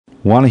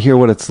Want to hear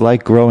what it's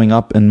like growing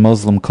up in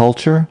Muslim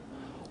culture?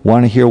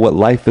 Want to hear what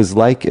life is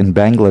like in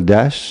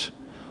Bangladesh?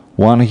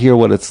 Want to hear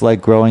what it's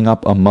like growing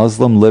up a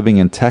Muslim living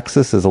in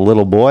Texas as a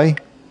little boy?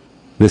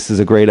 This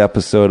is a great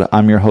episode.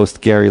 I'm your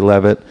host, Gary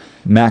Levitt.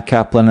 Matt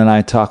Kaplan and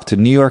I talk to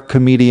New York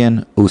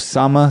comedian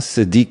Usama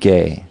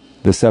Siddique.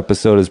 This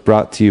episode is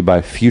brought to you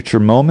by Future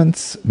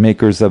Moments,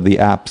 makers of the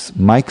apps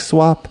Mic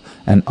Swap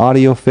and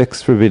Audio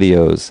Fix for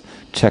videos.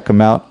 Check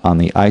them out on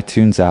the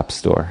iTunes App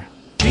Store.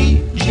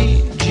 G,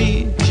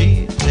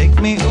 take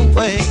me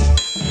away.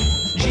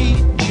 G,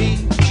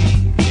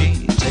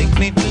 take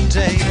me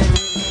today.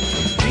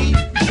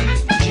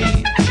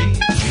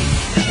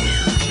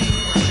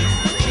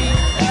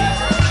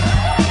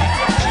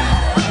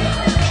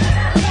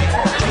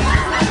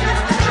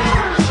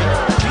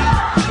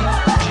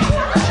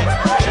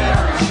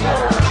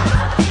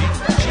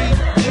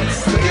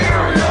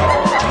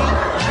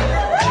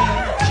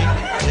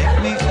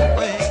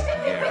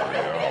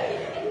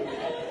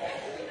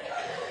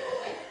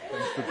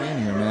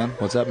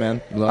 What's up,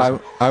 man?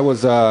 I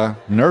was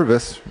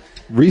nervous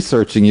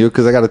researching you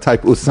because I got to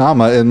type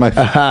Usama in my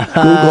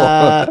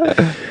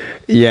Google.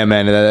 Yeah,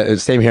 man.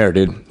 Same here,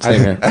 dude.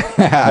 Same here.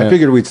 I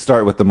figured we'd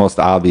start with the most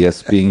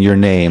obvious, being your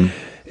name.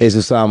 Is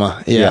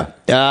Usama. Yeah.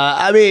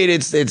 I mean,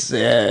 it's in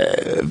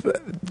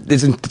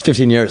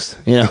 15 years,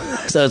 you know?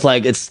 So it's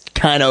like, it's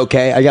kind of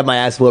okay. I got my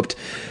ass whooped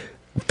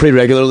pretty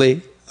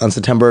regularly on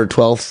September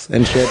 12th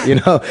and shit, you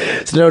know?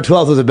 September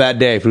 12th was a bad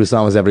day for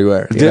Usamas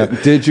everywhere.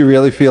 Did you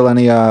really feel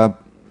any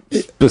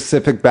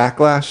specific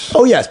backlash?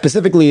 Oh, yeah.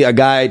 Specifically, a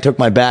guy took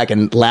my back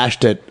and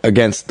lashed it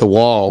against the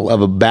wall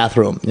of a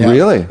bathroom. Yeah.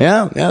 Really?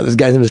 Yeah. This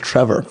guy's name was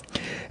Trevor.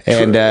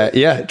 And,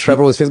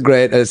 Trevor was sixth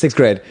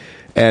grade.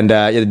 And,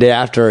 the day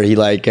after, he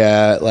as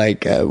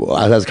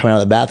I was coming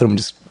out of the bathroom,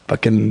 just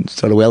fucking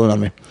started wailing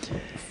on me.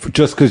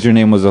 Just because your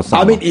name was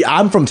Osama? I mean,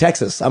 I'm from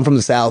Texas. I'm from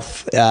the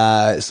South.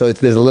 So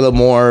there's a little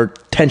more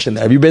tension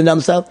there. Have you been down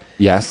the South?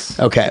 Yes.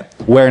 Okay.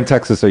 Where in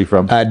Texas are you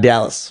from?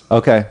 Dallas.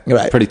 Okay.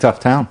 Right. Pretty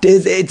tough town.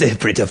 It's a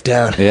pretty tough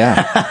town.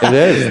 Yeah, it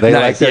is. They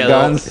like their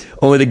guns.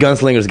 Only the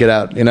gunslingers get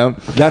out, you know?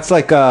 That's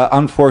like,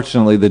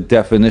 unfortunately, the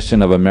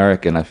definition of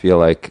American, I feel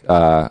like.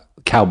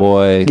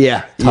 Cowboy,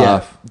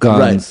 tough,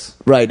 guns.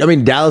 Right. I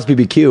mean, Dallas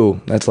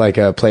BBQ, that's like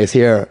a place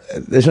here.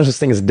 There's no such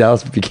thing as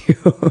Dallas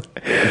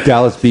BBQ.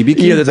 Dallas BBQ?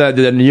 Yeah, there's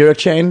the New York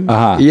chain.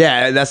 Uh-huh.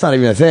 Yeah, that's not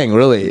even a thing,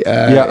 really.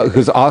 Yeah,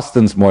 because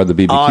Austin's more the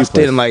BBQ Austin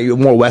place. And like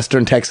more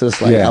Western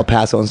Texas, like El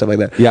Paso and stuff like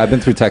that. Yeah, I've been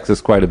through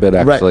Texas quite a bit,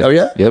 actually. Right. Oh,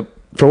 yeah? Yep.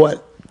 For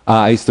what?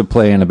 I used to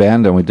play in a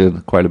band, and we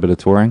did quite a bit of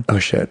touring. Oh,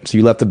 shit. So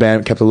you left the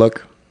band, kept the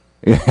look?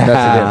 Yeah. That's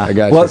it. I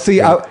got you. Well,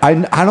 see,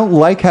 I don't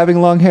like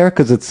having long hair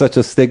because it's such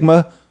a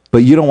stigma.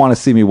 But you don't want to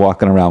see me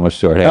walking around with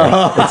short hair.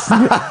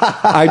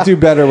 I do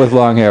better with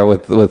long hair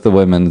with the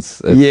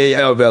women's. Long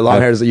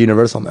hair is a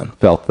universal, man.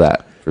 Felt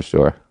that for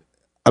sure.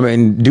 I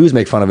mean, dudes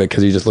make fun of it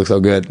because you just look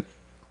so good.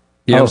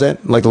 You know what I'm saying?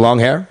 Like the long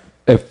hair.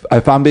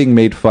 If I'm being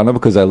made fun of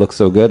because I look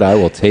so good, I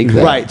will take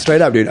that. Right,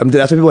 straight up, dude.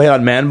 That's why people hate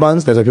on man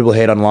buns. That's why people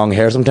hate on long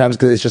hair sometimes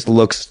because it just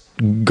looks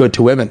good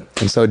to women.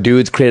 And so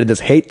dudes created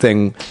this hate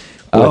thing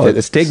with it,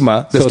 the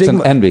stigma. So it's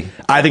an envy.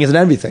 I think it's an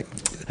envy thing.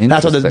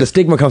 That's why the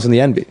stigma comes from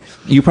the envy.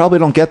 You probably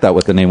don't get that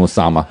with the name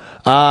Usama.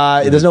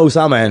 There's no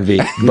Usama envy,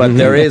 but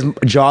there is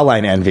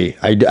jawline envy.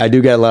 I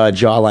do get a lot of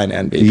jawline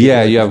envy.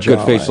 Yeah, you have good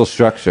facial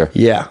structure.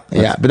 Yeah.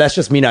 But that's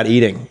just me not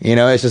eating. You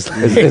know, it's just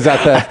is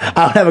that the?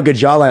 I don't have a good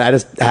jawline.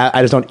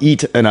 I just don't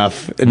eat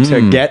enough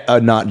to get a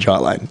not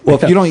jawline. Well,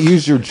 if you don't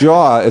use your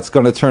jaw, it's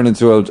going to turn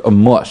into a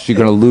mush. You're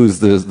going to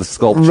lose the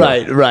sculpture.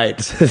 Right.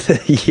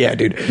 Yeah,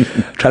 dude.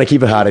 Trying to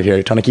keep it hot out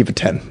here. Trying to keep it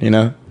 10. You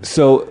know.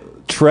 So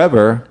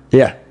Trevor.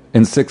 Yeah.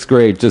 In sixth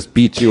grade, just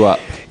beat you up.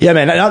 Yeah,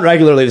 man, not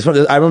regularly.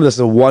 I remember this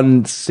is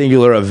one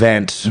singular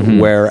event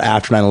where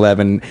after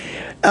 9/11,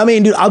 I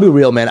mean, dude, I'll be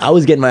real, man. I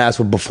was getting my ass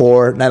whooped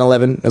before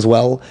 9/11 as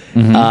well.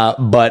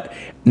 But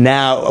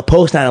now,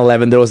 post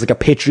 9/11, there was like a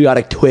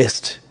patriotic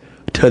twist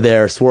to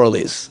their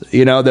swirlies.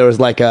 You know, there was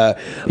like a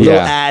little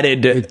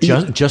added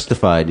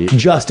justified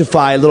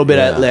a little bit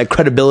of like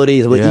credibility,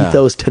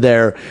 ethos to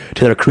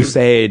their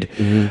crusade.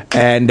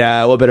 And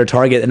what better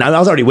target? And I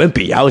was already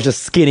wimpy. I was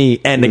just skinny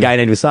and a guy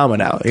named Usama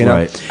now, you know.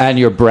 Right. And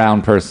you're a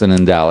brown person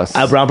in Dallas.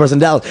 A brown person in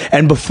Dallas.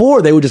 And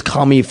before they would just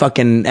call me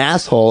fucking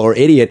asshole or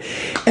idiot.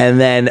 And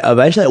then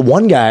eventually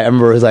one guy I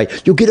remember was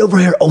like, "You get over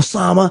here,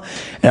 Osama."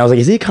 And I was like,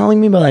 is he calling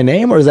me by my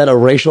name or is that a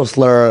racial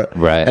slur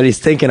that he's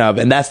thinking of?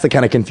 And that's the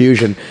kind of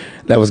confusion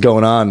that was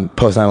going on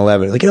post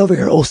 9/11. Like, get over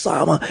here,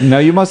 Osama. No,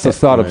 you must have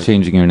thought of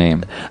changing your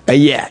name.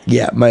 Yeah.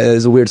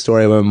 There's a weird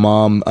story. My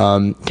mom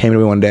came to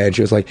me one day and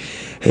she was like,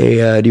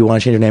 "Hey, do you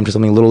want to change your name to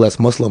something a little less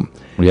Muslim?"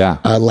 Yeah.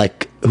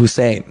 Like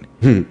Hussein.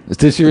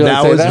 Did she really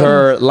that say was that?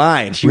 her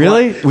line.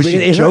 Was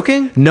she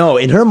joking? No,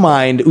 in her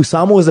mind,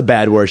 Usama was a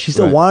bad word. She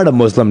still wanted a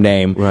Muslim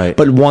name,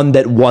 but one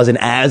that wasn't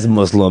as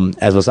Muslim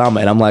as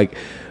Usama. And I'm like,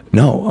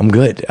 No, I'm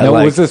good.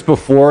 Now, was this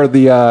before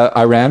the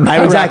Iran?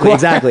 Exactly.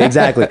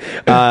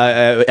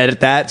 Edit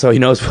that so he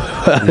knows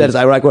that it's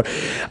Iraq War.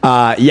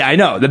 Yeah, I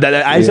know.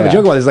 I used to have a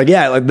joke about this. Like,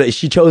 yeah, like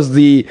she chose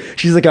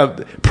she's like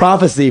a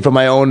prophecy for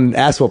my own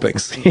ass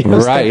whoopings. You know,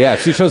 Right, yeah.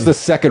 She chose the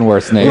second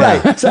worst name.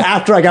 Right. So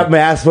after I got my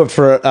ass whooped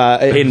for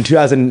in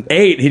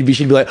 2008, she'd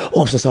be like,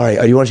 "Oh, I'm so sorry.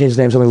 Do you want to change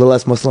the name to something a little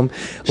less Muslim,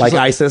 like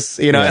ISIS?"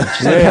 You know.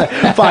 She's like,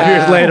 5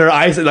 years later,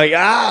 ISIS, like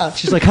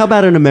She's like, how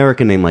about an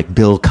American name like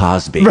Bill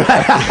Cosby?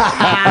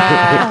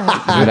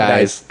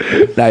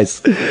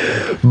 nice.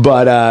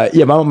 But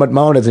yeah, my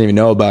mom doesn't even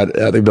know about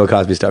the Bill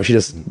Cosby stuff. She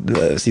just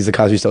sees the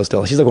Cosby show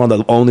still. She's like one of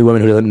the only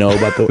women who doesn't know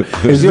about the.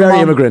 It's very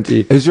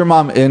immigrant-y. Is your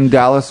mom in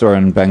Dallas or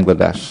in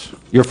Bangladesh?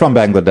 You're from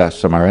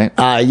Bangladesh, am I right?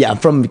 Yeah, I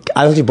was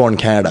actually born in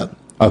Canada.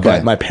 Okay.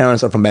 But my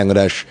parents are from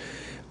Bangladesh.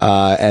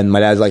 And my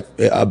dad's like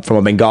from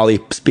a Bengali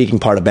speaking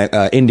part of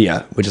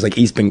India, which is like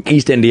East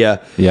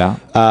India.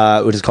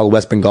 Yeah. Which is called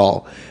West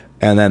Bengal.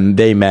 And then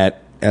they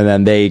met, and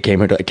then they came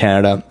here to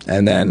Canada,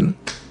 and then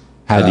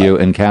Had you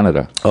in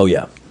Canada? Oh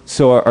yeah.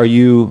 So are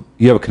you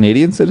have a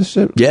Canadian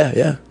citizenship?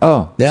 Yeah.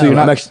 Oh, Yeah. so you're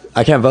not.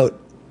 I can't vote.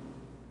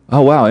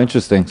 Oh wow,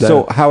 interesting.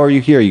 So how are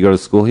you here? You go to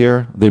school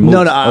here? They moved.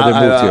 No, they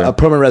moved here. a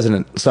permanent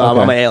resident. So I'm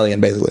Okay. an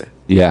alien basically.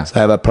 Yeah. So I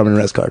have a permanent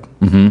res card.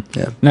 Mm-hmm.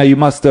 Yeah. Now you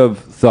must have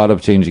thought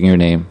of changing your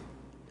name.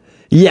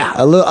 Yeah,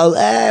 a little,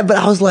 but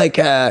I was like,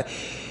 there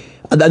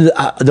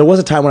was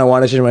a time when I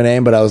wanted to change my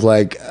name, but I was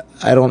like,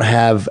 I don't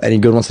have any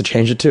good ones to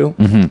change it to.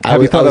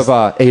 Have you thought of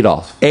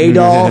Adolf?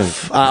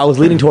 Adolf. I was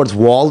leaning towards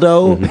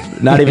Waldo.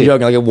 Not even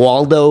joking. Like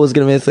Waldo was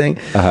going to be a thing.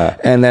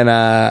 And then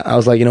I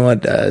was like, you know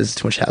what? It's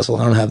too much hassle.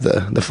 I don't have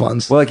the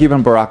funds. Well, like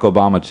even Barack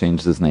Obama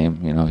changed his name.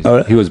 You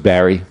know, he was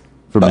Barry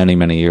for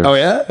many years. Oh,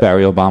 yeah?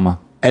 Barry Obama.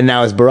 And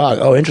now it's Barack.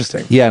 Oh,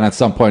 interesting. Yeah, and at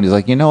some point he's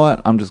like, you know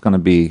what? I'm just going to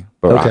be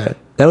Barack. Okay.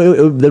 Then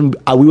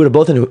we would have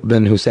both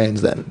been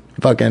Husseins then.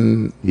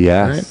 Fucking.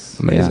 Yes.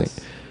 Right? Amazing. Yes.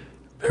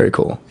 Very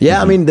cool.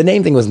 Yeah, I mean, the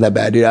name thing wasn't that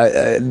bad, dude.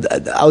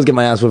 I was getting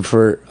my ass whipped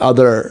for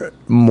other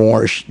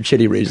more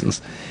shitty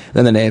reasons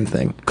than the name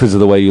thing. Because of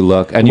the way you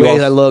look. And The you way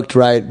also, I looked,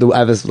 right? I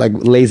have this like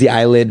lazy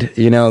eyelid.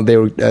 You know, they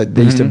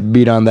used to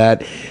beat on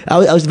that. I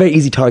was a very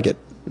easy target.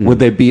 would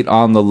they beat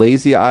on the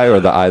lazy eye or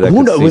the eye that Who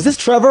could knows? see? Was this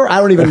Trevor? I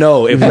don't even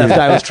know if that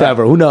guy was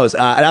Trevor. Who knows?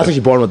 I was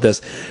actually born with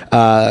this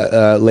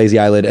lazy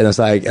eyelid, and it's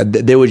like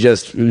they would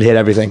just hit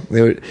everything.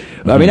 They would,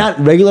 I mean, not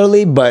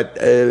regularly, but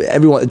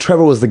everyone.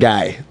 Trevor was the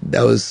guy.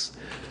 That was.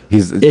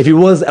 If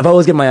I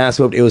was getting my ass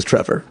whooped, it was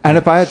Trevor. And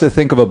if I had to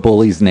think of a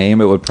bully's name,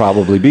 it would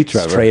probably be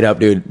Trevor. Straight up,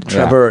 dude.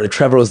 Trevor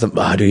was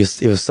dude.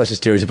 He was such a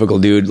stereotypical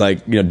dude.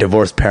 Like, you know,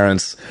 divorced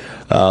parents,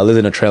 lived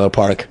in a trailer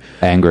park,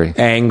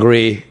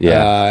 Angry.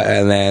 Yeah.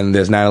 And then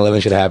this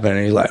 9/11 shit happened,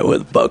 and he's like, "What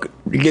the fuck?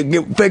 You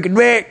get fucking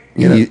back."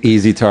 You know?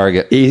 Easy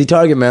target. Easy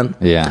target, man.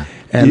 Yeah.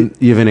 And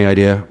You have any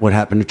idea what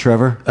happened to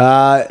Trevor?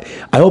 I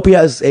hope he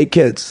has 8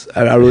 kids.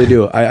 I really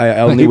do.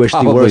 I only wish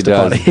the probably worst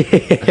upon does.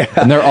 him.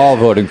 And they're all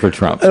voting for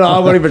Trump. They're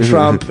all voting for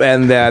Trump,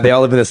 and they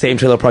all live in the same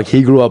trailer park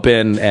he grew up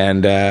in,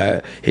 and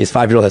his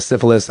 5-year-old has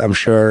syphilis, I'm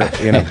sure,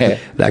 you know,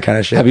 that kind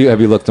of shit. Have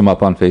you looked him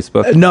up on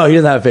Facebook? No, he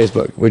doesn't have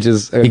Facebook, which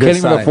is a He good can't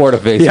even sign. afford a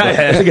Facebook. Yeah,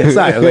 that's a good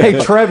sign. I was like,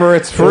 Hey, Trevor,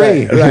 it's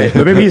free. right.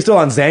 But maybe he's still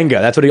on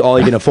Zanga. That's all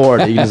he can afford.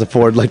 He can just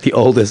afford like the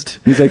oldest.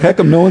 He's like, how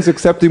come no one's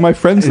accepting my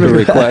friends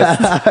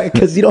request?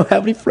 Because you don't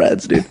have any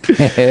friends, dude.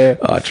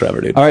 Oh,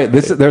 Trevor, dude. All right,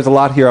 there's a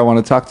lot here I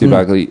want to talk to you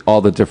about. Like, all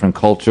the different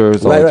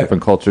cultures, all the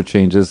different culture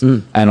changes,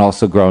 and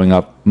also growing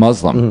up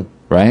Muslim,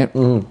 right?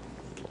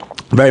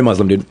 Very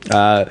Muslim, dude.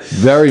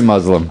 Very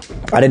Muslim.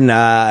 I didn't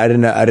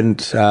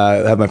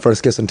have my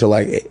first kiss until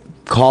like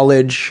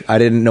college. I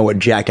didn't know what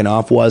jacking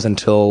off was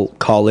until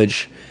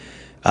college.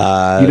 You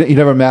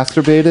never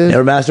masturbated?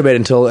 Never masturbated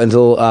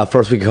until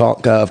first week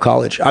of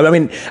college. I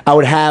mean, I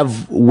would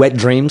have wet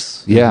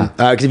dreams. Yeah.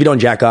 Because if you don't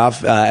jack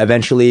off,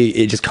 eventually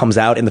it just comes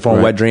out in the form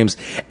of wet dreams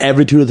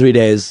every 2 to 3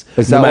 days,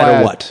 Is no that matter why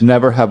I what.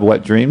 never have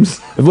wet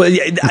dreams? Well,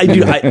 yeah,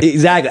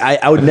 exactly.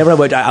 I would never have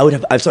wet. I would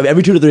have. So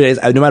every 2 to 3 days,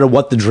 no matter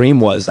what the dream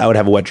was, I would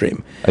have a wet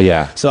dream.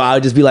 Yeah. So I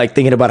would just be like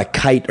thinking about a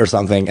kite or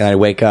something, and I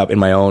wake up in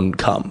my own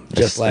cum,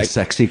 just A like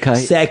sexy kite?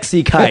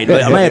 Sexy kite.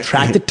 Like, am I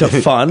attracted to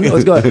fun?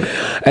 What's going?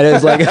 And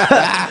it's like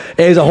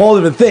it was a whole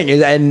different thing,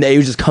 and it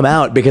would just come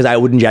out because I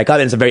wouldn't jack up,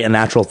 and it's a very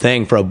unnatural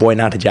thing for a boy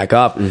not to jack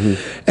up.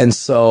 And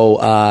so,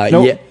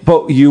 yeah.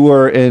 But you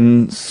were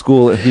in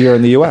school here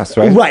in the U.S.,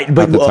 right? Right,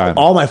 but At the time.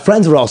 all my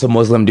friends were also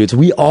Muslim dudes.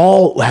 We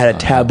all had a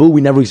taboo.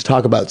 We never used to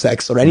talk about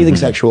sex or anything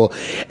sexual.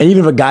 And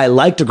even if a guy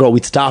liked a girl,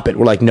 we'd stop it.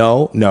 We're like,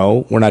 no,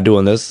 we're not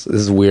doing this.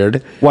 This is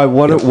weird. Why?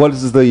 What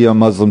is the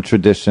Muslim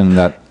tradition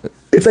that?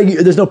 It's like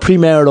there's no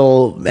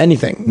premarital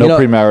anything. No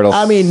premarital-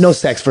 I mean, no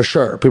sex for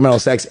sure.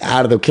 Premarital sex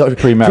out of the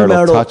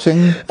Premarital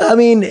touching? I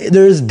mean,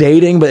 there's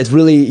dating, but it's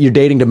really you're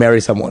dating to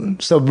marry someone.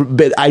 So,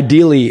 but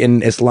ideally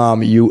in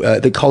Islam,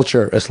 the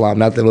culture Islam,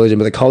 not the religion,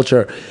 but the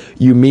culture,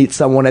 you meet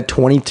someone at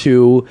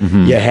 22,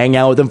 you hang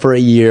out with them for a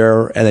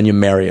year, and then you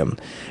marry them.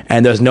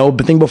 and there's no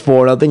thing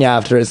before, nothing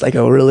after. It's like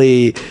a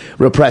really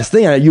repressed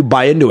thing, and you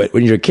buy into it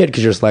when you're a kid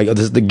because you're just like, oh,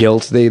 this is the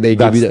guilt they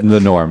That's give you. the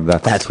norm.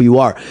 That's Who you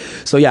are.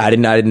 So yeah, I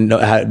didn't know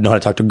how to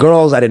talk to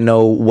girls. I didn't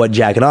know what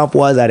jacking off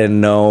was. I didn't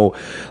know,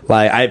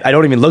 like, I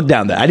don't even look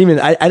down there.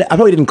 I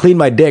probably didn't clean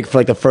my dick for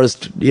like the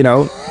first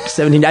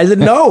 17. I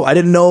didn't know. I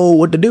didn't know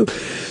what to do.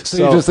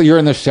 So you're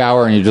in the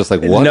shower and you're just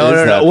like, what is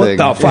that what thing?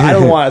 the fuck? I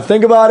don't want to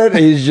think about it.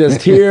 He's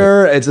just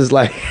here. It's just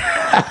like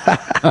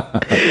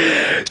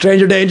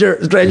stranger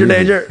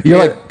danger. You're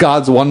like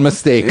God's one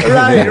mistake.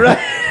 Right.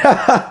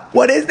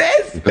 What is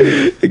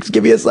this? Just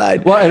give me a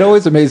sign. Well, it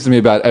always amazes me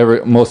about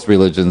most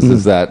religions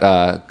is that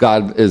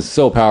God is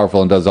so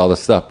powerful and does all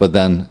this stuff, but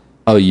then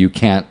you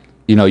can't.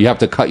 You have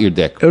to cut your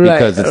dick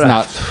because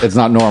it's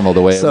not normal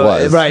the way it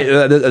was. Right.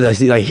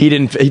 Like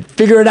he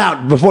figure it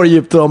out before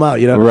you throw him out,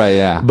 Right,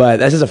 yeah. But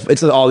that's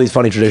it's all these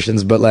funny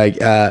traditions. But like,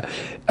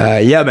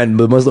 yeah, man,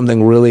 the Muslim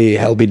thing really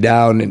held me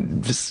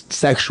down just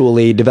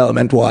sexually,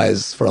 development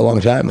wise for a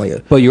long time.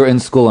 But you were in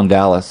school in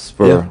Dallas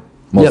for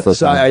most of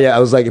the time. I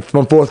was like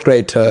from 4th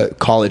grade to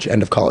college,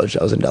 end of college,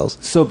 I was in Dallas.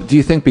 So do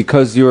you think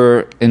because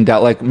you're in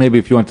Dallas, like maybe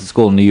if you went to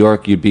school in New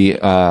York, you'd be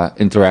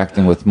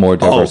interacting with more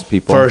diverse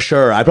people? For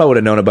sure. I probably would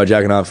have known about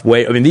jacking off.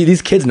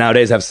 These kids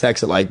nowadays have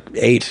sex at like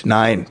 8,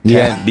 9, 10.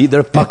 Yeah.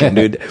 They're fucking,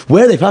 dude.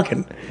 Where are they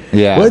fucking?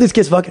 Yeah. Where are these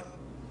kids fucking?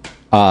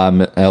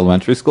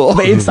 Elementary school.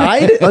 But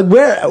inside? Like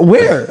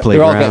where?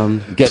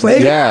 Playground.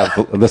 Yeah,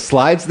 the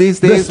slides these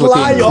days. The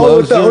slide.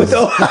 With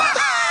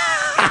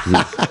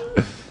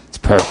it's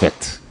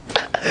perfect.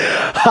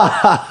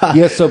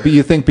 Yeah, but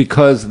you think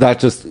because that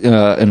just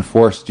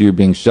enforced you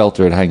being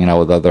sheltered, hanging out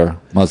with other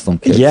Muslim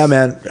kids? Yeah,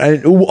 man.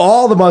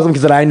 All the Muslim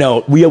kids that I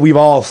know, we've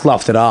all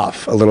sloughed it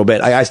off a little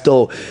bit. I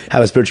still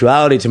have a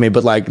spirituality to me,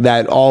 but like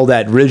all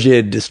that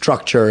rigid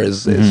structure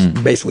is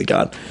basically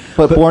gone.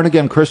 But born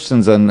again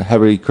Christians and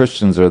heavy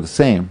Christians are the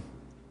same.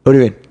 What do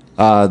you mean?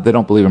 They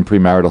don't believe in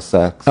premarital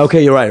sex.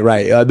 Okay, you're right.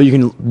 But you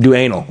can do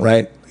anal,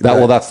 right?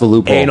 That's the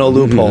loophole. Anal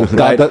loophole.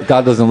 Right?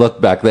 God doesn't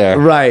look back there.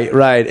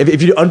 Right.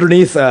 If you're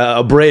underneath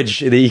a bridge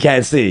that you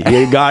can't see,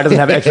 God doesn't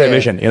have X-ray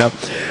vision.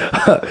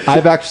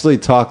 I've actually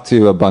talked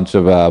to a bunch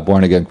of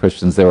born again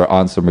Christians. They were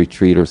on some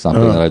retreat or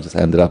something, and I just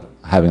ended up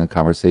having a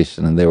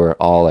conversation, and they were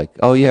all like,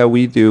 "Oh yeah,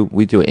 we do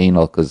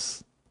anal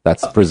because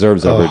that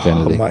preserves our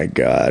virginity." Oh my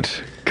God!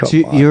 So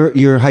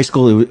your high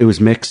school it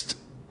was mixed.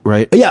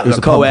 Right? Yeah, it was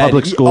a co-ed,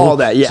 public school. all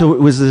that, yeah. So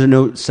was there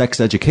no sex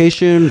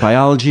education,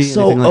 biology,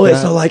 anything like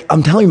that? So like,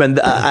 I'm telling you, man,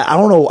 I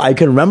don't know. I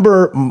can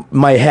remember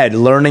my head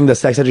learning the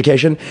sex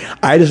education.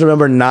 I just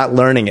remember not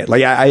learning it.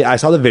 Like, I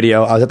saw the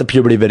video. I was at the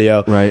puberty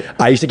video. Right.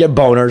 I used to get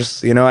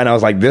boners, and I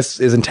was like, this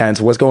is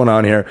intense. What's going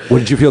on here?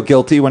 Did you feel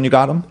guilty when you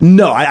got them?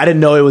 No, I didn't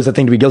know it was a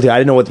thing to be guilty. I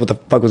didn't know what the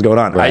fuck was going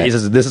on. Right.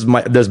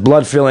 There's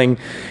blood filling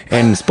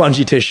and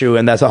spongy tissue,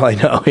 and that's all I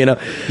know,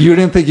 You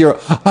didn't think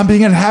I'm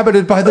being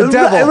inhabited by the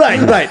devil.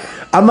 Right.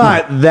 I'm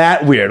not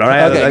that weird, all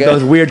right? Okay, like good.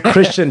 those weird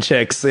Christian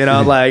chicks,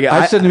 like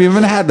I shouldn't have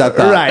even had that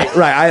thought. Right.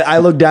 I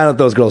look down at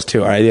those girls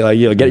too, all right? Like,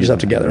 get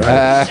yourself together,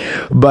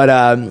 right? But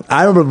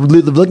I remember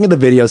looking at the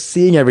video,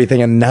 seeing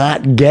everything, and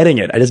not getting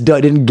it. I just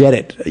didn't get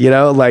it,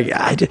 Like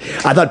I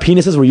thought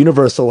penises were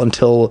universal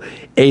until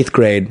 8th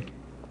grade.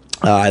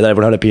 I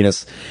never had a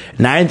penis.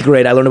 9th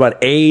grade, I learned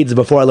about AIDS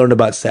before I learned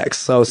about sex.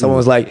 So someone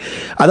was like,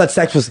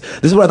 this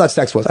is what I thought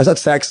sex was. I thought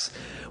sex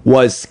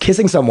was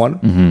kissing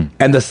someone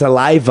and the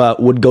saliva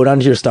would go down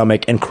to your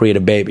stomach and create a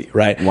baby,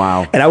 right?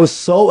 Wow. And I was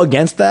so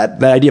against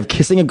that idea of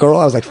kissing a girl.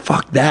 I was like,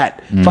 fuck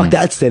that. Fuck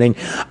that sinning.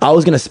 I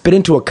was going to spit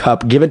into a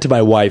cup, give it to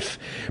my wife,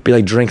 be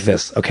like, drink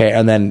this, okay?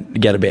 And then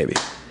get a baby.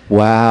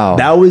 Wow.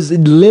 That was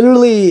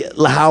literally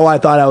how I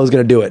thought I was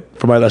going to do it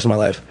for the rest of my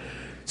life.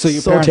 So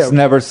your parents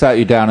never sat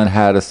you down and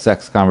had a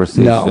sex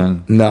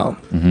conversation? No.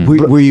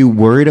 Were you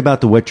worried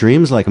about the wet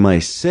dreams? Like, am I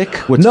sick?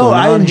 What's going on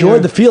I enjoyed here?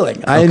 the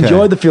feeling. I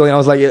enjoyed the feeling. I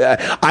was like,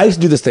 I used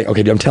to do this thing.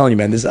 Okay, dude, I'm telling you,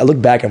 man. I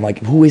look back, I'm like,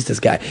 who is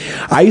this guy?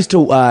 I used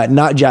to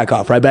not jack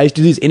off, right? But I used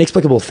to do these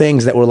inexplicable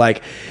things that were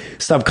like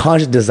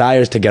subconscious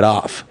desires to get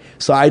off.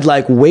 So I'd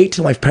like wait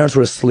till my parents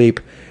were asleep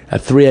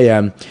at 3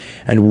 a.m.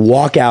 and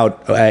walk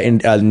out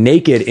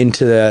naked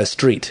into the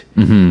street.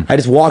 I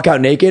just walk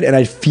out naked and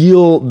I'd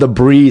feel the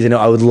breeze,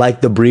 I would like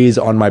the breeze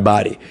on my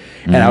body.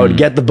 And I would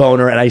get the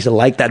boner, and I used to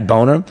like that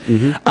boner.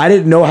 I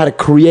didn't know how to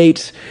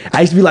create. I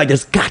used to be like,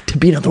 there's got to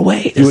be another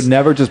way. You would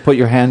never just put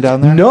your hand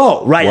down there?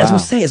 No, right. Wow. That's what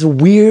I'm saying. It's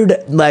weird.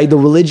 Like, the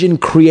religion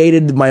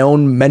created my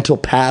own mental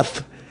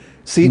path.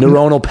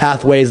 Neuronal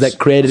pathways that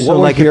created. What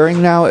we're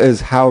hearing now is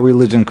how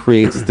religion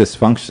creates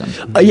dysfunction.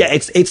 Yeah,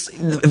 it's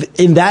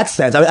in that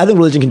sense. I think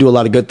religion can do a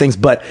lot of good things,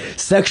 but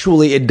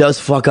sexually, it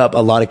does fuck up a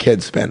lot of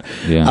kids, man.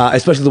 Yeah.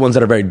 Especially the ones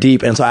that are very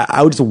deep. And so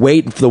I would just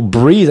wait for the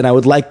breeze, and I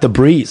would like the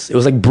breeze. It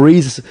was like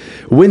breeze,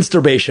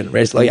 windsturbation,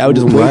 right? So like I would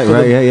just wait for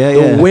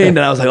the wind, and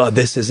I was like, oh,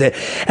 this is it.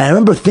 And I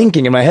remember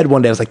thinking in my head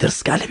one day, I was like,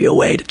 there's got to be a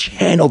way to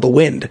channel the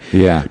wind,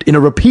 in a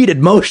repeated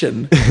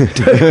motion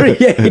to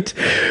create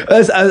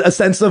a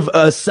sense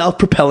of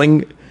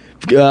self-propelling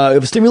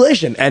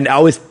stimulation, and I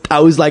was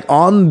like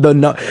on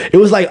it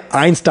was like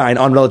Einstein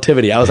on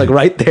relativity. I was like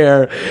right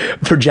there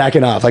for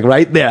jacking off, like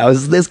right there. I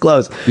was this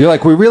close. You're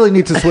like, we really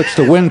need to switch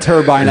to wind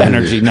turbine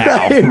energy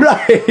now.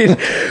 Right.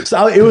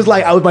 So it was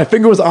like my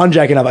finger was on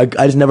jacking off. I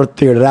just never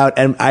figured it out,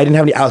 and I didn't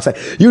have any outside.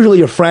 Usually,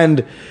 your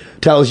friend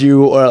tells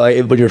you, or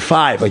like when you're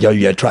 5, like, yo,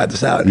 you gotta try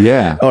this out.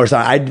 Yeah. Or so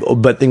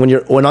but then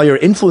when all your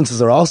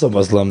influences are also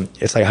Muslim,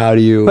 it's like, how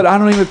do you? But I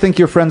don't even think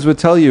your friends would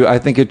tell you. I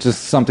think it's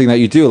just something that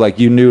you do. Like,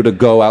 you knew to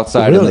go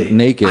outside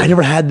naked. I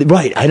never had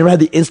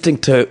the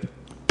instinct to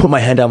put my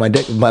hand down my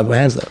dick with my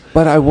hands though.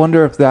 But I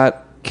wonder if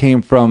that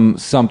came from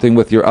something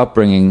with your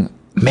upbringing.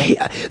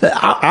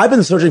 I've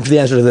been searching for the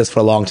answer to this for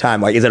a long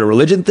time. Like, is it a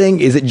religion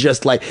thing? Is it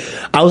just like,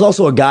 I was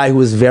also a guy who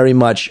was very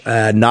much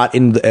not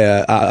in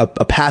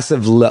a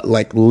passive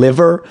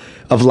liver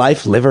of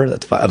life. Liver,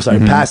 that's fine. I'm sorry,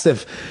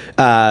 passive.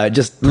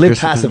 Just live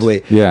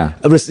passively. Yeah.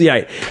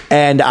 Yeah.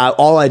 And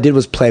all I did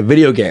was play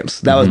video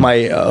games. That was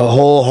my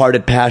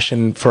wholehearted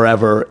passion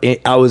forever.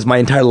 My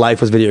entire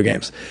life was video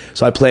games.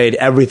 So I played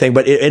everything,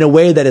 but in a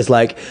way that is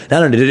like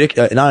not an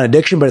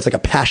addiction, but it's like a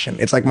passion.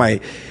 It's like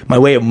my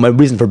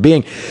reason for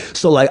being.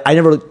 So like, I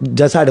never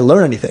decided to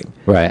learn anything.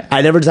 Right.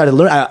 I never decided to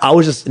learn. I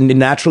was just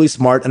naturally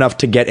smart enough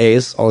to get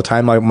A's all the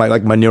time.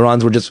 My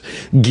neurons were just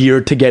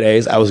geared to get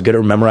A's. I was good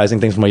at memorizing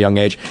things from a young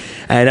age,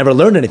 and I never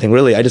learned anything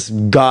really. I just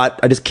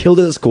killed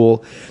it at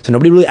school. So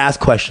nobody really asked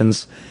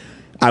questions.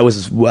 I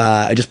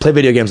just played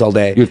video games all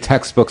day. You're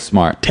textbook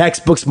smart.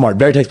 Textbook smart.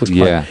 Very textbook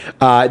smart.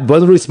 Yeah.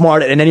 Wasn't really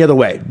smart in any other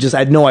way. Just, I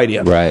had no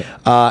idea. Right.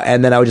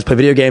 And then I would just play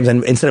video games,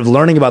 and instead of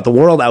learning about the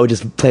world, I would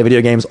just play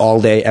video games all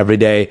day, every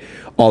day,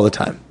 all the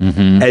time.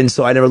 And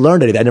so I never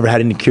learned anything. I never had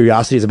any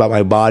curiosities about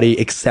my body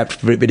except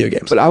for video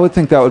games. But I would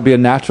think that would be a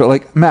natural,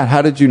 like, Matt,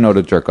 how did you know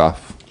to jerk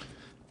off?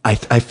 I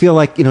feel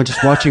like,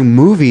 just watching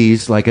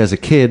movies, like as a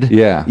kid,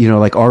 Yeah.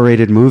 Like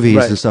R-rated movies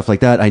Right. and stuff like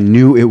that, I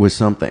knew it was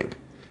something.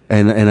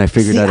 And I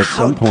figured out at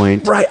some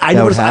point Right, I that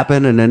would noticed that.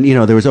 happen. And then,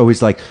 there was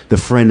always like the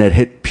friend that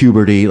hit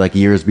puberty like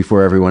years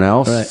before everyone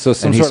else. Right. So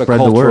some and he sort of spread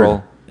the cultural-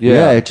 word.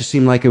 Yeah. It just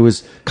seemed like it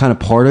was kind of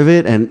part of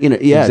it. And,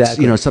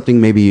 Exactly. it's, something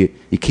maybe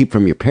you keep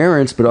from your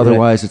parents, but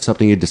otherwise it's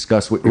something you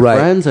discuss with your Right.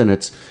 friends. And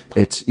it's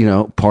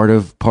part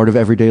of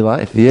everyday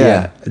life.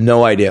 Yeah.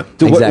 No idea.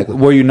 Dude, Exactly.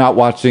 Were you not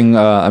watching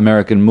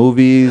American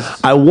movies?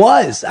 I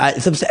was.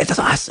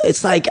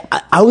 It's like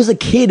I was a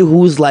kid who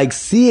was like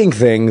seeing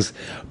things,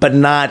 but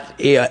not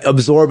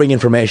absorbing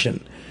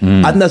information.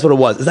 I think that's what it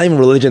was. It's not even a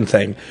religion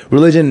thing.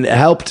 Religion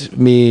helped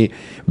me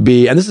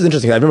be, and this is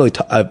interesting. I've never really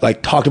I've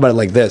like talked about it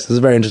like this. This is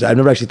very interesting. I've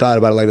never actually thought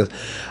about it like this.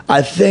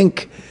 I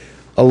think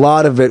a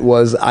lot of it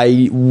was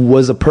I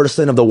was a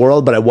person of the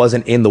world, but I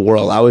wasn't in the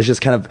world. I was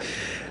just kind of,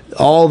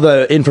 all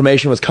the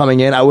information was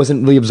coming in. I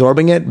wasn't really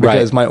absorbing it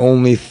because my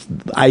only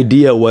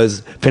idea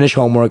was finish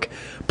homework,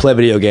 play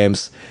video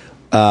games.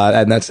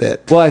 And that's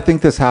it. Well, I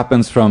think this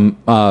happens from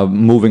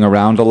moving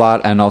around a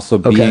lot and also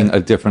being a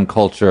different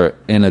culture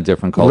in a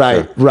different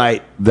culture.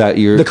 Right. That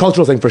you're The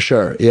cultural thing for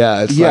sure.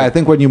 Yeah. I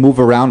think when you move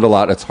around a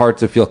lot, it's hard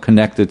to feel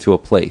connected to a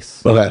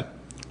place. Okay.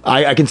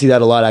 I can see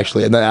that a lot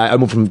actually. And then I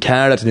moved from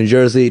Canada to New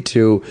Jersey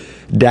to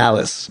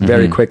Dallas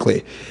very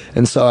quickly.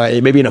 And so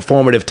maybe in a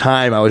formative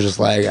time, I was just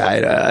like,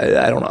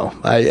 I don't know.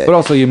 But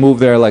also you move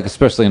there, like,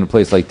 especially in a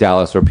place like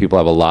Dallas where people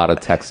have a lot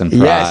of Texan pride.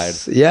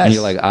 Yes. And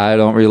you're like, I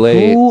don't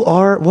relate. Who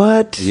are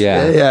what?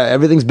 Yeah. Yeah.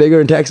 Everything's bigger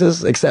in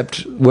Texas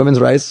except women's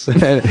rights. You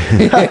know what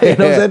I'm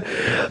saying?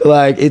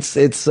 Like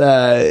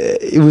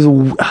it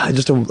was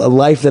just a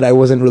life that I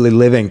wasn't really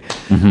living.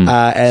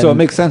 And So it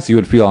makes sense you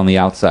would feel on the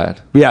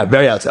outside. yeah,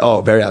 very outside. Oh,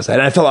 very outside.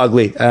 And I felt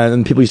ugly.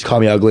 And people used to call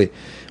me ugly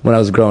when I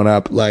was growing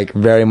up, like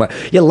very much.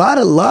 Yeah, a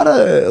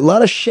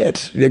lot of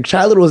shit. Like,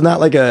 childhood was not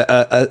like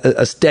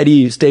a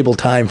steady, stable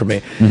time for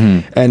me.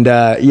 And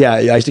I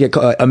used to get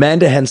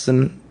Amanda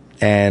Henson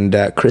and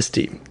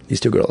Christy, these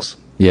two girls.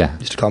 Yeah.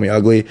 Used to call me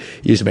ugly.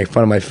 Used to make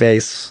fun of my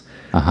face.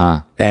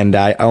 Uh-huh. And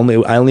I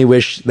only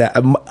wish that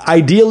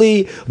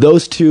ideally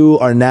those two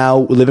are now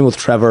living with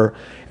Trevor,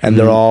 and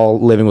they're all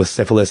living with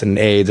syphilis and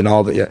AIDS and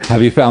all that. Yeah.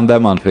 Have you found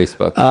them on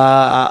Facebook?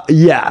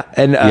 Yeah.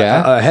 And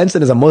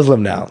Henson is a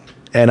Muslim now.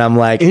 And I'm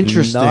like,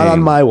 Interesting. not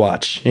on my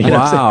watch. You know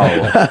what I'm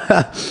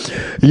Wow.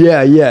 saying?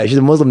 Yeah. She's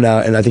a Muslim now,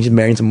 and I think she's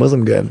marrying some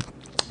Muslim good.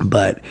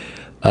 But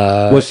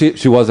Well,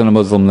 she wasn't a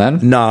Muslim then?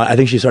 no, I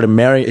think she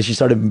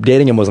started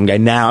dating a Muslim guy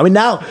now. I mean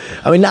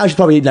now she's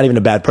probably not even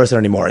a bad person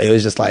anymore. It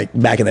was just like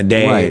back in the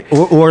day. Right.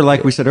 Or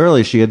like we said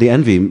earlier, she had the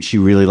envy. She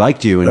really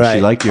liked you, and Right.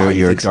 she liked Oh, you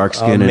your think so? dark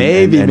skin Oh,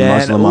 maybe, and man.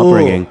 Muslim Ooh.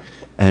 upbringing.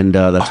 And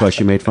that's why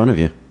she made fun of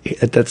you.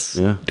 That's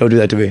Yeah. Don't do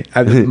that to me.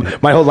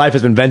 My whole life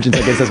has been vengeance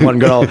against this one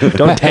girl.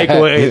 Don't take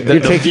away the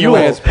Taking fuel.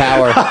 away his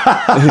power.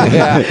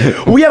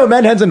 Yeah. We have a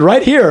man Henson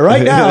right here,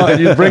 right now, and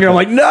you bring her. I'm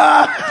like,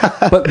 nah.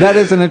 But that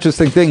is an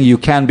interesting thing. You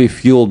can be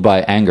fueled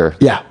by anger.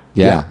 Yeah.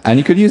 Yeah. And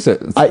you could use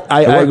it. I It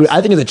agree. works.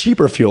 I think it's a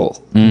cheaper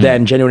fuel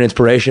than genuine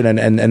inspiration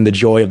and the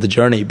joy of the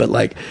journey. But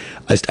like,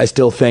 I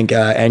still think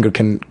anger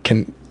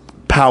can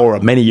power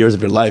of many years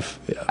of your life.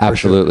 Yeah, for sure.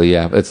 Absolutely,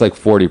 yeah. It's like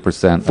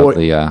 40% of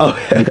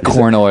the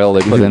corn oil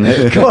they put in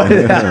it.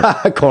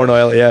 Corn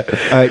oil, yeah.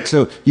 All right,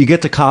 so you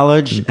get to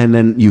college, and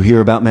then you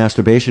hear about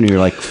masturbation, and you're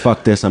like,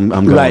 "Fuck this! I'm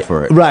going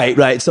for it."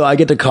 Right. So I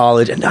get to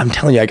college, and I'm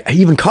telling you,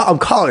 I'm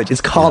college.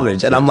 It's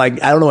college, and I'm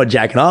like, I don't know what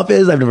jacking off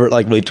is. I've never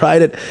like really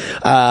tried it.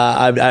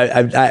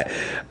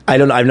 I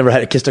don't know. I've never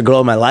had kissed a girl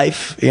in my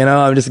life. You know,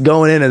 I'm just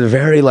going in and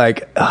very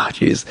like,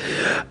 geez.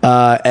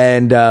 I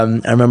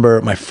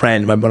remember my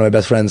friend, one of my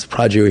best friends,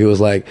 Praju, he was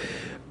like,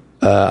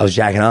 I was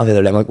jacking off the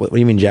other day. I'm like, what do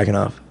you mean jacking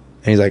off?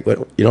 And he's like,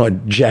 what, you know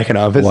what jacking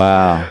off is?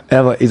 Wow. And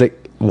I'm like, he's like,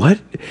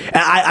 what? And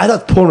I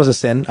thought porn was a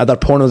sin. I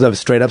thought porn was a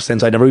straight up sin,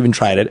 so I never even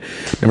tried it.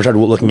 Never tried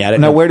looking at it.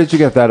 Now, where did you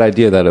get that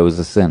idea that it was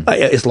a sin?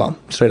 Islam,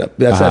 straight up.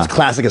 That's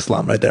classic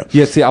Islam right there.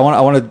 Yeah, see, I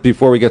want to,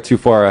 before we get too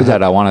far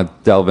ahead, I want to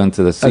delve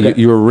into this. So Okay.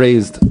 you were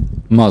raised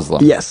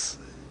Muslim. Yes.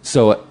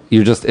 So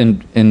you're just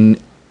in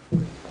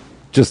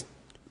just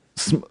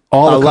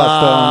all the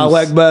Allahu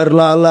customs. Akbar,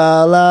 la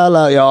la la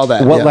la, yeah, all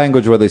that. What yeah.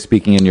 language were they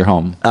speaking in your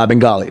home?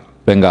 Bengali.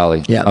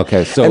 Bengali. Yeah.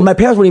 Okay. So and my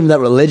parents weren't even that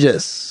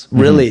religious,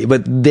 really,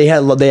 but they had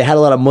a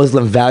lot of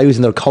Muslim values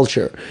in their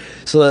culture.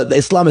 So the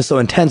Islam is so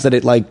intense that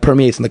it like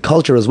permeates in the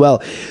culture as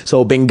well.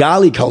 So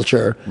Bengali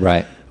culture,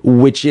 right.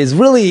 which is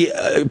really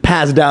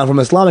passed down from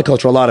Islamic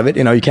culture, a lot of it.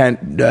 You know, you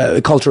can't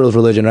culture is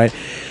religion, right?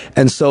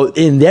 And so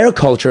in their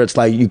culture, it's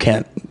like you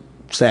can't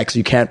sex,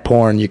 you can't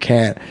porn, you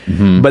can't.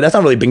 But that's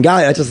not really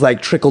Bengali. That's just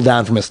like trickled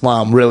down from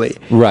Islam, really.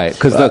 Right,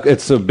 because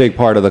it's a big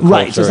part of the culture.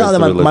 Right. So it's not that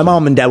my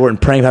mom and dad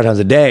weren't praying 5 times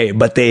a day,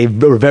 but they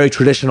were very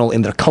traditional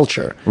in their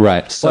culture.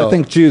 Right. So Well, I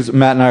think Jews,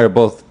 Matt and I are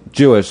both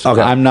Jewish.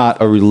 Okay. I'm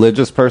not a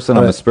religious person.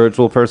 I'm a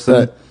spiritual person.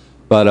 Right.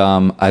 But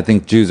I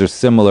think Jews are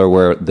similar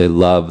where they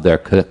love their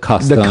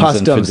customs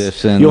and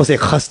traditions. You almost say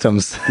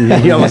customs.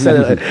 You almost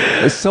said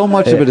it. So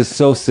much of it is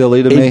so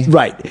silly to me.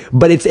 Right.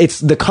 But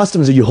it's the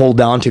customs that you hold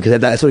down to because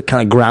that's what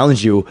kind of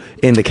grounds you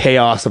in the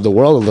chaos of the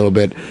world a little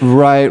bit.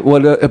 Right.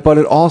 But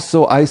it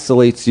also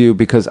isolates you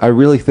because I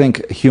really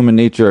think human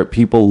nature,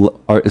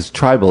 is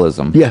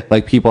tribalism. Yeah.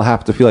 Like people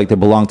have to feel like they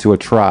belong to a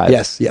tribe.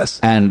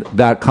 Yes. And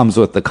that comes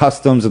with the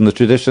customs and the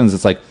traditions.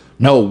 It's like,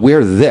 no,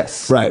 we're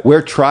this. Right.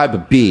 We're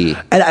tribe B.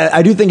 And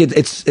I do think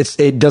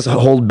it does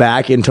hold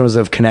back in terms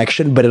of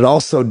connection, but it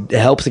also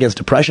helps against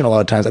depression a lot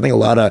of times. I think a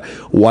lot of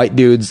white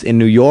dudes in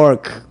New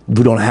York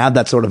who don't have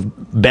that sort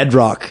of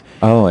bedrock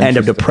end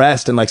up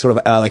depressed and like sort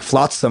of like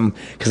flotsam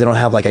because they don't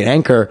have like an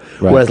anchor.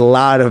 Right. Whereas a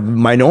lot of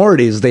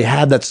minorities, they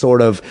have that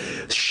sort of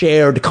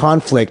shared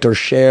conflict or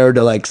shared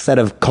like set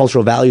of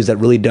cultural values that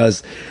really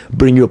does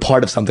bring you a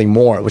part of something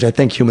more, which I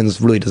think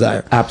humans really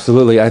desire.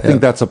 Absolutely. I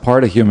think that's a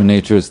part of human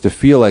nature is to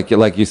feel like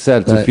you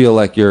said, to feel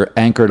like you're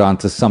anchored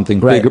onto something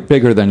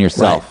bigger than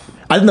yourself. Right.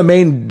 I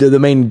think the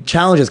main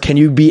challenge is, can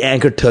you be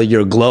anchored to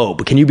your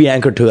globe? Can you be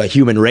anchored to a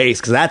human race?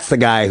 Because that's the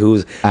guy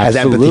who has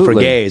empathy for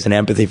gays and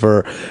empathy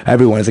for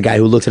everyone. It's a guy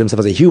who looks at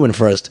himself as a human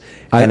first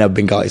and a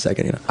Bengali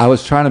second. You know, I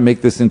was trying to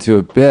make this into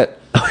a bit,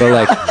 but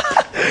like.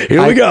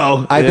 Here we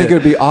go. I think it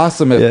would be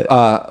awesome if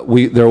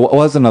there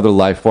was another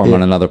life form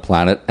on another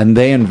planet and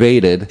they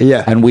invaded.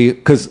 Yeah. And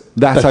because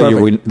that's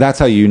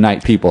how you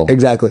unite people.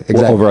 Exactly.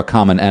 Over a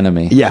common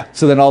enemy. Yeah.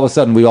 So then all of a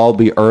sudden we all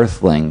be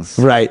Earthlings.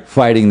 Right.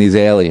 Fighting these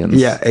aliens.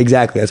 Yeah,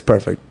 exactly. That's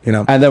perfect. You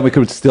know. And then we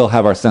could still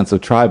have our sense of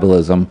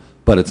tribalism,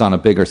 but it's on a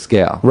bigger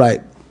scale.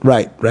 Right.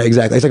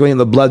 Exactly. It's like when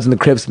the Bloods and the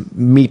Crips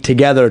meet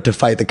together to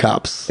fight the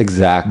cops.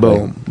 Exactly.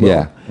 Boom.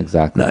 Yeah,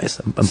 exactly. Nice.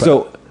 I'm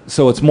proud.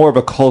 So it's more of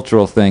a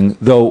cultural thing,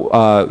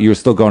 though. You're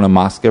still going to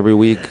mosque every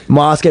week.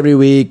 Going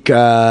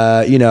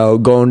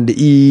to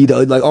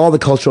Eid, like all the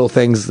cultural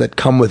things that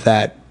come with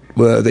that.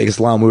 The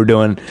Islam we were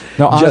doing.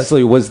 Now,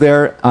 honestly, was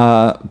there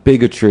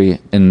bigotry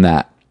in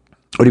that?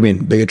 What do you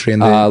mean bigotry in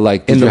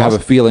the? Did you have a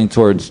feeling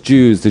towards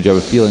Jews? Did you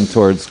have a feeling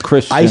towards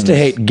Christians? I used to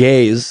hate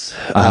gays,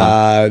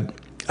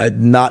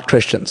 not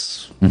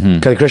Christians.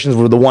 Because Christians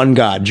were the one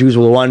God, Jews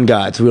were the one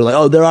God. So we were like,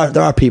 oh, there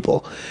are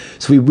people.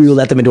 So we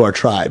let them into our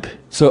tribe.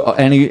 So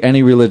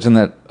any religion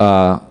that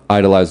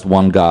idolized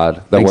one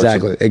God.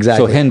 Exactly.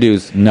 So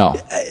Hindus, no.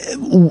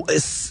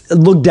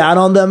 Looked down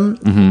on them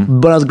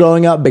when I was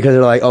growing up because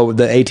they're like, oh,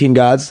 the 18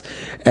 gods.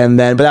 But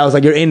that was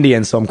like, you're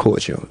Indian, so I'm cool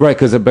with you. Right,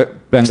 because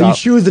so you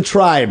choose the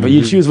tribe, but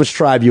you choose which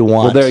tribe you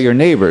want. Well, they're your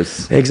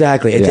neighbors.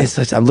 Exactly.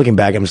 I'm looking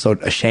back, I'm so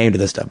ashamed of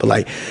this stuff. But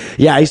like,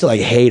 yeah, I used to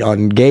like hate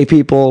on gay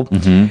people.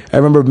 I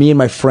remember me and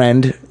my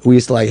friend, we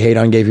used to like hate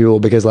on gay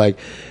people because like,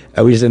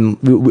 we used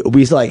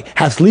to like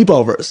have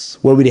sleepovers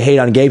where we'd hate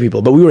on gay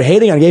people, but we were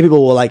hating on gay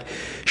people while like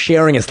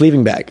sharing a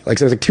sleeping bag. Like,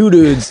 so there's like two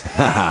dudes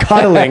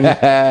cuddling,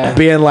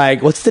 being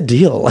like, "What's the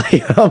deal?" And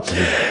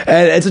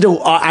it's such an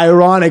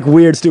ironic,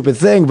 weird, stupid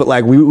thing. But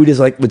like, we just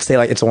like would say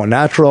like it's so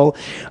unnatural.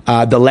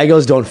 The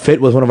Legos don't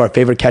fit was one of our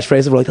favorite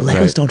catchphrases. We're like, the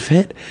Legos don't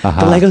fit. The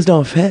Legos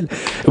don't fit.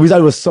 And we thought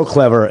it was so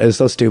clever. It was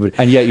so stupid.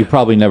 And yet, you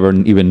probably never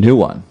even knew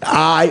one.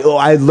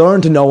 I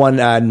learned to know one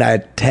in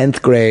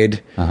 10th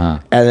grade,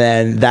 and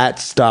then that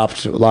stopped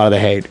a lot of the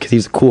hate because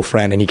he's a cool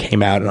friend and he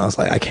came out and I was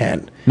like, I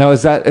can't. Now,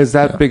 is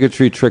that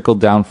bigotry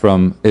trickled down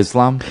from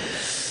Islam?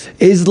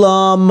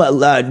 Islam,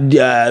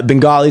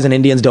 Bengalis and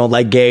Indians don't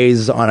like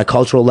gays on a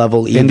cultural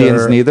level either.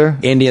 Indians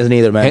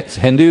neither, man.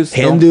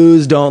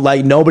 Hindus don't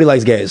like. Nobody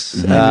likes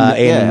gays.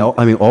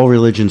 I mean, all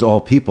religions, all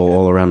people,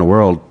 all around the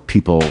world,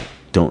 people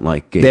don't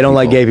like gay people. They don't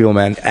like gay people,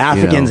 man.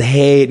 Africans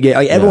hate gay.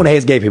 Like, everyone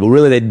hates gay people.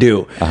 Really, they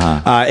do.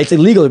 It's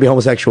illegal to be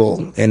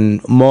homosexual in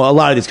a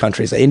lot of these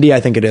countries. India, I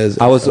think it is.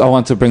 I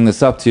want to bring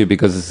this up to you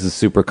because this is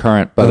super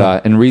current.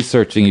 But in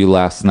researching you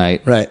last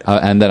night, right,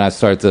 and then I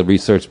started to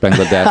research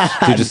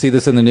Bangladesh. Did you see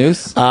this in the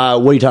news? What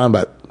are you talking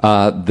about?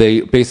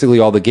 They basically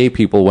all the gay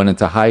people went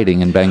into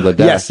hiding in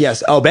Bangladesh.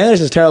 Yes. Oh, Bangladesh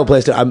is a terrible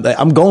place to.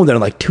 I'm going there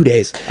in like 2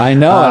 days. I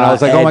know, and I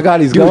was like, oh my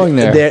god, he's going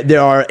there.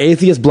 There are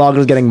atheist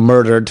bloggers getting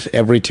murdered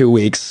every 2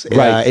 weeks.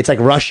 Right, it's like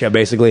Russia,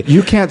 basically.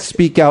 You can't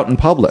speak out in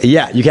public.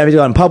 Yeah, you can't speak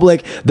out in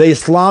public. The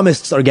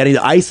Islamists are getting.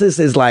 ISIS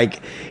is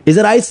like, is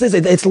it ISIS?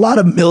 It's a lot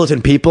of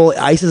militant people.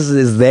 ISIS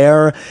is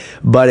there,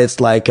 but it's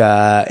like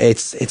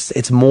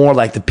it's more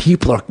like the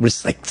people are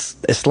like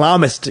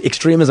Islamist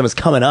extremism is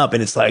coming up,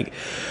 and it's like.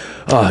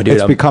 Oh, dude,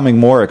 it's becoming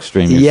more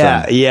extreme.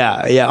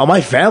 Yeah. Oh,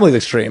 my family's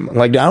extreme.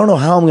 Like, I don't know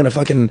how I'm gonna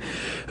fucking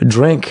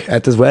drink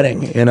at this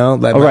wedding. You know?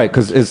 Like, right,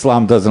 because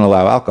Islam doesn't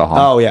allow alcohol.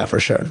 Oh yeah, for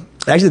sure.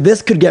 Actually,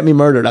 this could get me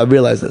murdered. I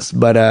realize this,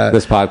 but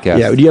this podcast.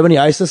 Yeah. Do you have any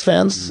ISIS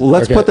fans? Well,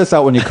 let's put this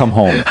out when you come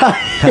home.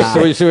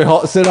 Should we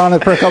sit on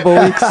it for a couple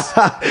of weeks?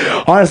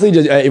 Honestly,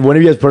 just one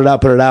of you guys put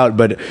it out.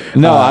 But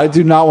no, I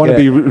do not want to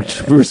be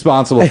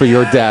responsible for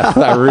your death.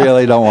 I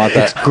really don't want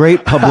that. It's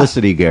great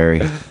publicity,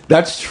 Gary.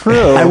 That's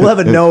true. I will have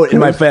a note in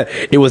my fan.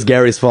 It was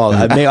Gary's fault.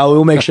 I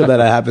will make sure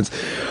that happens.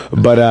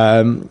 But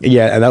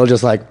yeah, and that'll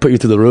just like put you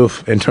through the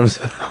roof in terms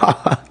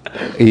of.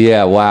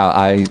 Yeah, wow.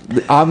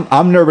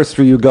 I'm nervous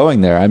for you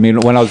going there. I mean,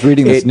 when I was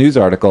reading this news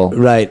article,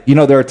 right? You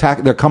know, they're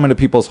coming to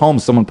people's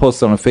homes. Someone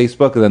posted on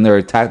Facebook, and then they're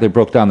attacked. They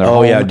broke down their home.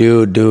 Oh yeah,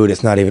 dude,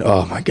 it's not even.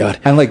 Oh my god.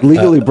 And like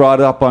legally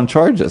brought up on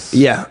charges.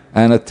 Yeah,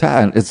 and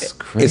attacked. It's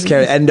crazy. It's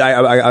scary. And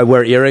I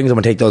wear earrings. I'm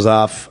gonna take those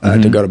off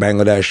to go to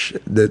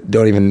Bangladesh.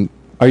 Don't even.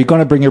 Are you going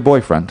to bring your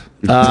boyfriend?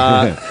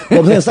 Well,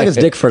 let's suck his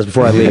dick first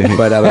before I leave,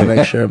 but I'm going to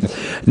make sure.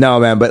 No,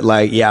 man, but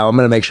like, yeah, I'm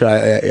going to make sure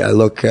I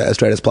look as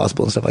straight as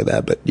possible and stuff like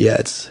that. But yeah,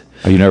 it's...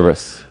 Are you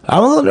nervous?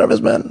 I'm a little nervous,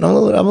 man. I'm a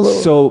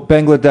little... So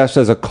Bangladesh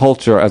as a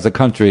culture, as a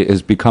country,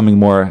 is becoming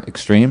more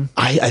extreme?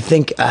 I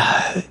think...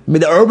 I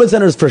mean, the urban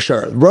centers for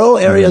sure. Rural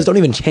areas don't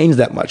even change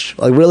that much.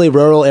 Like, really,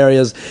 rural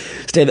areas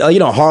stay... You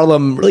know,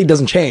 Harlem really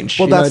doesn't change.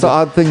 Well, that's the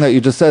odd thing that you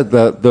just said.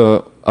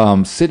 The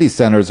city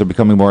centers are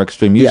becoming more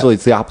extreme. Usually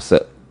it's the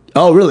opposite.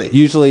 Oh, really?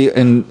 Usually,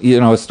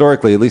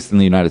 historically, at least in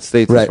the United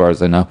States, as far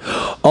as I know.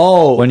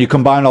 Oh. When you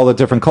combine all the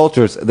different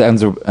cultures, it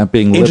ends up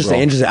being liberal.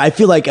 Interesting. I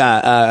feel like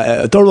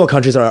third world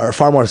countries are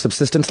far more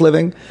subsistence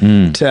living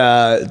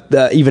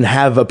to even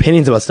have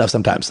opinions about stuff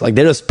sometimes. Like,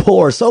 they're just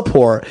poor, so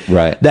poor,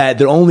 that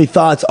their only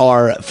thoughts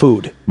are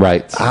food.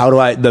 Right.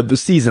 The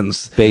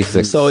seasons.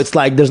 Basics. So it's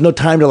like, there's no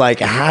time to like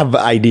have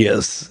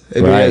ideas.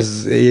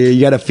 Because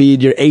you got to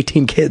feed your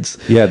 18 kids.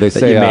 Yeah, they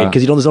say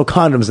because there's no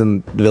condoms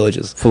in the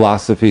villages.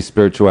 Philosophy,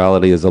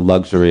 spirituality is a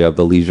luxury of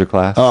the leisure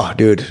class. Oh,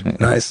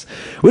 dude, nice.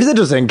 Which is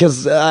interesting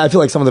because I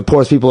feel like some of the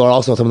poorest people are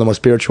also some of the more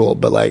spiritual.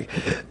 But like,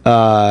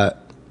 the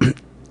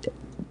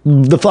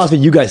philosophy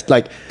you guys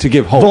like to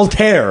give hope.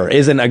 Voltaire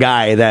isn't a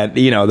guy that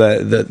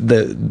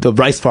the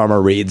rice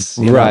farmer reads.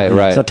 Right.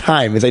 It's not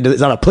time.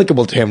 It's not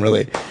applicable to him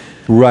really.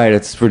 Right,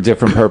 it's for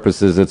different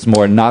purposes. It's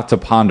more not to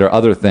ponder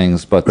other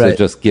things, but to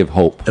just give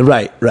hope.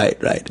 Right.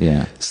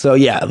 Yeah. So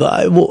yeah,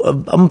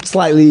 I'm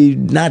slightly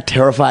not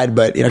terrified,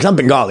 but because I'm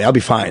Bengali, I'll be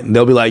fine.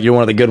 They'll be like, "You're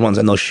one of the good ones,"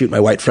 and they'll shoot my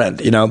white friend.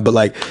 But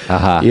like,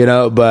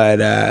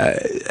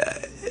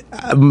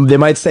 they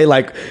might say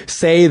like,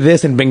 "Say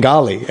this in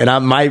Bengali,"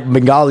 and my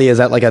Bengali is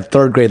at like a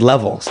third grade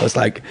level, so it's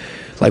like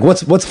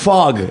what's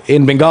fog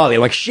in Bengali?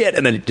 I'm like, shit,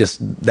 and then that's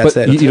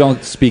it. You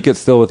don't speak it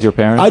still with your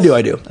parents? I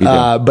do.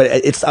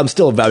 But I'm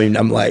still. I mean,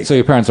 I'm like. So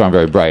your parents aren't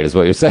very bright, is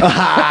what you're saying?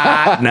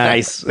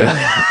 Nice.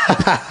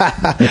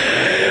 That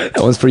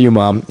one's for you,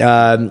 Mom.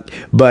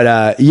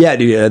 But yeah,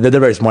 dude, they're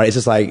very smart. It's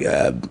just like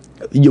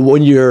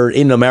when you're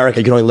in America,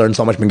 you can only learn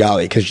so much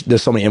Bengali because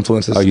there's so many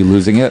influences. Are you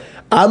losing it?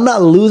 I'm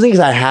not losing because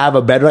I have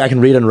a bedrock. I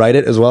can read and write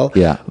it as well.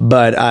 Yeah.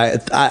 But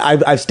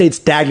I've stayed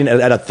stagnant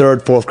at a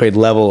third, fourth grade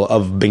level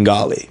of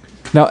Bengali.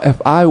 Now,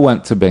 if I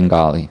went to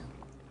Bengali,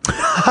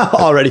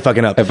 already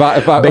fucking up. If I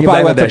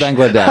went to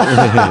Bangladesh,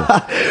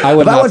 I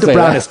would not went to say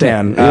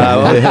Brownistan.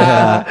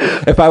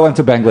 If I went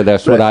to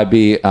Bangladesh, would I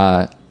be?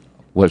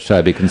 What should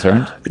I be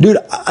concerned? Dude,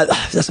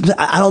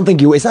 I don't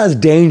think it's not as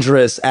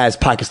dangerous as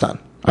Pakistan.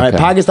 All right,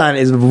 Okay. Pakistan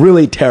is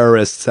really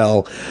terrorist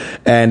cell,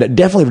 and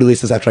definitely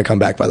release this after I come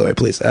back. By the way,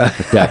 please.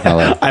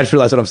 Definitely. I just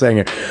realized what I'm saying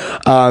here.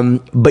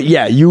 But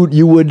yeah,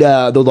 you would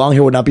the long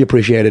hair would not be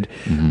appreciated.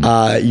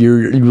 Mm-hmm.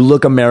 You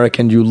look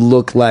American. You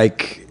look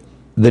like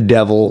the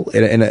devil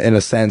in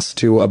a sense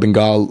to a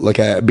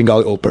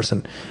Bengali old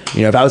person.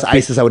 If I was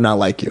ISIS, I would not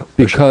like you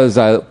because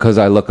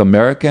I look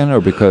American,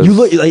 or because you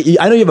look. Like,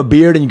 I know you have a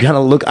beard and you kind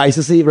of look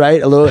ISIS-y,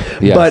 right? A little,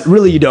 yes. But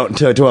really you don't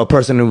to a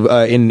person who,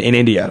 in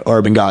India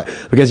or Bengali,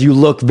 because you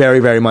look very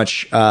very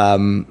much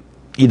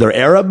either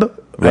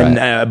Arab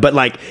and but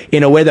like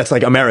in a way that's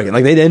like American.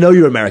 Like they know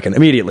you're American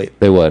immediately.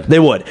 They would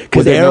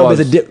because the Arab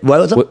is a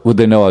what's up? Would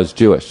they know I was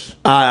Jewish?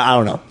 I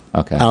don't know.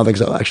 Okay. I don't think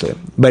so, actually.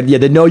 But yeah,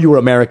 they know you were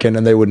American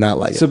and they would not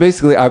like it. So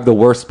basically, I have the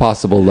worst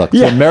possible look.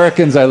 Yeah. To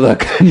Americans, I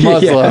look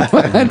Muslim.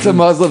 And to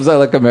Muslims, I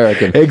look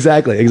American.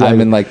 Exactly.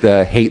 I'm in like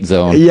the hate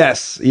zone.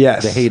 Yes.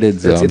 The hated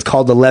zone. It's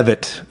called the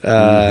Levitt.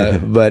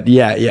 But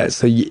yeah.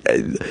 So you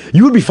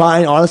would be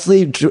fine,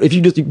 honestly. If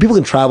you just, people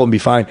can travel and be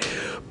fine.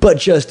 But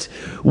just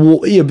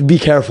be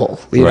careful.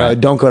 You know,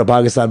 don't go to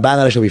Pakistan.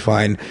 Bangladesh will be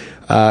fine.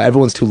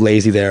 Everyone's too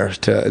lazy there.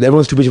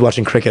 Everyone's too busy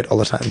watching cricket all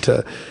the time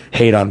to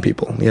hate on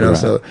people. You know,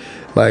 so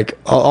like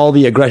all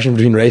the aggression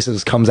between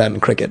races comes out in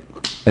cricket.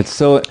 It's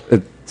so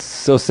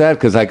sad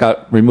because I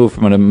got removed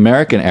from an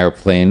American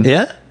airplane.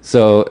 Yeah.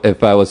 So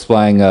if I was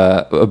flying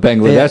a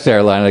Bangladesh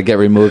airline, I'd get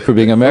removed for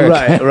being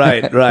American.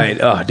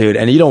 Right. Oh, dude,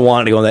 and you don't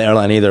want to go on the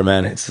airline either,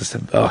 man. It's just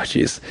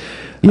jeez.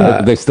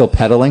 Yeah, they're still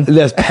pedaling.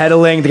 There's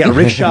pedaling. They got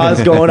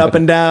rickshaws going up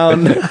and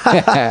down.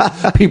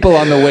 People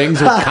on the wings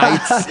with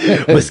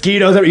kites.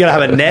 Mosquitoes. You gotta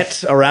have a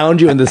net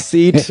around you in the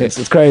seat.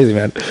 It's crazy,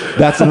 man.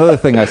 That's another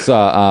thing I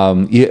saw.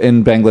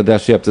 In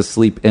Bangladesh, you have to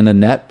sleep in a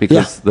net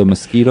because the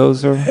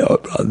mosquitoes are. Oh,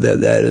 bro,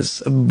 that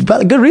is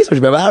good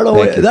research, man. I don't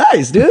know.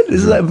 Nice, dude.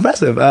 This is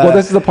impressive. Well,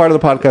 this is the part of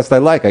the podcast I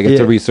like. I get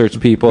to research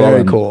people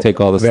and take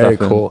all this stuff. Very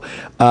cool.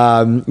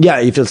 Yeah,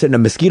 you feel sit in a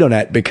mosquito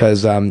net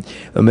because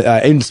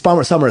in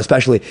summer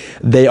especially.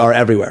 They are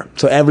everywhere.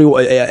 So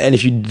and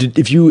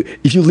if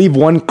you leave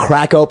one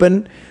crack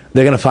open,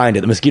 they're gonna find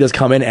it. The mosquitoes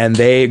come in and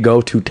they go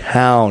to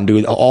town,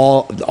 dude.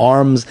 All the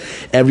arms,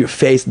 every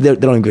face. They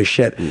don't even give a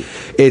shit.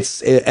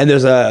 And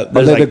there's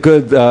like a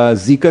good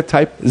Zika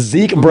type.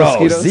 Zika, bro.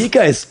 Mosquitoes?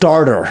 Zika is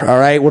starter. All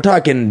right, we're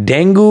talking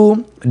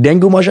dengue.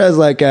 Dengue musha is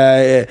like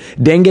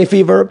dengue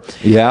fever.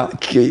 Yeah.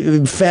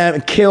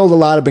 Killed a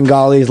lot of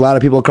Bengalis, a lot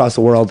of people across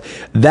the world.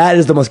 That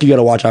is the mosquito you got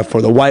to watch out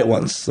for. The white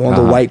ones, the ones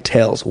with the white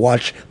tails.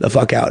 Watch the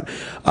fuck out.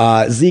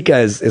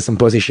 Zika is some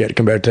pussy shit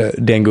compared to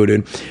dengue,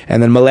 dude.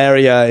 And then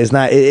malaria is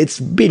not.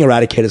 It's being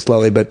eradicated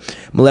slowly, but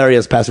malaria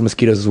is passing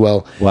mosquitoes as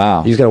well.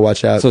 Wow. You just got to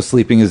watch out. So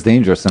sleeping is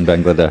dangerous in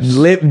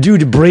Bangladesh.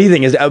 Dude,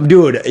 breathing is.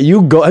 Dude,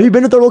 you go. Have you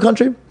been to third world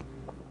country?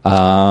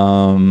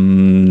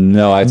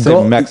 No, I'd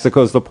say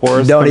Mexico's the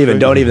poorest. Don't even.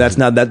 That's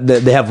not that.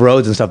 They have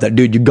roads and stuff. That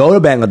dude, you go to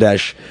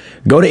Bangladesh,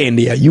 go to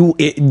India. You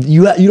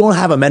don't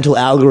have a mental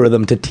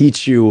algorithm to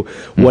teach you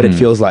what it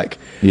feels like.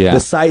 Yeah.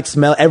 The sight,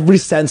 smell, every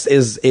sense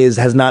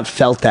has not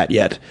felt that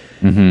yet.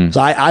 Mm-hmm.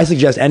 So I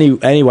suggest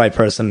any white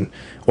person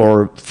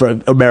or for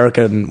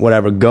American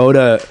whatever go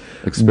to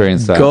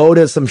experience that. Go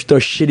to some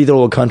shitty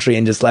little country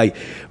and just like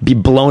be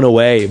blown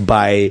away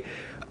by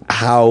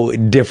how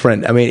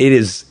different. I mean, it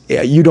is.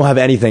 You don't have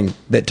anything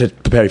to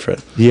prepare you for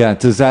it. Yeah.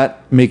 Does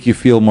that make you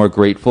feel more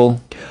grateful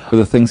for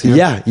the things here?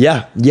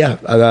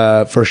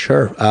 Yeah. For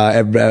sure.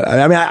 I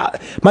mean,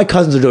 my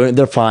cousins are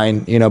they're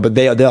fine, you know, but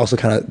they also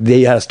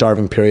they had a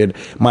starving period.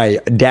 My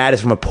dad is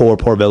from a poor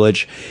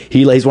village.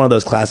 He's one of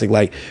those classic,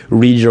 like,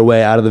 read your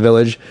way out of the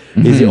village.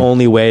 Mm-hmm. He's the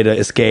only way to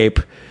escape.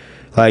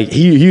 Like,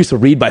 he used to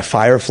read by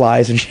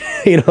fireflies and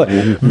you know,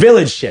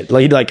 village shit.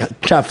 Like, he'd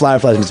like trap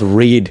fireflies and just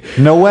read.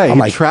 No way. I'm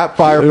like, trap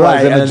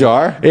fireflies in a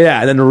jar? Yeah,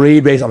 and then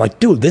read based. I'm like,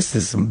 dude, this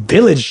is some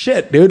village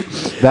shit, dude.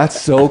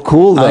 That's so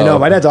cool, though. I know.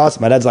 My dad's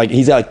awesome. My dad's like,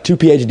 he's got like 2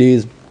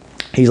 PhDs.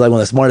 He's like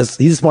one of the smartest.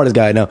 He's the smartest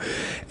guy I know.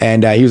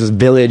 And he was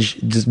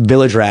this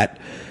village rat,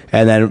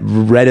 and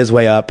then read his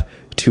way up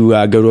to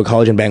go to a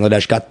college in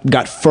Bangladesh,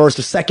 got first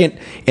or second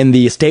in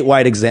the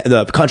statewide exam,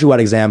 the countrywide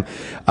exam,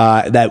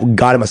 that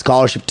got him a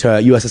scholarship to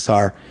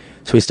USSR.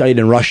 So he studied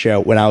in Russia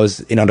when I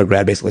was in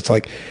undergrad, basically. It's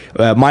like,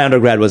 my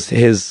undergrad was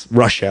his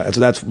Russia. So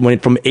that's when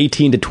from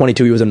 18 to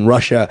 22, he was in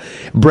Russia.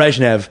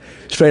 Brezhnev,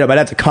 straight up. My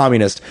dad's a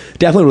communist.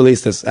 Definitely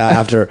released this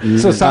after.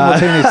 So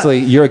simultaneously,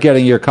 you're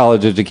getting your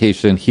college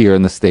education here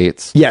in the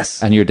States.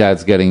 Yes. And your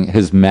dad's getting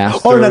his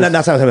master's. Oh, no,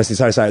 that's not what I'm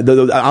saying.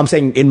 Sorry. I'm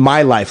saying in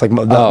my life, like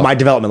my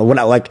development, when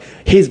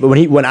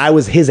I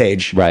was his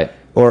age. Right.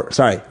 Or,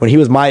 sorry, when he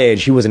was my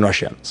age, he was in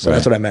Russia. So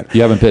that's what I meant.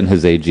 You haven't been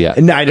his age yet.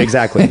 No,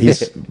 exactly.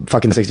 He's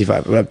fucking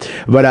 65.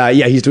 But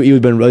yeah, he's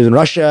in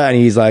Russia, and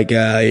he's like,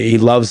 he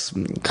loves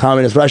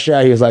communist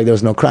Russia. He was like, there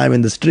was no crime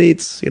in the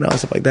streets, you know,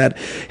 stuff like that.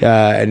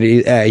 And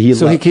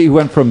he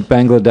went from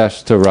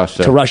Bangladesh to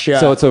Russia.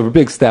 So it's a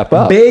big step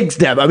up. Big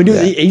step. I mean,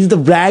 dude, he's the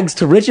rags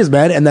to riches,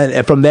 man. And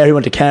then from there, he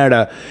went to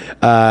Canada.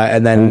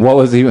 And then. What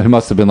was he? He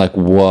must have been like,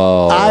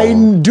 whoa.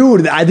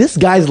 This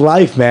guy's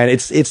life, man,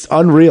 it's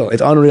unreal.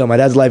 It's unreal. My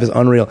dad's life is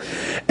unreal.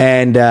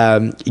 And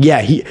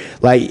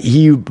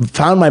he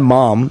found my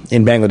mom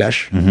in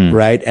Bangladesh,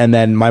 right? And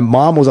then my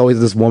mom was always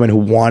this woman who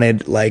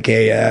wanted like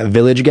a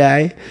village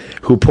guy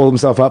who pulled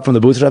himself up from the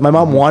bootstraps. My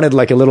mom wanted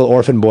like a little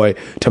orphan boy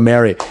to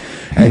marry,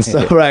 and so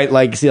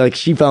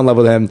she fell in love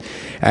with him,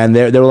 and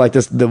they were like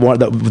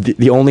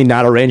the only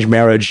not arranged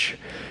marriage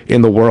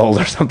in the world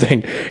or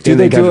something. Do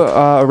they do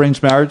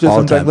arranged marriages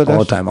in Bangladesh?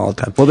 All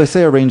the time. Well, they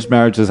say arranged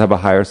marriages have a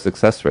higher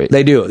success rate.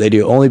 They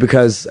do. Only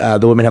because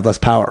the women have less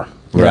power.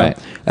 you Right.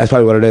 know? That's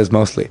probably what it is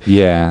mostly.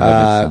 Yeah,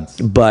 that makes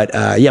sense.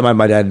 But yeah,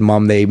 my dad and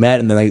mom, they met,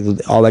 and then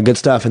all that good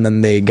stuff, and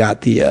then they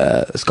got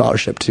the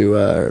scholarship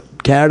to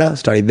Canada,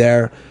 studied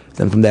there.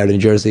 Then from there to New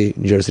Jersey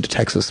to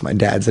Texas. My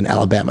dad's in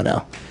Alabama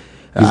now.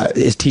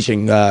 Is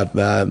teaching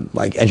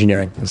like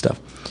engineering and stuff.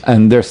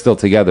 And they're still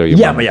together. Your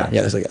mom and dad.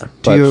 They're still together.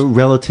 Do your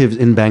relatives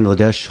in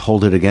Bangladesh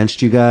hold it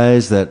against you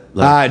guys that?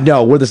 Like,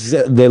 No,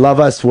 they love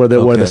us. We're the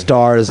Okay.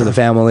 stars of the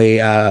family.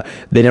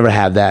 They never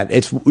have that.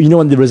 It's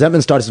when the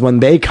resentment starts is when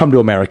they come to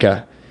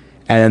America,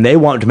 and then they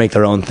want to make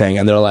their own thing,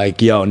 and they're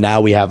like, "Yo,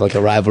 now we have like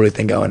a rivalry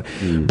thing going."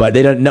 But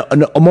they don't know.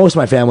 Most of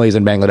my family is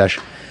in Bangladesh,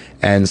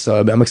 and so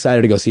I'm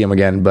excited to go see them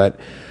again. But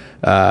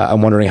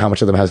I'm wondering how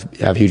much of them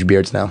have huge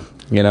beards now.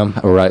 You know,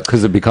 Right,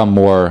 because it become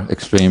more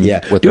extreme.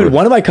 yeah, with dude.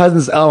 One of my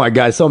cousins, oh my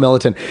god, so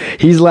militant.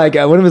 He's like,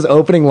 one of his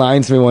opening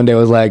lines to me one day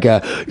was like,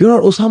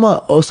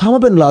 Osama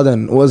bin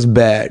Laden was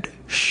bad.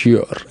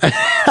 Sure.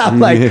 I'm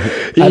like,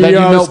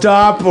 yo,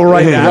 stop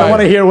right now. I don't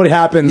want to hear what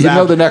happens. You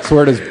know the next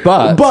word is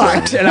but.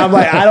 But, and I'm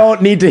like, I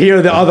don't need to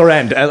hear the other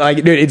end. And like,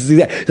 dude, it's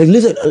like,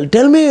 listen,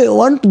 tell me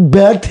one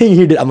bad thing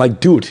he did. I'm like,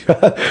 dude,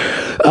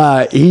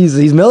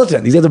 he's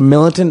militant. These guys are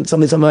militant.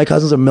 Some of my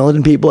cousins are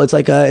militant people. It's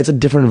like it's a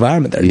different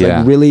environment there. It's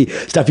like really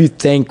stuff you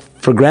think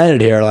for granted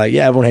here. Like,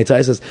 yeah, everyone hates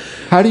ISIS.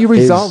 How do you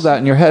resolve that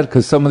in your head?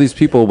 Because some of these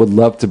people would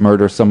love to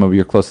murder some of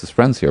your closest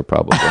friends here,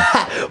 probably.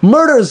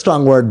 Murder is a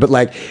strong word, but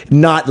like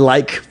not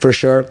like for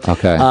sure.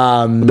 Okay.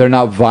 They're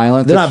not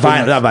violent. They're not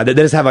violent. They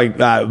just have like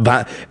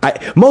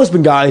most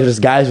Bengalis are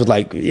just guys with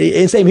like.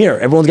 Same here.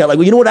 Everyone's got like,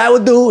 well, you know what I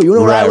would do. You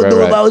know what I would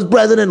do if I was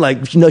president.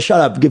 Like, shut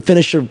up.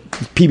 Finish your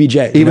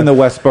PBJ. Even the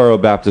Westboro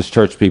Baptist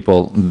Church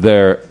people,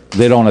 they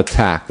don't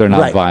attack. They're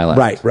not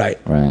violent. Right.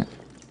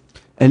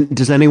 and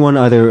does anyone,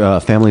 either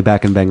family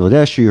back in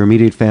Bangladesh or your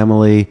immediate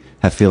family,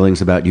 have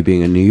feelings about you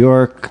being in New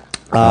York?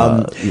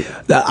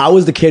 I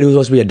was the kid who was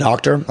supposed to be a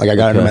doctor. Like, I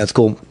got into med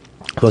school.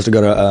 Supposed to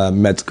go to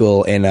med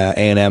school in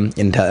A&M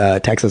in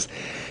Texas,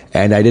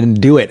 and I didn't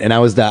do it. And I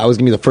was gonna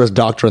be the first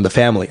doctor in the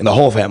family, in the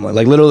whole family,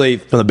 like literally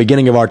from the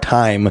beginning of our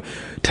time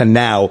to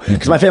now.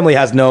 Because my family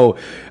has no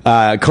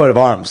coat of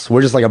arms.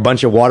 We're just like a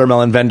bunch of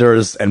watermelon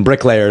vendors and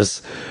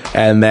bricklayers.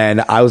 And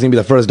then I was gonna be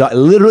the first,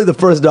 literally the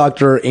first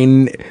doctor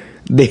in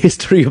the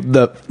history of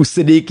the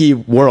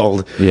Siddique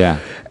world. Yeah.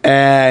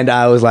 And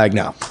I was like,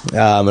 no,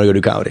 I'm gonna go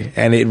do comedy,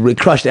 and it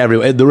crushed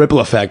everyone. The ripple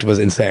effect was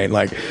insane.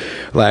 Like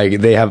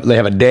they have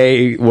a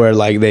day where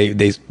like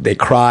they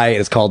cry.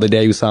 It's called the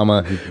day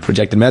Usama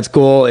rejected med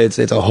school. It's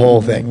a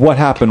whole thing. What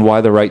happened?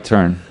 Why the right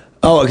turn?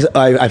 Oh, 'cause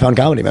I found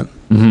comedy, man.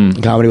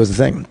 Comedy was the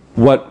thing.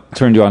 What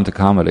turned you on to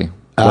comedy?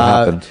 What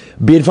happened?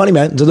 Being funny,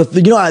 man. So all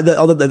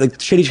the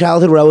shitty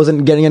childhood where I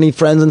wasn't getting any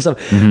friends and stuff.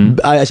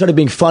 I started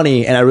being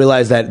funny, and I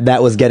realized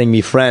that was getting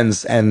me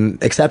friends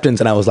and acceptance.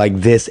 And I was like,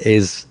 this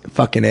is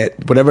fucking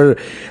it. Whatever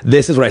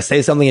this is, where I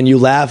say something and you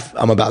laugh,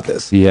 I'm about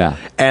this. Yeah.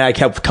 And I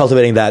kept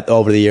cultivating that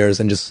over the years,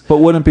 and just. But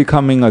wouldn't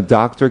becoming a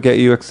doctor get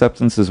you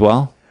acceptance as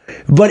well?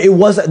 But it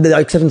was the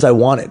acceptance I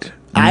wanted.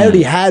 I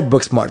already had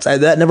book smarts.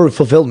 That never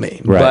fulfilled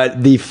me. Right.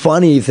 But the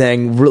funny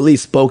thing really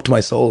spoke to my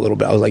soul a little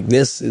bit. I was like,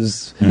 this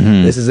is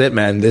it,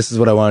 man. This is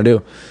what I want to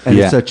do. And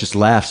it's not just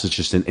laughs, it's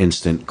just an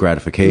instant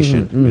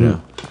gratification, you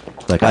know?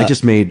 Like, I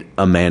just made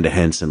Amanda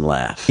Henson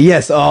laugh.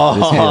 Yes.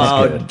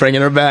 Oh,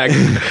 bringing her back.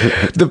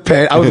 The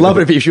pain. I would love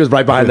it if she was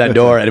right behind that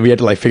door and we had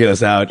to like figure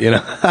this out, you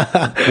know?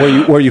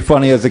 Were you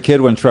funny as a kid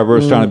when Trevor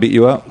was trying to beat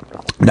you up?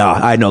 No,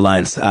 I had no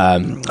lines.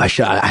 Maybe I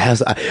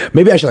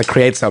should like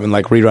create something,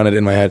 like rerun it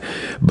in my head.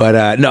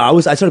 But no, I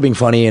started being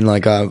funny in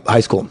like high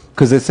school.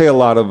 Because they say a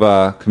lot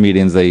of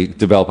comedians, they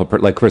develop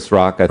like Chris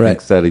Rock, I think,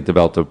 said he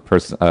developed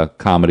a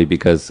comedy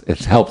because it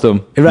helped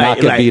him not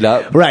get beat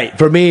up. Right.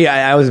 For me,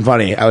 I wasn't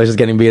funny. I was just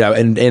getting beat up.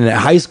 And in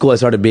high school, I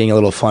started being a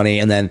little funny.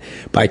 And then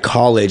by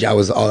college, I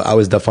was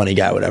the funny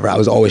guy, whatever. I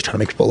was always trying to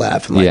make people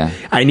laugh. And like,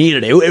 I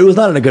needed it. It was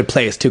not in a good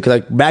place, too. Because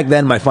like, back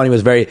then, my funny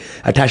was very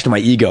attached to my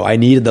ego. I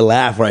needed the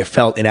laugh where I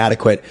felt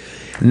inadequate.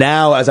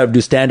 Now, as I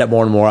do stand up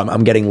more and more,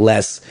 I'm getting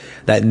less.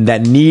 That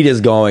need is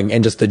going,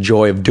 and just the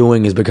joy of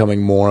doing is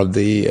becoming more of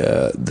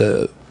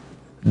the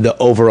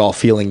overall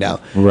feeling now.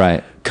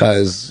 Right.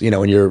 Because, you know,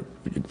 when you're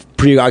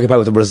preoccupied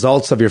with the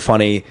results of your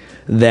funny,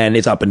 then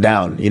it's up and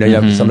down. You know, you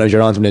have, sometimes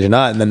you're on, sometimes you're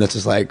not, and then that's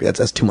just like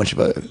that's too much of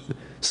a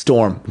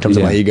storm in terms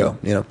of my ego.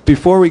 You know.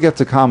 Before we get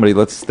to comedy,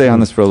 let's stay on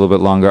this for a little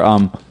bit longer.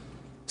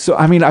 So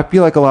I mean, I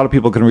feel like a lot of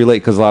people can relate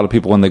because a lot of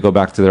people, when they go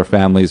back to their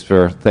families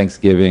for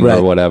Thanksgiving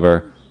or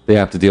whatever, they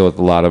have to deal with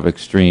a lot of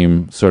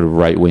extreme sort of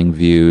right-wing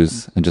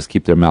views and just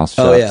keep their mouths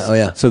shut. Oh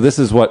yeah. So this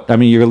is what, I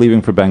mean, you're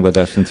leaving for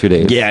Bangladesh in 2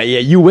 days. Yeah.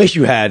 You wish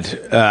you had.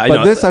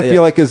 But this, I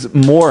feel like, is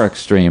more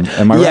extreme.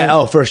 Am I right? Yeah.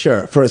 Oh, for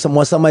sure. For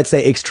some might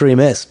say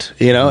extremist.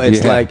 You know,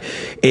 it's like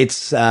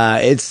it's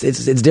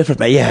different.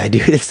 But yeah,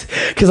 dude, it's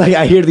because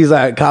I hear these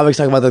comics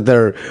talking about like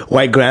their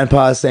white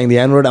grandpa saying the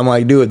N-word. I'm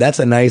like, dude, that's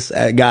a nice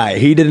guy.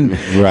 He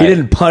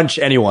didn't punch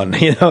anyone.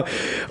 You know,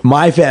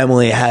 my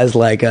family has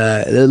like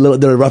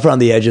they're rough around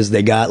the edges.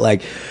 They got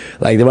like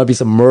there might be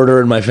some murder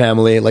in my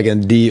family, like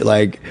in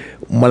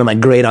one of my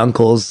great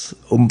uncles,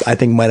 I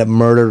think might have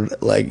murdered,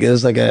 like, it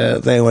was like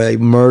a thing where they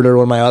murdered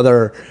one of my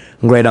other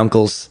great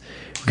uncles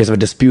because of a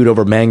dispute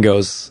over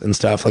mangoes and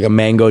stuff, like a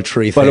mango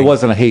tree thing. But it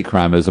wasn't a hate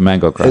crime. It was a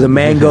mango crime. It was a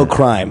mango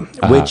crime,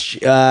 which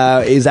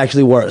is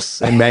actually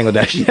worse in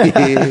Bangladesh.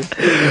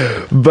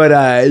 But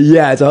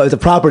yeah, it's a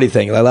property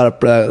thing. A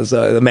lot of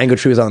so the mango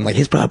tree was on like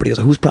his property. I was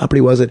like, whose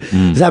property was it?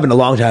 This happened a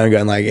long time ago,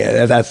 and like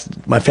that's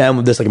my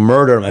family. There's like a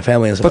murder in my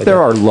family and stuff. But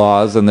there are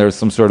laws, and there's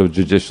some sort of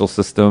judicial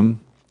system.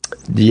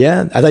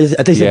 Yeah, I thought you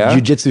said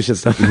jujitsu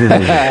system.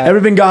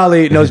 Every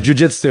Bengali knows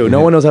jujitsu.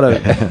 No one knows how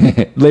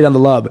to lay down the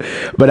lub.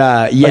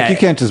 But yeah, like you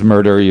can't just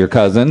murder your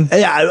cousin.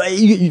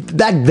 Yeah,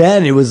 back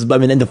then it was. I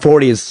mean, in the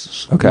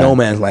 40s, no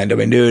man's land. I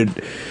mean, dude,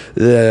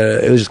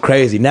 it was just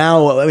crazy.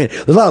 Now, I mean,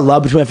 there's a lot of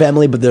love between my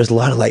family, but there's a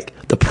lot of like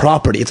the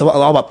property. It's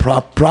all about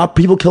prop.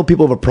 People kill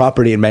people over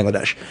property in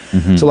Bangladesh.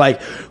 So like,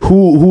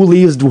 who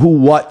leaves who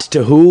what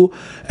to who,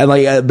 and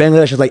like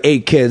Bangladesh has like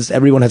 8 kids.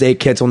 Everyone has 8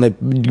 kids. So when the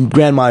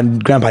grandma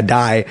and grandpa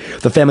die,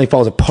 the family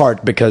falls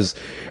apart because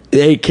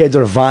the 8 kids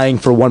are vying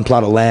for one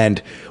plot of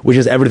land, which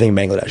is everything in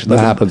Bangladesh. That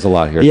happens a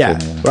lot here. Yeah,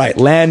 too, yeah. Right.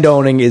 Land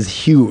owning is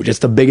huge. It's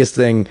the biggest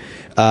thing.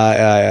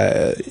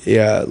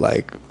 Yeah,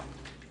 like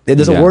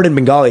there's a word in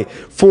Bengali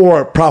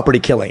for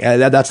property killing.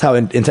 That's how,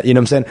 you know what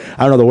I'm saying?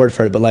 I don't know the word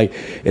for it, but like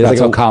it's that's like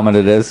how common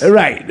it is.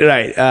 Right.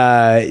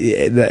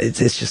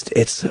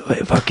 It's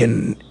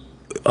fucking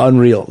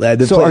unreal.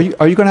 So are you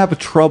going to have a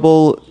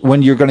trouble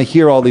when you're going to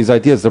hear all these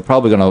ideas? They're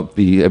probably going to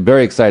be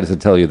very excited to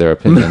tell you their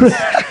opinions.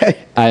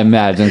 I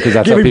imagine, because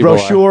that's give how me people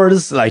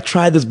brochures. Like,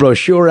 try this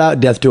brochure out,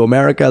 Death to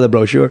America, the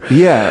brochure.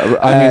 Yeah,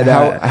 I mean,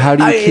 how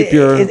do you keep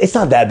your? It's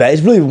not that bad.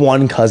 It's really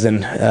one cousin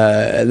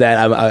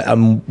that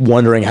I'm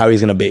wondering how he's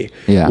going to be.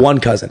 Yeah, one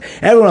cousin.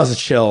 Everyone else is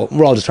chill.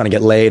 We're all just trying to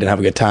get laid and have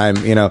a good time.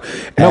 You know.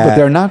 No, but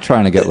they're not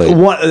trying to get laid.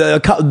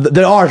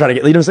 They are trying to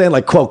get. You know what I'm saying?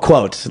 Like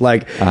quote.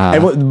 Like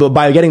but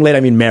by getting laid,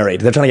 I mean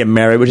married. They're trying to get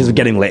married, which is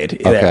getting laid.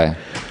 Okay. There.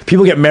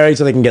 People get married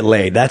so they can get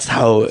laid. That's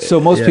how. So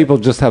most people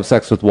just have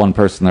sex with one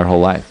person their whole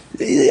life.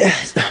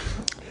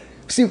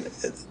 See,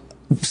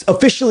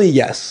 officially,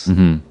 yes.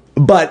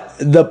 But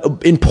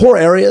in poor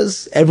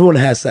areas, everyone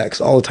has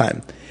sex all the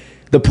time.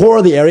 The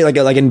poorer the area,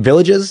 like in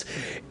villages,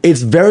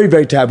 it's very,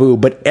 very taboo,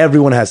 but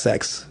everyone has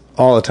sex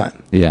all the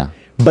time. Yeah.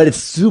 But it's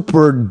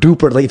super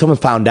duper. Like if someone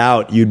found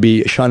out, you'd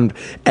be shunned,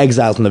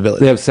 exiled from the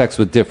village. They have sex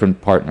with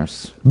different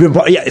partners.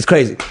 Yeah, it's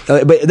crazy.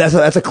 But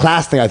that's a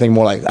class thing. I think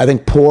more like in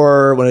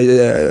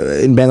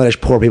Bangladesh,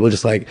 poor people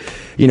just like,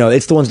 you know,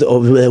 it's the ones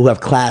who have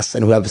class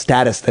and who have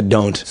status that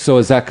don't. So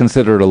is that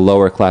considered a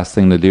lower class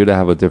thing to do, to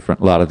have a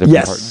lot of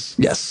different partners?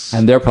 Yes.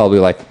 And they're probably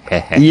like,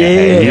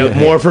 yeah,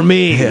 more for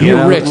me.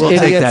 You rich we'll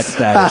idiots. take that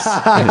status.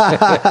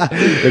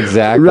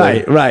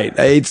 Exactly. Right.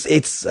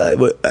 It's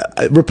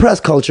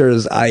repressed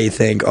cultures, I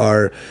think,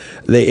 are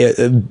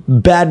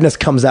badness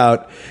comes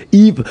out.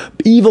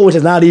 Evil, which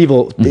is not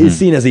evil, is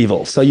seen as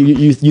evil. So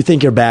you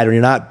think you're bad when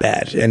you're not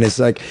bad, and it's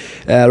like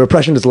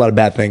repression does a lot of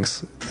bad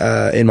things,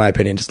 in my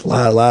opinion. Just a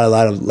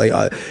lot of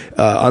like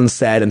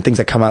unsaid and things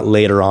that come out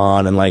later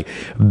on, and like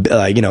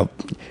you know,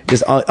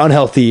 just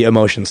unhealthy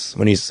emotions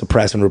when you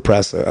suppress and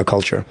repress a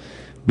culture.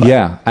 But,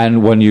 yeah,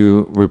 and when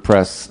you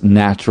repress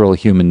natural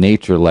human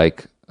nature,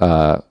 like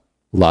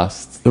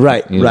lust,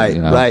 right,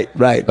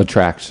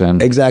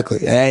 attraction,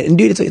 exactly. And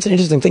dude, it's an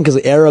interesting thing because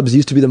the Arabs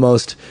used to be the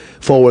most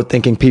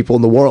forward-thinking people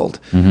in the world.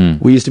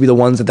 We used to be the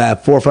ones at the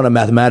forefront of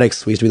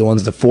mathematics. We used to be the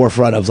ones at the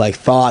forefront of like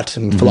thought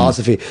and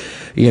philosophy,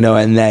 you know.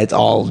 And that's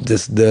all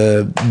just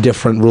the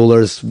different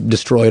rulers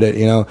destroyed it,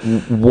 you know.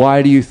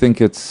 Why do you think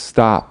it's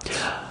stopped?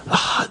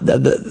 I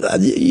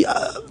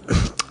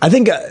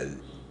think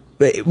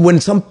when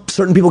some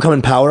certain people come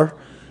in power,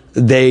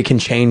 they can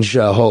change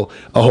a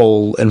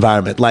whole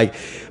environment. Like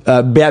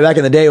back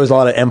in the day, it was a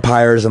lot of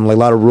empires and like a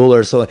lot of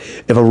rulers. So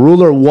if a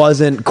ruler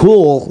wasn't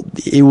cool,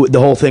 the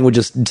whole thing would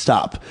just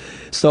stop.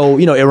 So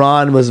you know,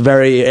 Iran was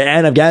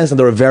and Afghanistan,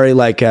 they were very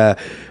like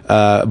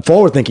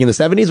forward thinking in the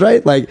 70s,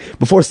 right? Like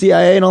before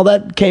CIA and all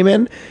that came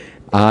in.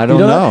 I don't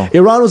know.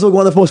 Iran was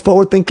one of the most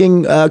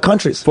forward-thinking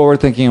countries.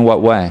 Forward-thinking in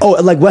what way? Oh,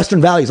 like Western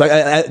values. Like,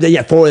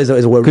 yeah, forward is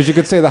a word. Because you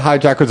could say the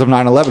hijackers of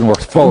 9/11 were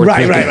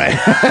forward-thinking. Right.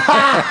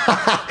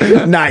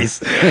 Nice.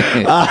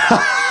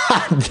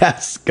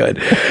 That's good.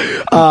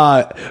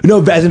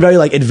 No, as in very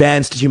like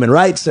advanced human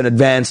rights and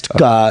advanced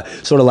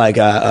sort of like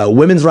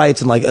women's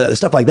rights and like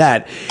stuff like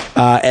that.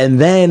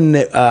 And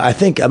then I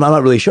think, I'm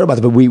not really sure about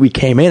it, but we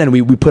came in and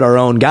we put our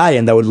own guy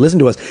in that would listen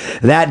to us.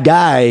 That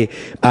guy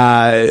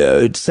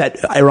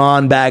set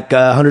Iran back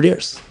 100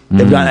 years.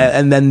 They've gone,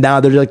 and then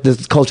now they're like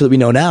this culture that we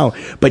know now.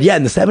 But yeah,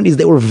 in the 70s,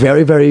 they were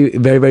very, very,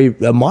 very, very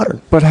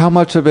modern. But how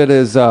much of it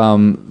is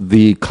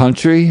the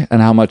country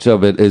and how much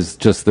of it is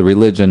just the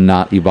religion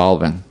not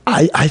evolving?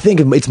 I think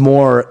it's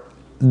more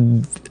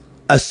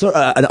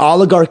an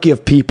oligarchy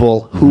of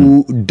people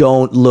who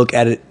don't look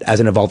at it as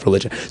an evolved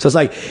religion. So it's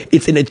like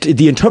it's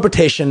the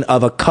interpretation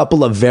of a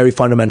couple of very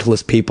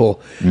fundamentalist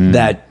people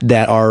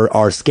that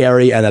are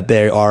scary and that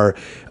they are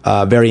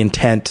very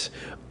intent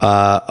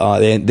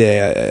on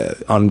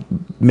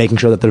making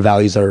sure that their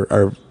values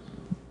are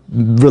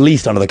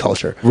released onto the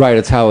culture. Right,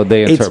 it's how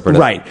they interpret it.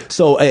 Right.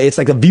 So it's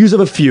like the views of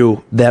a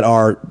few that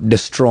are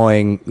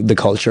destroying the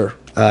culture,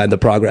 the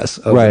progress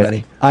of Right.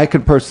 many. I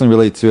could personally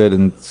relate to it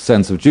in the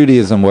sense of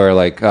Judaism, where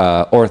like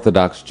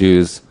Orthodox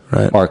Jews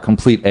Right. are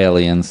complete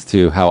aliens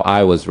to how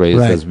I was raised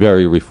Right. as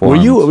very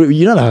reformed.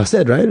 You're not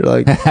Hasidic, right? Or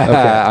like, okay.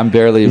 I'm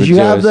barely Did you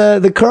have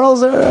Jewish. the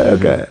curls? Or,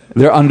 okay.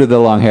 They're under the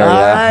long hair, All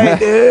yeah. right,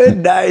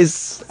 dude.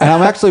 Nice. And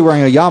I'm actually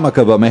wearing a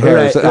yarmulke, but my hair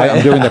is, Right.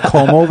 I'm doing the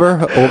comb over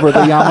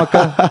the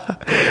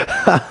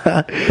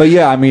yarmulke. But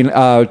yeah, I mean,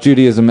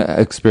 Judaism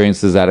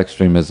experiences that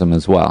extremism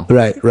as well.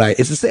 Right.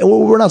 It's the same.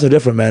 We're not so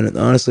different, man.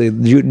 Honestly,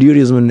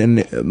 Judaism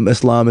and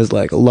Islam is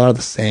like a lot of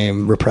the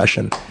same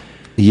repression.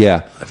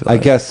 Yeah. I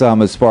like- guess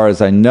as far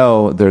as I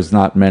know, there's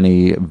not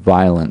many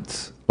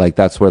violent. Like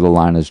that's where the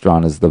line is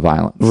drawn, is the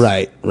violence.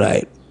 Right.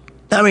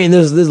 I mean,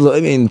 there's I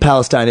mean,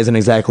 Palestine isn't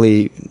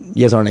exactly,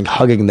 you guys aren't like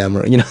hugging them,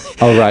 or, you know.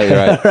 Oh,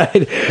 right.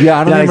 Right. Yeah,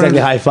 I don't Not remember. exactly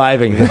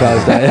high-fiving in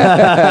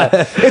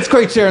Palestine. It's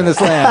great sharing this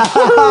land.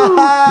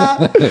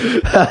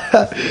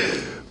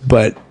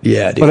 But,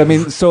 yeah, dude. But I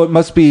mean, so it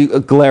must be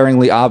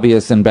glaringly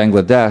obvious in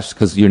Bangladesh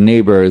because your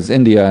neighbor is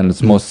India and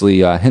it's mostly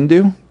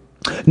Hindu.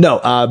 No,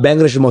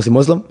 Bangladesh is mostly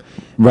Muslim.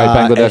 Right,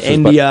 Bangladesh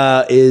and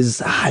India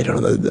is, I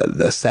don't know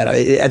the set.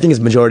 I think it's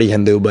majority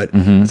Hindu, but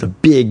it's a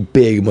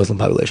big Muslim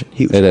population.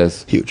 Huge. It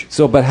is huge.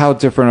 So, but how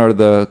different are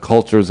the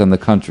cultures and the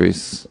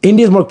countries?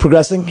 India's more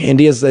progressing.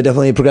 India's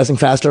definitely progressing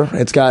faster.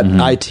 It's got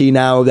IT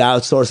now, the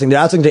outsourcing. They're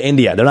outsourcing to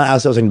India. They're not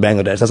outsourcing to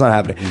Bangladesh. That's not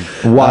happening.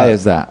 Why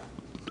is that?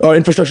 Our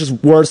infrastructure's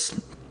worse.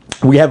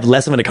 We have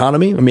less of an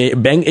economy. I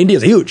mean,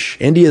 India's huge.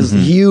 India's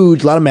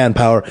huge, a lot of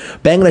manpower.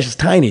 Bangladesh is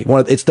tiny.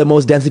 It's the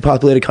most densely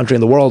populated country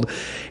in the world,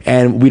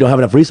 and we don't have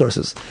enough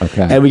resources.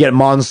 Okay. And we get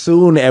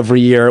monsoon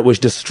every year,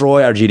 which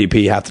destroy our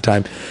GDP half the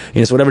time.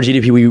 You know, so whatever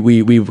GDP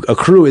we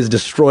accrue is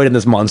destroyed in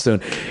this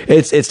monsoon.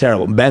 It's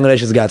terrible. Bangladesh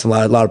has got some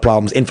lot of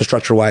problems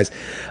infrastructure wise,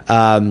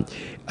 and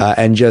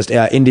just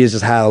India's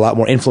just had a lot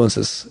more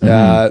influences.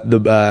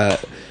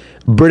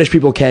 British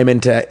people came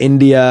into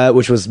India,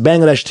 which was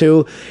Bangladesh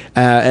too,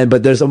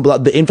 but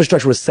the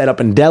infrastructure was set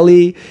up in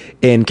Delhi,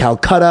 in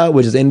Calcutta,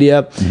 which is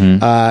India,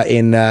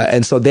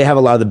 and so they have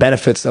a lot of the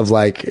benefits of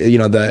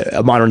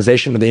the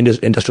modernization of the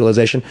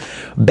industrialization.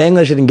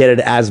 Bangladesh didn't get it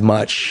as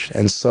much,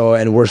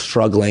 and we're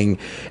struggling.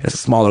 And it's a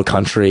smaller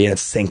country, and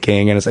it's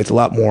sinking, and it's a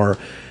lot more.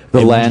 The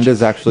land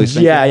is actually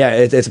sinking? Yeah.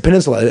 It's a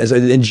peninsula,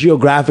 and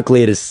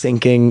geographically it is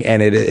sinking,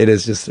 and it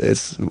is just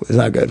it's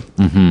not good.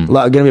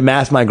 Going to be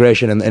mass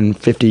migration in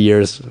 50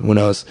 years. Who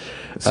knows?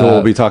 So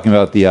we'll be talking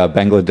about the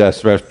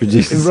Bangladesh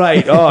refugees.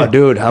 Right. Oh,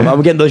 dude,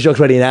 I'm getting those jokes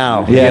ready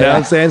now. Yeah, you know what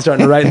I'm saying?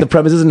 Starting to write the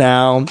premises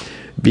now.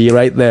 Be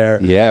right there.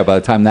 Yeah, by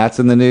the time that's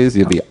in the news,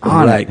 you'll be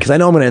on Right, it. because I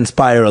know I'm going to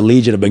inspire a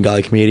legion of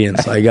Bengali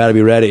comedians, so I got to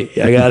be ready.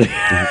 I got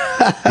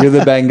to. You're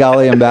the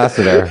Bengali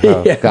ambassador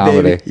of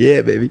comedy. Baby.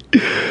 Yeah, baby.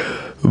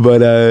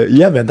 But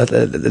yeah, man,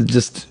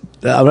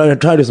 I'm gonna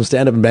try to do some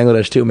stand up in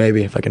Bangladesh too,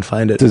 maybe if I can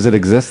find it. Does it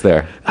exist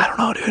there? I don't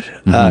know,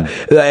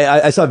 dude.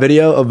 I saw a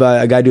video of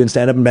a guy doing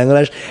stand up in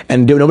Bangladesh,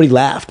 and nobody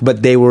laughed,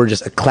 but they were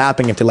just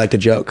clapping if they liked a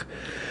joke.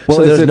 Well,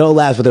 so there is was it- no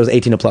laughs, but there was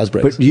 18 applause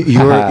breaks. But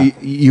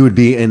you would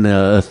be in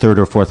a third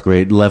or fourth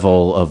grade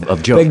level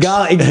of jokes.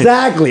 Bengali,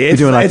 exactly. You're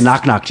doing like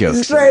knock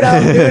jokes. Straight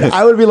up, dude.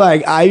 I would be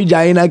like, I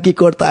jaina ki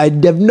korta. I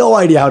have no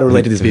idea how to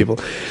relate to these people.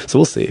 So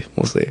we'll see.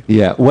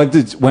 Yeah. When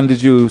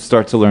did you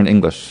start to learn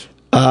English?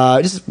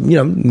 Just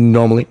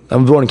normally.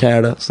 I'm born in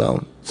Canada,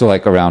 so So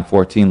like around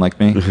 14, like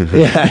me.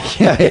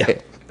 yeah.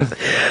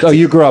 So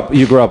you grew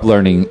up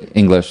learning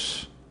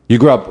English. You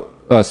grew up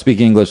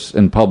speaking English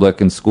in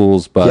public in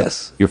schools, but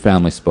Yes. your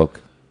family spoke.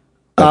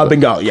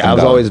 Bengali. Yeah, I was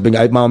Bengali. always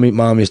Bengali.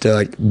 Mom used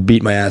to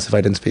beat my ass if I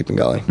didn't speak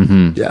Bengali.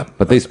 Yeah,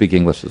 But they speak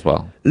English as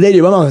well. they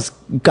do. My mom is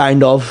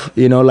kind of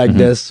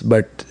this,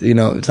 but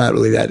it's not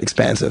really that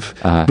expansive.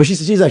 But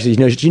she's actually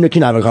she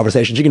can have a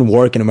conversation. She can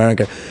work in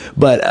America,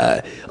 but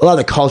a lot of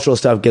the cultural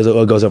stuff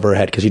goes over her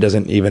head because she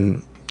doesn't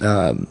even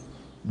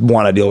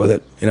want to deal with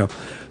it.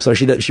 So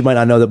she might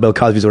not know that Bill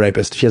Cosby's a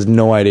rapist. She has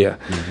no idea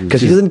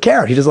because she doesn't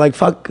care. She's just like,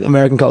 fuck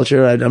American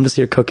culture. I'm just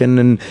here cooking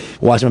and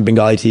watching my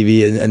Bengali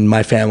TV and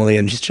my family,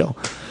 and just chill,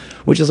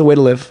 which is a way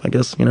to live, I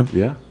guess.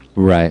 Yeah.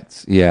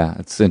 Right. Yeah.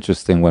 It's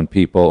interesting when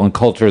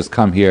cultures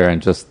come here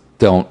and just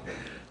don't.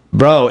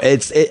 Bro,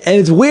 it's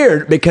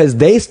weird because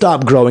they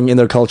stop growing in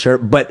their culture,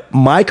 but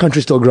my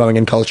country's still growing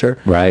in culture.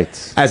 Right.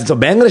 So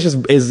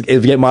Bangladesh is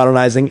get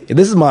modernizing.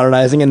 This is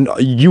modernizing, and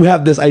you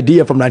have this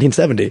idea from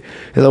 1970.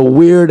 It's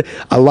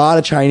a lot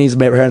of Chinese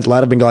parents, a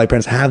lot of Bengali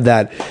parents have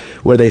that,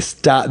 where they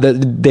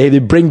they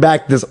bring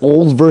back this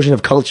old version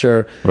of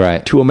culture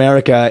Right. to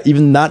America,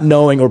 even not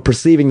knowing or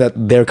perceiving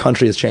that their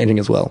country is changing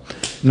as well.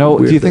 No,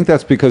 Weird do you thing. think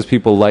that's because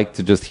people like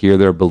to just hear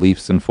their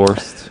beliefs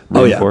reinforced?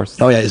 Oh yeah.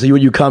 So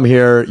you come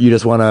here, you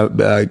just want to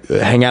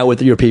hang out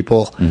with your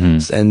people,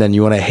 and then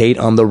you want to hate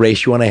on the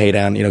race you want to hate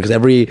on. Because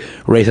every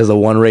race has the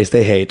one race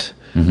they hate.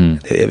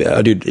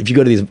 Dude, if you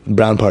go to these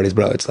brown parties,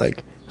 bro, it's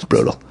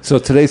brutal. So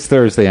today's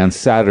Thursday. On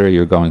Saturday,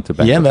 you're going to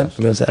Bangladesh. Yeah, man.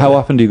 I'm going Saturday. How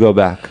often do you go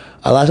back?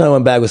 Last time I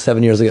went back was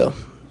 7 years ago.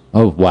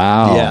 Oh,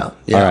 wow.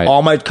 Yeah. All right.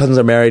 All my cousins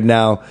are married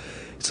now.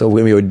 So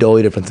we're gonna be a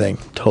totally different thing,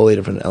 totally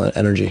different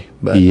energy.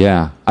 But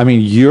Yeah. I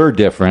mean, you're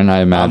different,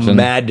 I imagine. I'm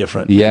mad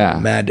different. Yeah.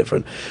 Mad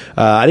different.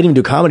 I didn't even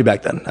do comedy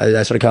back then.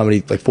 I started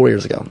comedy like 4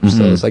 years ago.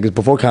 So it's like, it was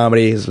before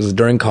comedy. It was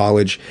during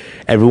college.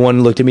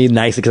 Everyone looked at me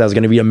nicely because I was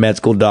going to be a med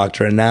school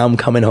doctor. And now I'm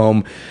coming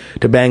home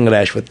to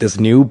Bangladesh with this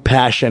new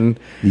passion.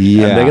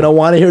 Yeah. And they're going to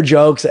want to hear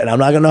jokes, and I'm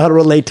not going to know how to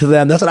relate to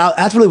them.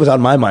 That's really what's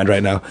on my mind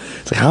right now.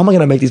 It's like, how am I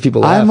going to make these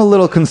people laugh? I'm a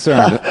little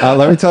concerned.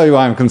 Let me tell you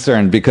why I'm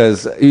concerned.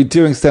 Because you're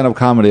doing stand-up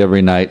comedy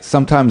every night.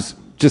 Sometimes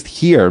just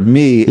here,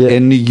 me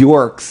in New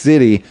York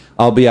City,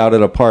 I'll be out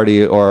at a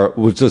party or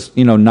with just,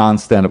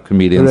 non-stand-up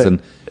comedians. Right.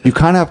 And you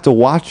kind of have to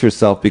watch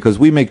yourself because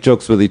we make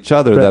jokes with each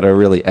other that are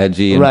really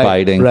edgy and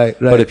biting. Right.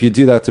 But if you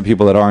do that to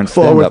people that aren't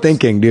forward stand-ups,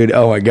 thinking, dude.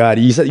 Oh my God.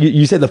 You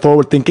said the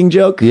forward thinking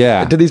joke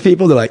to these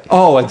people? They're like,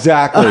 oh,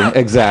 exactly.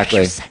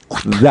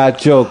 That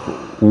joke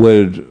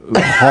would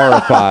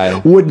horrify.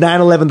 Would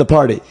 9/11 the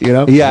party,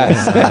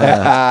 Yes.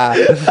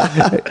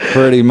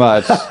 Pretty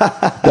much.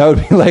 That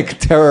would be like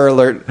Terror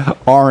Alert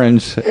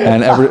Orange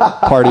and every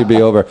party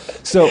be over.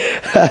 So,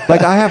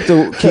 like, I have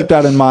to keep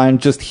that in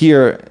mind just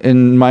here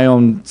in my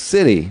own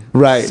city.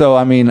 Right. So,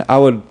 I mean,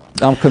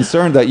 I'm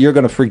concerned that you're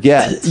going to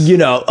forget.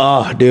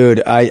 Oh,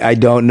 dude, I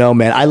don't know,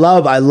 man. I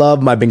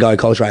love my Bengali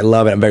culture. I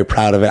love it. I'm very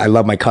proud of it. I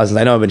love my cousins.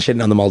 I know I've been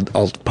shitting on them all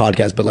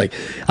podcast, but like,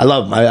 I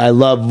love them. I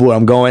love where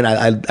I'm going.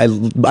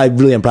 I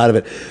really am proud of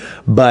it.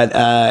 But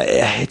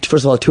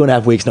first of all,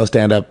 2.5 weeks, no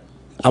stand up.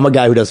 I'm a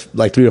guy who does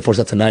like 3 to 4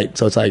 sets a night.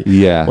 So it's like,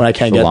 when I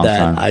can't get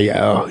that,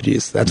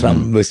 that's what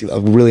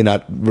I'm really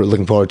not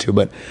looking forward to.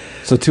 But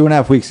so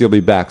 2.5 weeks, you'll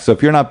be back. So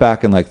if you're not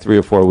back in like 3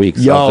 or 4 weeks,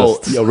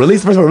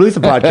 release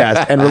the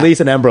podcast and release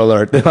an Ember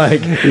Alert.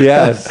 Like,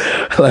 yes,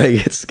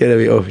 like it's gonna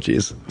be,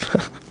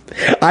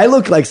 I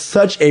look like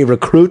such a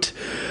recruit.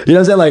 You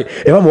know what I'm saying? Like,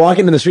 if I'm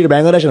walking in the street of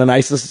Bangladesh and an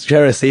ISIS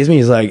terrorist sees me,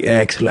 he's like,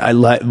 excellent. I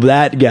like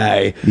that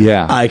guy.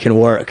 Yeah. I can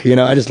work.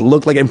 I just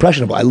look like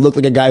impressionable. I look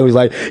like a guy who's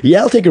like,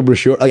 yeah, I'll take a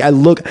brochure. Like,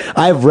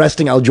 I have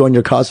resting, I'll join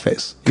your cause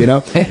face.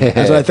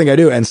 That's what I think I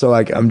do. And so,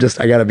 like, I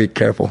gotta be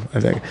careful, I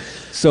think.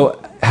 So,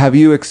 have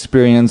you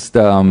experienced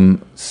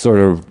sort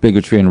of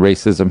bigotry and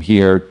racism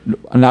here,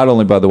 not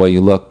only by the way you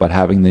look, but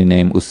having the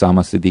name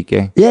Usama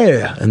Siddique?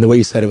 Yeah. And the way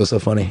you said it was so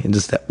funny. And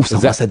just that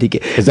Usama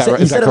Siddique. Is that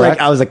You said it correct? like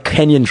I was a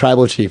Kenyan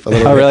tribal chief. A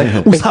little Oh, bit. really?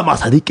 Usama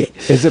Siddique.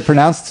 Is it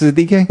pronounced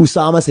Siddique?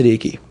 Usama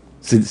Siddique.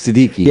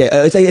 Siddique.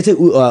 Yeah, it's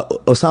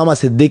Osama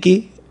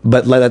Siddique,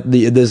 but like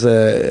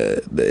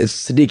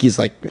Siddique is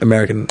like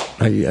American.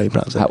 How you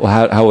pronounce it?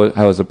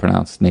 How is it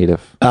pronounced?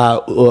 Native.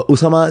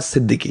 Usama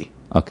Siddique.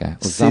 Okay,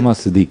 Usama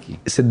Siddique.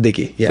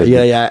 Siddique.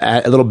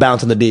 Yeah. A little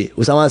bounce on the D.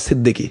 Usama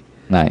Siddique.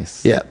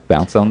 Nice. Yeah.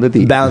 Bounce on the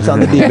D. Bounce on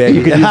the D, baby.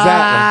 You can use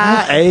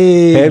that.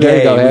 Hey, there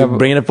you go.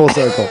 Bringing it full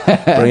circle.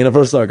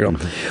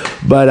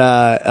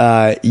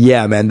 But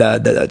yeah, man.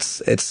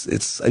 That's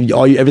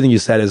everything you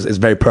said is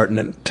very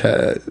pertinent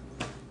to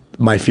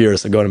my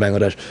fears of going to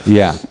Bangladesh.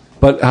 Yeah.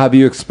 But have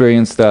you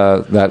experienced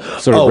that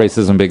sort of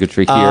racism,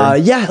 bigotry here?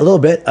 Yeah, a little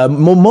bit.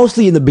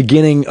 Mostly in the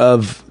beginning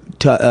of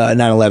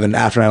 9/11,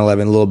 after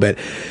 9/11, a little bit.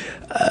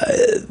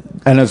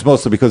 And it's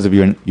mostly because of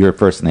your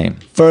first name.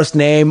 First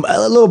name,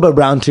 a little bit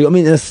brown too. I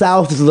mean, in the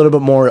South, it's a little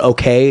bit more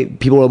okay.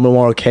 People are a little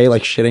more okay,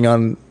 like shitting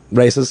on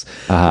races.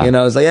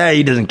 It's like,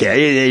 he doesn't care.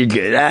 You're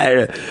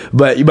good.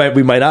 But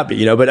we might not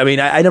be, But I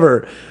mean, I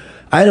never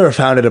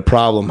found it a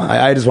problem.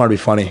 I just want to be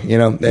funny,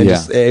 And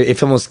just, if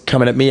someone was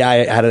coming at me,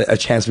 I had a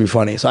chance to be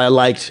funny. So I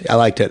liked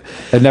it.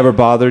 It never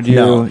bothered you?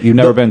 No. You've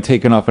never been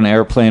taken off an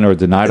airplane or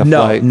denied a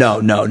flight? No.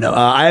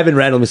 I haven't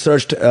randomly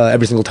searched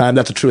every single time.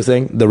 That's a true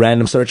thing. The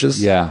random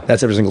searches. Yeah.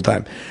 That's every single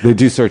time. They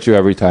do search you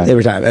every time?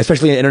 Every time.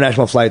 Especially in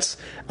international flights.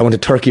 I went to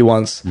Turkey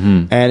once.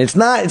 And it's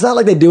not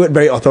like they do it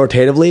very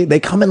authoritatively. They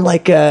come in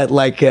like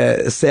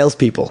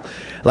salespeople.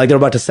 Like they're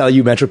about to sell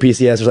you Metro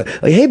PCS. Or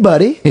like, hey,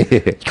 buddy,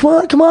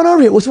 come on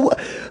over here.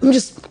 We're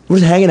just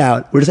hanging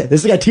out. This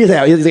is like a tears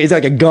out. He's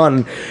like a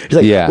gun. He's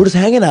like, we're just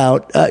hanging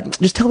out.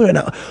 Just tell me right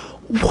now,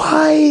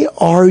 why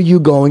are you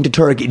going to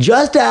Turkey?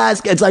 Just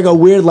ask. It's like a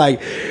weird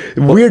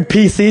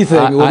PC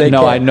thing.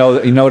 I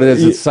know. You know what it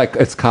is?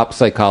 It's cop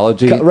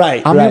psychology.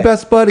 Right. I'm your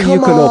best buddy. Come you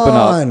could open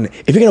up.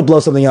 If you're gonna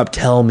blow something up,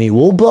 tell me.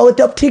 We'll blow it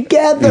up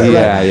together.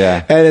 Yeah, right?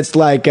 yeah. And it's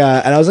like,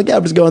 and I was like,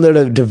 I'm just going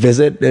there to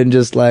visit and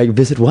just like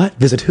visit what?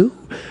 Visit who?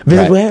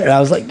 Visit where? And I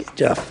was like,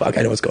 fuck,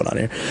 I know what's going on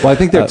here. Well, I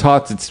think they're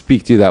taught to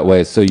speak to you that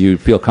way, so you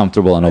feel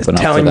comfortable and open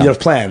up to them. Telling me your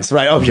plans,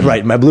 right? Oh, you're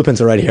right. My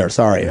blueprints are right here.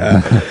 Sorry.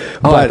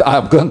 But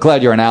I'm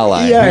glad you're an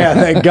ally. Yeah,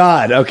 thank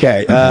God.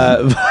 Okay.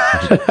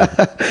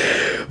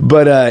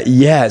 But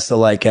yeah, so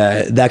like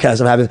that kind of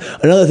stuff happens.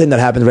 Another thing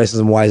that happens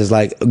racism wise is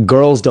like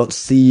girls don't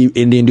see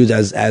Indian dudes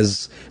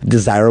as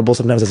desirable,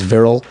 sometimes as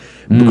virile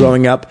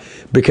growing up,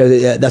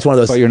 because that's one of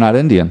those. But you're not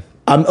Indian.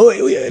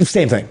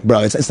 Same thing,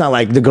 bro. It's not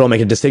like the girl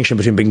making a distinction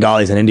between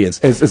Bengalis and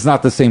Indians. It's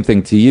not the same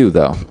thing to you,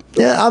 though.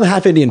 Yeah, I'm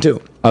half Indian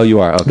too. Oh, you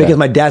are? Okay. Because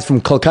my dad's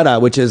from Kolkata,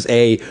 which is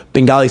a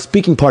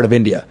Bengali-speaking part of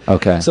India.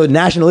 Okay. So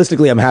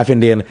nationalistically, I'm half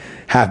Indian,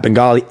 half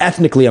Bengali.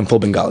 Ethnically, I'm full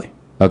Bengali.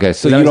 Okay,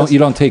 so Does that make sense? you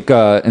don't take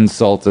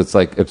insults. It's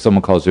like if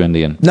someone calls you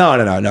Indian. No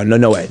way, no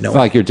It's way. not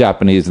like you're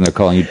Japanese and they're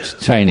calling you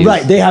Chinese.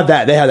 Right, they have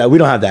that. We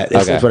don't have that.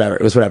 It's Okay. whatever.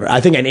 It's whatever. I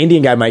think an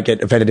Indian guy might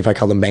get offended if I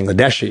call them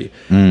Bangladeshi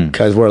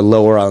because we're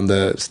lower on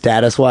the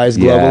status wise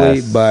globally.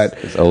 Yes, But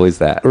it's always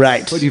that.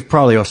 right, But you've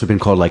probably also been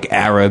called like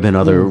Arab and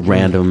other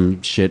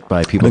random shit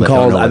by people that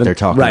don't know what they're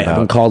talking right, I've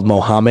been about. called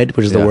Mohammed,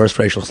 which is the Yeah. worst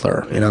racial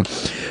slur. You know,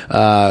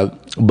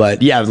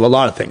 but yeah, a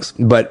lot of things.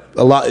 But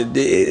a lot.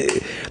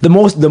 The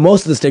most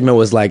of the stigma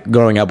was like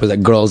growing up was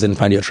that girls didn't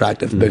find you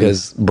attractive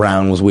because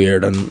brown was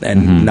weird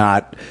and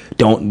not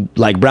don't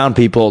like brown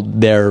people.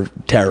 They're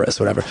terrorists,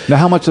 whatever. Now,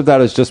 how much of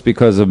that is just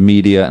because of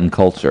media and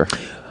culture?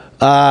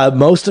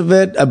 Most of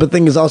it, but the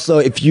thing is also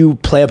if you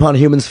play upon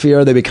humans'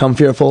 fear, they become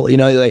fearful. You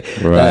know, like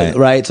Right.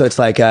 right. So it's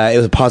like it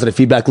was a positive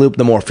feedback loop.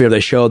 The more fear they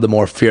showed, the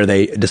more fear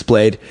they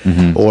displayed,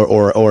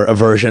 or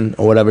aversion,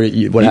 or whatever,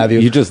 what have you.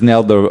 You just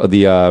nailed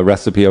the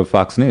recipe of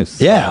Fox News.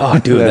 Yeah. Oh,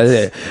 dude, that's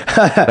it.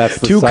 That's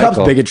the 2 cups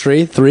cycle.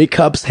 bigotry, 3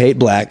 cups hate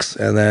blacks,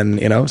 and then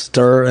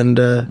stir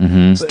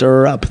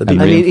up the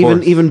people. I mean,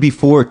 Reinforced. even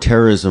before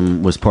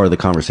terrorism was part of the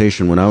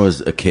conversation, when I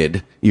was a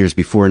kid, years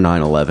before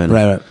 9/11,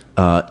 Right.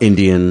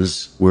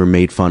 Indians were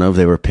made fun of.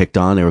 They were picked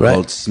on. They were Right.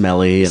 called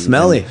smelly and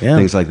Yeah.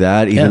 things like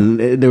that.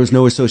 Even there was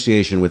no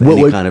association with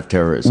any kind of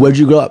terrorism. Where'd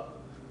you grow up?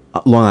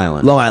 Long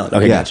Island. Long Island.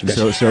 Okay, yeah.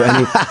 gotcha. So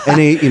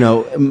any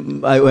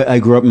I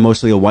grew up in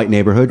mostly a white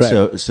neighborhood.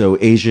 Right. So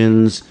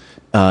Asians,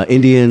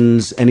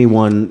 Indians,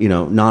 anyone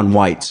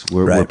non-whites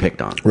were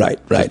picked on. Right.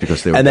 Just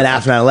because they were and then black.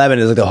 after 9/11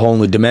 is like a whole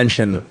new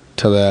dimension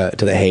to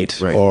the hate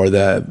Right. or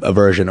the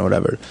aversion or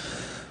whatever.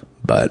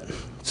 But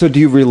So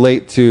do you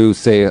relate to,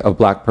 say, a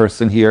black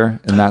person here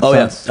in that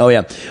sense?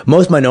 yeah.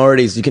 Most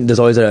minorities, there's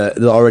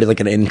already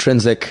like an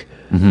intrinsic,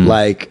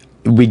 like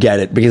we get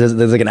it because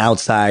there's like an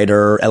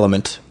outsider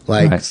element,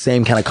 like Right.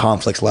 same kind of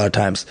conflicts a lot of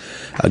times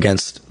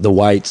against the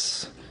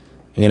whites,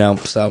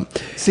 So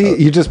See,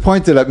 you just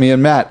pointed at me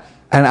and Matt,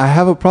 and I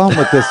have a problem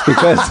with this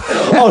because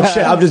oh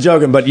shit, I'm just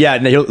joking, but yeah,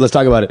 no, let's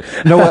talk about it.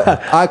 no,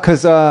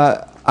 because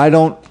I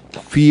don't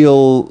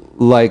feel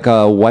like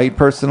a white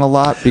person a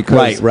lot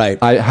because Right.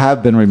 I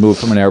have been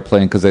removed from an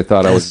airplane because they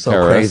thought I was That's a so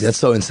terrorist. crazy. That's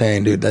so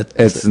insane, dude.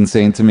 It's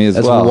insane to me as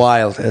that's well.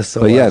 wild. That's so.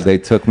 But yeah, wild. they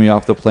took me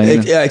off the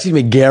plane. Yeah, excuse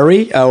me,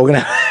 Gary. We're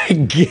gonna,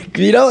 like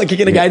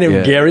kicking a guy named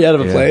Yeah. Gary out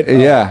of a plane.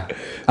 Yeah.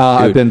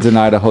 I've been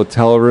denied a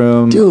hotel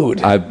room.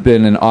 Dude. I've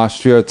been in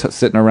Austria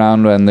sitting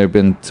around and they've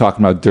been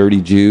talking about dirty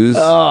Jews,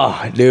 Oh,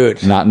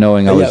 dude. not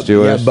knowing I was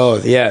Jewish. Yeah,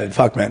 both. Yeah,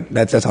 fuck, man.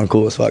 That's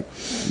uncool as fuck.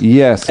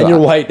 Yes. And you're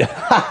white.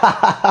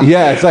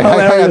 Yeah, it's like I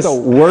got Hilarious. the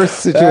worst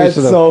That's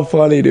situation. so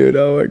funny, dude.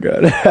 Oh my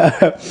god.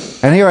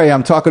 And here I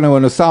am talking to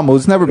an Usama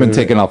who's never been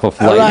taken off a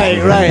flight.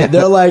 Right.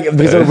 They're like,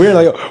 because they're weird.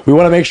 Like, we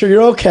want to make sure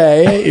you're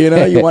okay.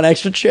 You want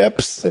extra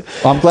chips.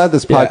 Well, I'm glad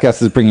this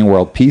podcast is bringing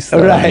world peace. Though.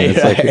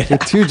 It's Right. like you're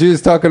 2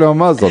 Jews talking to a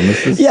Muslim.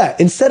 This is Yeah.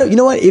 Instead of, you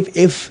know what?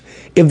 If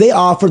they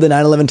offer the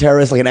 9/11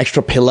 terrorists like an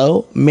extra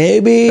pillow,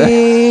 maybe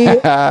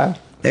they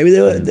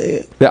would.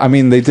 I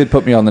mean, they did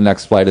put me on the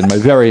next flight in my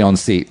very own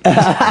seat.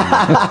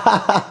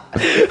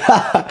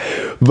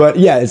 But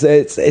yeah,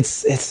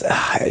 it's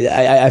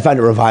I find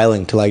it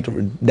reviling to like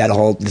that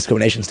whole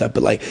discrimination stuff.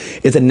 But like,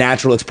 it's a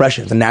natural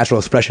expression. It's a natural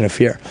expression of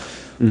fear,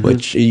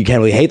 which you can't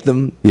really hate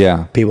them.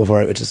 Yeah. People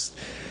for it, which is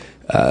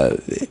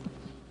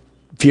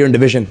fear and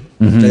division.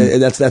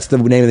 That's the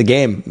name of the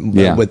game.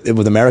 Yeah.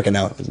 With America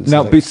now.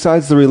 Now,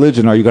 besides the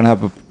religion, are you going to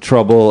have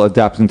trouble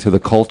adapting to the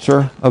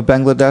culture of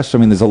Bangladesh? I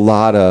mean, there's a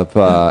lot of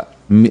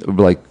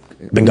Bengalis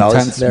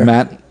intense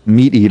there?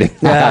 meat eating.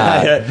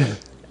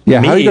 Yeah,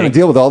 how are you going to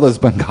deal with all those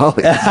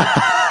Bengalis?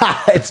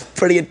 It's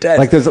pretty intense.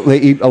 Like, they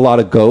eat a lot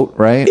of goat,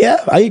 right? yeah,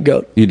 I eat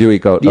goat. You do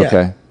eat goat. Yeah.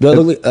 Okay. Do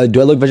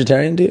I look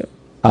vegetarian to you?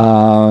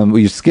 Well,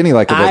 you're skinny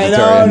like a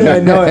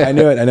vegetarian. I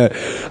know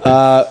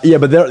it. Yeah,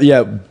 but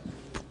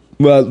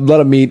well, a lot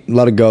of meat, a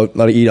lot of goat, a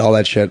lot of eat all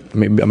that shit.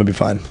 I'm gonna be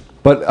fine.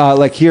 But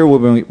like here,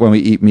 when we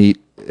eat meat,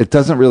 it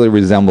doesn't really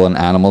resemble an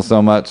animal so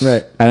much.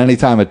 Right. And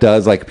anytime it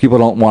does, like people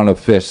don't want a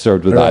fish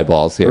served with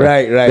eyeballs here.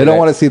 Right. They don't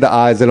want to see the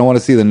eyes. They don't want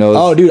to see the nose.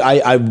 Oh, dude,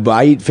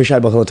 I eat fish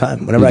eyeballs all the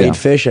time. Whenever I Yeah. eat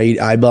fish, I eat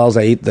eyeballs.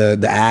 I eat the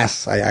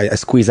ass. I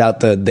squeeze out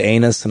the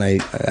anus, and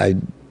I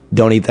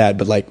don't eat that.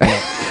 But like,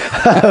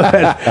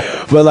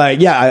 but like,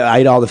 yeah,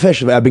 I eat all the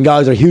fish.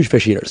 Bengalis are huge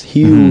fish eaters.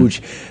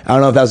 Huge. I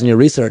don't know if that was in your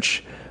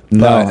research.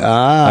 No, But,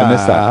 I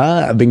missed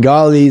that.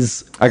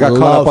 Bengalis. I got caught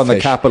love up on the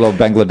fish. capital of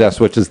Bangladesh,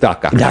 which is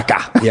Dhaka.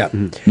 Dhaka, yeah.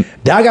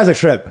 Dhaka's a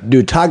trip,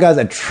 dude. Dhaka's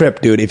a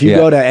trip, dude. If you Yeah.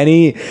 go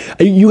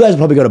to you guys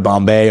probably go to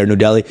Bombay or New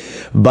Delhi,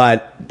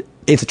 but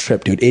it's a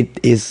trip, dude. It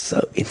is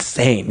so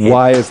insane.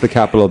 Why is the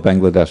capital of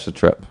Bangladesh a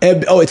trip?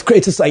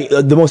 It's just like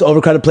the most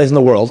overcrowded place in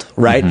the world,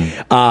 right?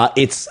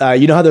 It's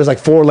you know how there's like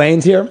 4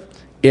 lanes here.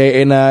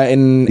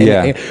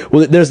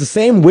 Well, there's the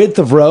same width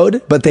of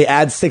road, but they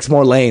add 6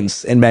 more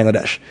lanes in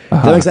Bangladesh.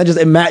 That makes sense. You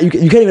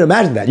can't even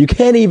imagine that. You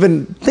can't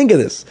even think of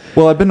this.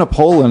 Well, I've been to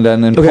Poland,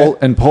 and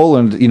in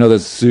Poland,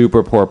 there's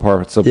super poor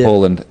parts of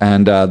Poland,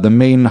 and the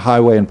main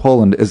highway in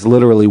Poland is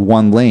literally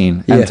 1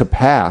 lane, and to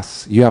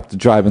pass, you have to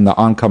drive in the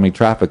oncoming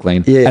traffic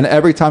lane, and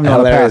every time you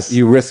want to pass,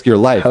 you risk your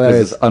life because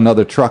there's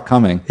another truck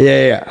coming.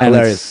 Yeah. And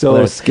it's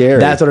so scary.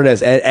 That's what it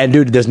is. And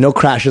dude, there's no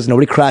crashes.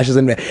 Nobody crashes,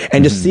 and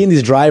just seeing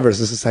these drivers,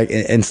 this is like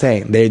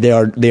insane. They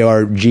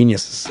are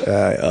geniuses.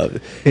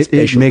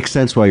 It makes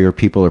sense why your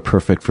people are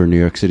perfect for New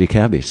York City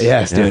cabbies.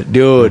 Yes,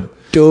 dude.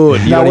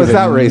 Now, was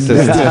that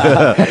racist?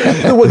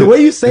 The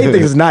way you say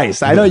things is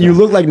nice. I know you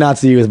look like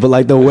Nazi youth, but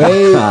like the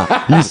way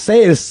you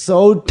say it is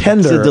so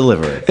tender. It's a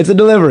delivery. It's a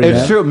delivery.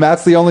 It's true.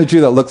 Matt's the only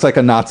Jew that looks like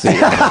a Nazi.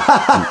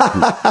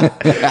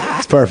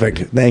 It's perfect.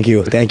 Thank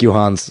you,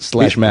 Hans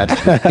 / Matt.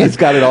 He's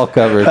got it all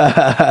covered.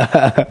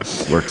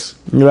 Works.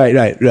 Right.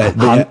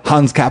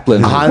 Hans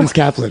Kaplan. Hans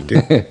Kaplan,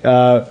 dude.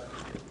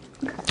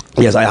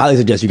 Yes, I highly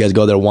suggest you guys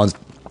go there once.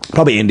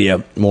 Probably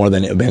India more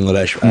than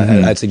Bangladesh.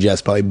 I'd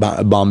suggest probably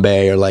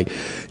Bombay or like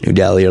New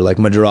Delhi or like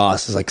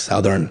Madras is like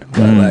southern.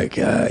 But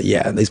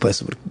these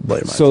places would blow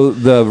your mind. So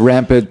the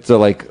rampant,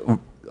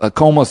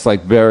 almost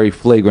like very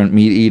flagrant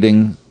meat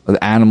eating of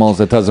animals,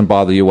 that doesn't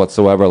bother you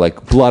whatsoever,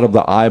 like blood of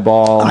the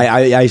eyeball.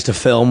 I used to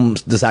film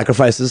the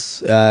sacrifices,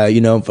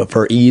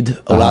 for Eid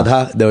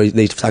al-Adha.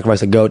 They used to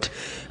sacrifice a goat.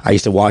 I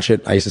used to watch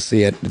it. I used to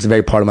see it. It's a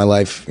very part of my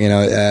life.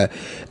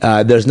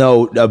 There's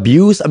no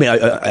abuse. I mean,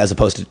 as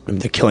opposed to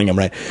they're killing them,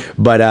 right?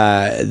 But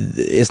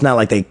it's not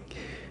like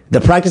the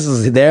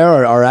practices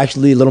there are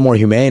actually a little more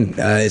humane.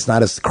 It's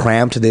not as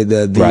cramped.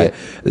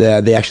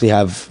 They actually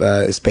have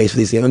space for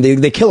these. I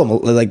mean, they kill them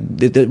like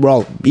we're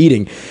all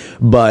eating,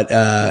 but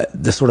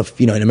the sort of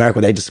in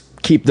America they just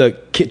keep the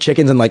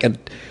chickens in like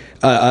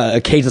a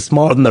cage that's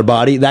smaller than their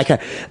body. That's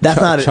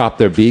not chop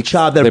their beaks.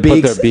 Chop their beaks.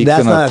 Put their beaks.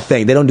 That's not a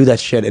thing. They don't do that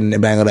shit in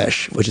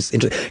Bangladesh, which is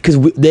interesting because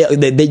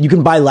you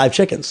can buy live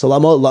chickens. So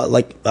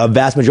like a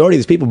vast majority of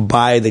these people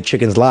buy the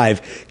chickens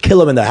live, kill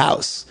them in their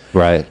house.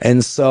 Right.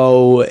 And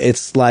so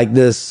it's like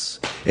this.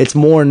 It's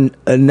more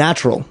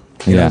natural.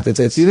 You know, Do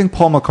you think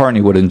Paul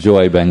McCartney would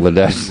enjoy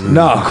Bangladesh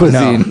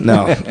cuisine?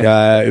 No.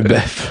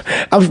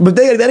 But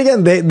then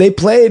again, they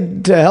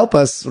played to help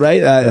us,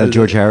 right?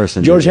 George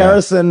Harrison.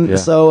 Yeah.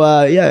 So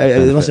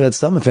they must have had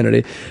some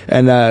affinity.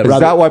 And is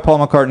that why Paul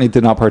McCartney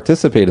did not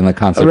participate in the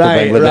concert of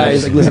Bangladesh? Right.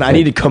 He's like, listen, I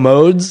needed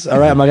commodes. All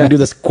right, I'm not going to do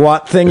the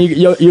squat thing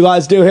you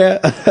guys do here.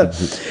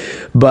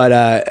 But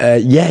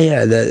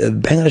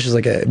Bangladesh is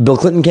like Bill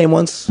Clinton came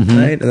once,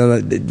 right?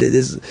 And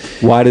then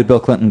why did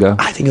Bill Clinton go?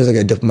 I think it was like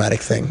a diplomatic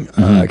thing.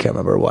 I can't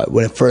remember why.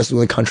 When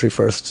the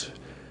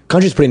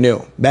country's pretty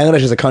new.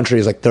 Bangladesh as a country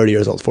is like 30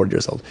 years old, 40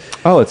 years old.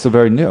 Oh, it's a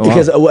very new.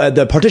 Because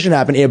the partition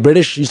happened.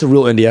 British used to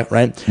rule India,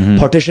 right?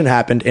 Partition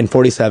happened in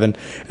 47.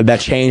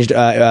 That changed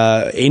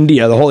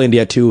India, the whole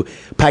India, to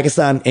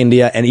Pakistan,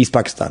 India, and East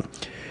Pakistan.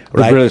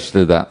 Right? The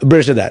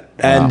British did that.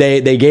 And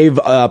they gave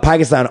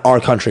Pakistan our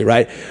country,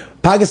 right?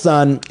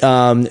 Pakistan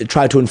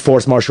tried to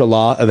enforce martial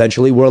law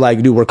eventually. We're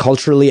like, dude, we're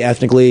culturally,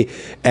 ethnically,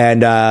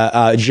 and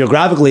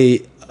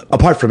geographically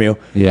apart from you.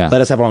 Yeah.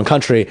 Let us have our own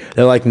country.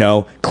 They're like,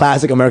 no.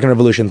 Classic American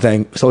Revolution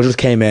thing. Soldiers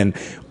came in.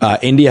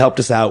 India helped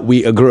us out.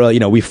 We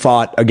we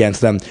fought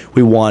against them.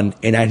 We won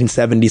in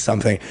 1970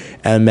 something.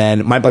 And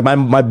then my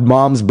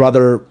mom's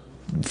brother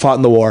fought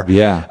in the war.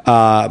 Yeah.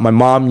 My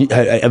mom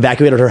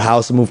evacuated her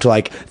house and moved to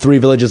like 3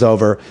 villages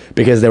over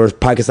because there were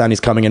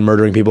Pakistanis coming and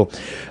murdering people.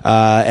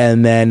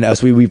 And then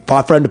so we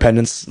fought for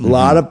independence. A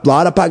lot of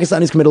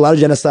Pakistanis committed a lot of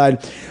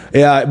genocide.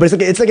 Yeah, but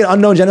it's like an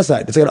unknown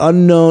genocide. It's like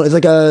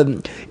a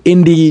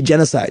indie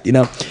genocide,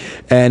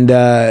 and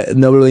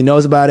nobody really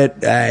knows about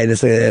it. And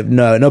it's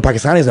no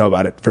Pakistanis know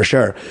about it for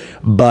sure.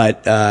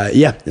 But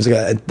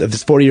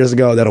it's 40 years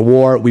ago that a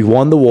war. We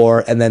won the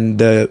war, and then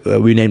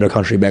we named our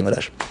country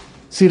Bangladesh.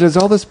 See, does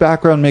all this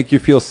background make you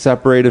feel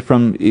separated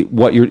from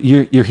what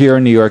you're here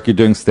in New York, you're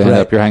doing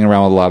stand-up, you're hanging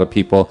around with a lot of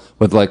people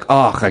with like,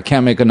 oh, I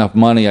can't make enough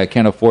money, I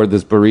can't afford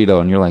this burrito,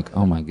 and you're like,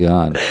 oh my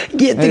God.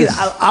 Yeah,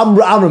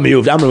 I'm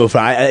removed.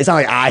 It's not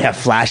like I have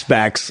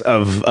flashbacks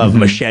of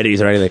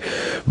machetes or anything.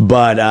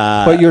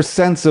 But your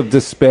sense of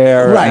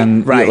despair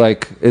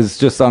is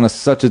just on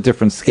such a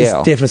different scale.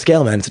 It's a different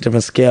scale, man. It's a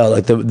different scale.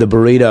 Like the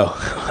burrito.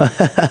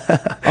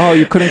 Oh,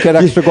 you couldn't get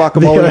extra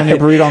guacamole on your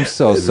burrito? I'm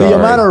so sorry. The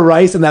amount of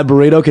rice in that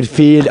burrito could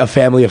feed a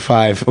family of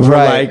 5 for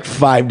like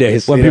 5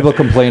 days. When people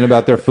complain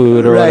about their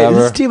food or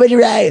whatever. It's too much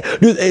rice.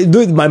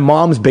 Dude, my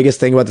mom's biggest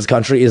thing about this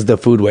country is the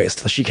food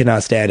waste. She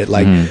cannot stand it.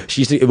 Like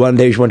one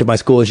day she went to my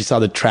school and she saw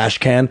the trash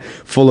can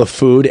full of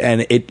food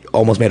and it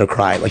almost made her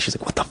cry. Like she's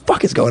like, what the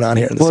fuck is going on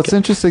here? It's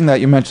interesting that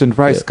you mentioned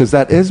rice because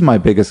that is my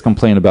biggest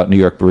complaint about New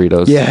York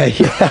burritos. Yeah.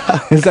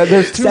 Is that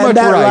there's too much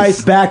that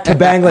rice back to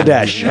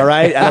Bangladesh. All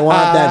right, I don't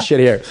want that shit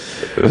here.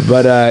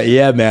 But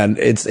man,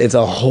 it's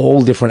a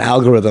whole different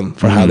algorithm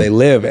for how they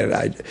live. And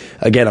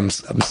I'm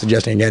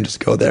suggesting again, just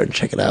go there and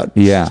check it out.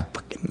 Yeah.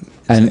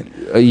 And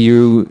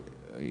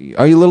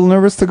Are you a little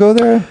nervous to go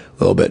there? A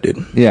little bit,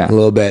 dude. Yeah. A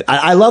little bit.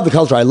 I love the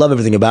culture. I love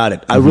everything about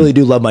it. I really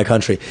do love my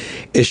country.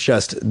 It's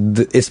just,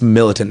 it's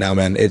militant now,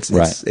 man. It's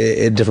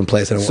a different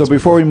place than it was. So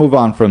before we move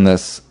on from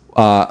this,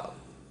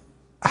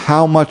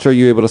 how much are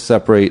you able to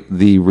separate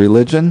the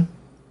religion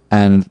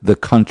and the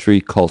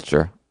country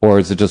culture? Or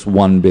is it just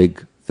one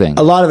big thing?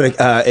 A lot of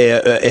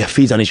it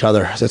feeds on each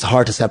other, so it's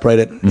hard to separate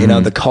it. You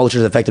know, the culture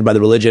is affected by the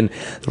religion.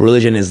 The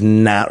religion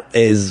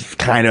is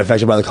kind of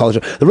affected by the culture.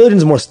 The religion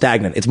is more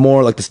stagnant. It's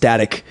more like the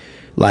static,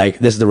 like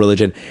this is the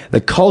religion.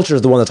 The culture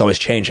is the one that's always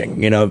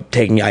changing. You know,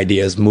 taking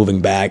ideas,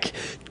 moving back.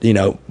 You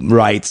know,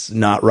 rights,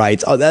 not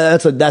rights. Oh,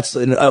 that's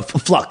a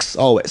flux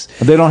always.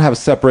 They don't have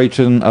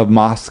separation of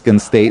mosque and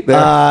state there?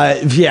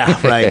 Yeah,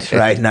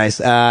 right,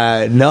 nice.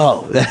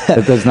 No.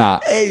 It does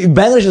not.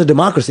 Bangladesh is a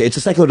democracy. It's a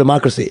secular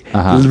democracy.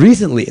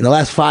 Recently, in the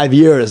last 5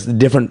 years, the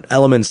different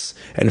elements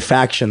and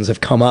factions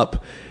have come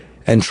up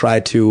and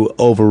tried to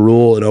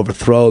overrule and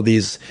overthrow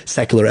these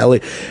secular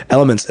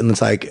elements. And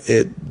it's like,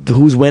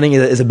 who's winning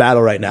is a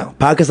battle right now.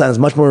 Pakistan is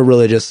much more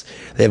religious.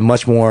 They have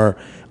much more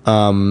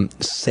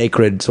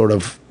sacred sort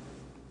of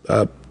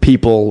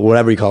people,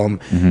 whatever you call them,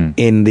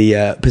 in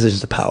the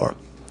positions of power.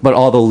 But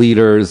all the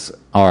leaders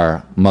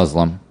are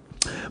Muslim.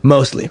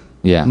 Mostly.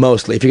 Yeah.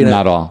 Mostly. If you're gonna,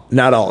 not all.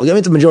 Not all. I mean,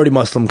 it's a majority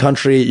Muslim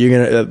country.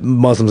 You're gonna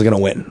Muslims are gonna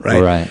win,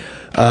 right? Right.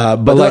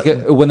 But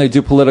like when they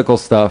do political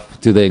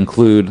stuff, do they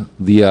include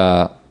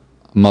the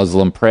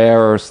Muslim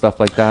prayer or stuff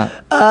like that?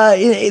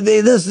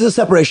 There's a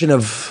separation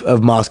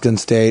of mosque and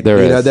state. There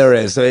is. There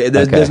is. So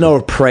there's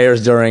no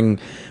prayers during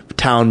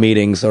town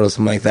meetings or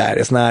something like that.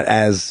 It's not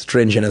as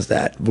stringent as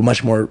that. We're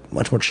much more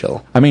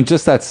chill. I mean,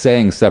 just that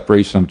saying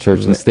separation of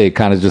church and state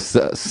kind of just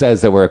says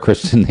that we're a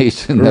Christian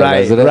nation.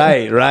 Right.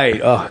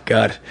 Oh,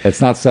 God.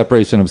 It's not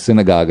separation of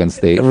synagogue and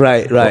state.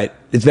 Right.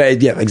 It's very,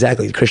 yeah,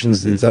 exactly.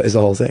 Christians is the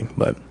whole thing,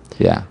 but.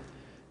 Yeah.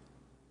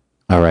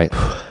 All right.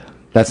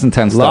 That's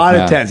intense. A lot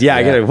of intense. Yeah,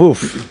 I get it.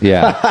 Woof.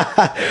 Yeah.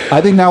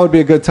 I think now would be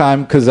a good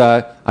time because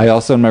I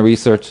also, in my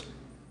research,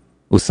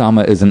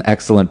 Usama is an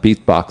excellent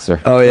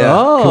beatboxer. Oh,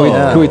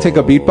 yeah. Can we take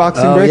a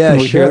beatboxing break? Yeah, Can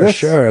we hear this?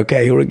 Sure.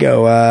 Okay, here we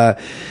go.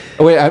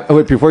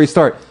 Wait, before you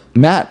start,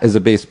 Matt is a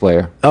bass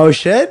player. Oh,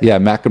 shit? Yeah,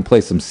 Matt can play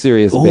some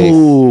serious bass.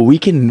 Ooh, we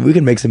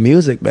can make some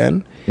music,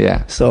 man.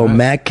 Yeah. So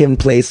Matt can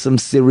play some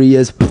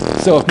serious.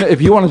 So if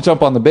you want to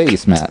jump on the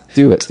bass, Matt,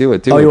 do it.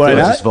 Oh, you want to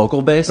Just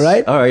vocal bass?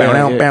 Right? All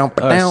right. Bow,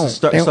 All right,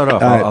 start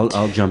off. I'll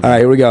jump in. All right,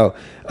 here we go.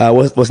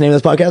 What's the name of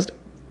this podcast?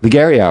 The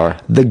Gary Hour.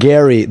 The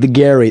Gary.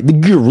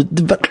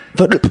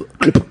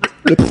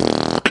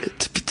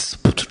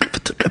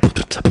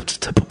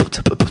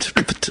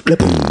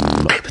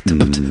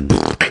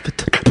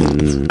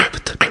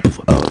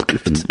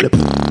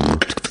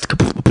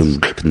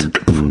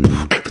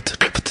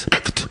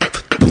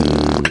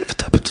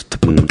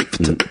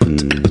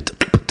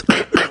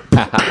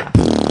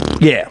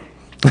 Yeah.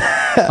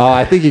 Oh,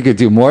 I think you could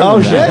do more than Oh,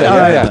 that. shit? All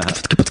right.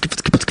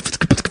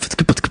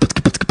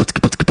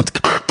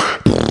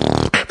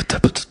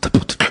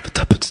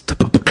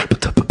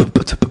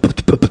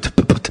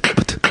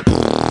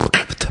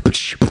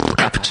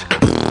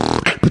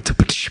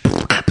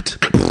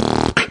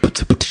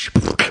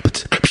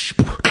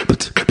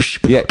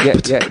 Yeah. Yeah.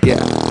 Yeah.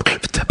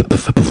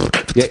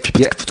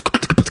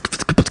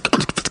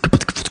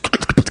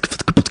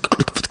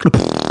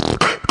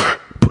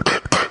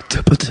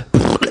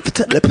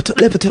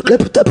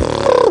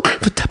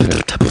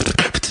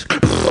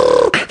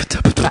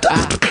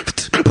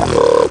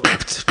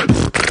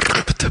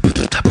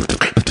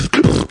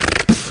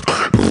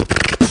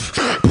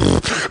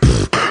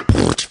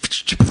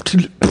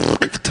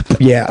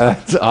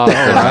 All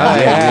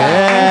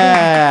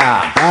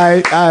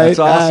right. Yeah. That's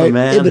awesome,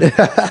 man.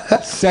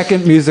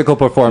 Second musical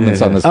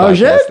performance on this Oh, podcast.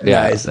 shit?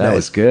 Yeah. Nice. That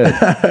was good.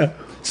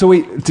 So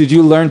wait, did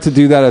you learn to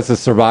do that as a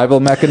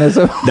survival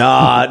mechanism?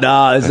 No.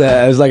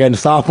 It was like in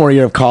sophomore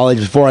year of college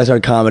before I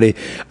started comedy.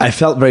 I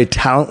felt very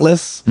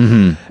talentless,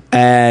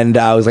 and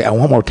I was like, I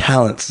want more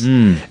talents.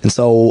 And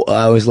so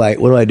I was like,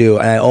 what do I do?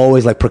 And I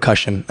always like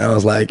percussion. And I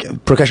was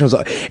like, percussion was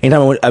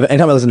anytime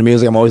I listen to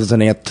music, I'm always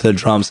listening to the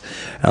drums.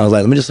 And I was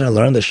like, let me just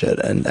learn this shit.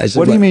 And I just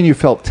What do you mean you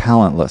felt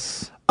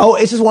talentless? Oh,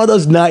 it's just one of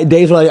those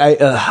days where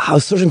I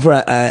was searching for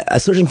an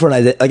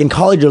identity. Like in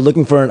college, you're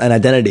looking for an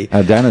identity.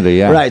 Identity,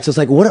 yeah. Right. So it's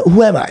like,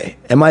 who am I?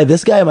 Am I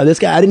this guy? Am I this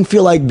guy? I didn't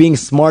feel like being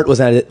smart was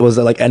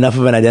like enough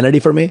of an identity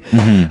for me.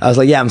 I was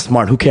like, yeah, I'm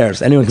smart. Who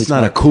cares? Anyone can. It's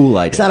not a cool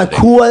identity. It's not a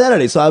cool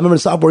identity. So I remember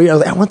sophomore year, I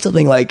was like, I want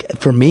something like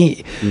for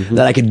me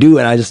that I could do,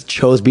 and I just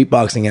chose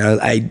beatboxing,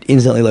 and I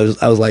instantly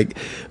I was like,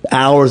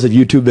 hours of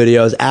YouTube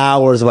videos,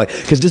 hours of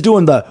because just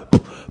doing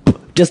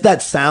just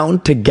that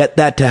sound to get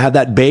that, to have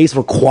that bass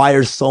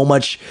requires so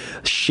much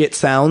shit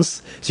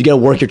sounds. So you got to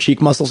work your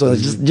cheek muscles. So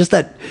it's just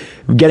that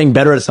getting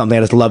better at something.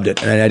 I just loved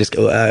it. And I just,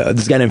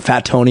 this guy named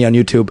Fat Tony on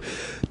YouTube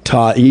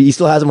taught, he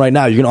still has them right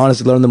now. You can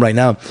honestly learn them right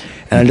now.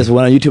 And I just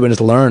went on YouTube and just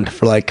learned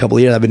for like a couple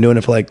of years. I've been doing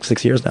it for like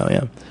 6 years now.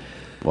 Yeah.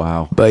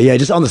 Wow. But yeah,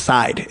 just on the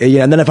side.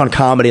 Yeah, and then I found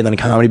comedy, and then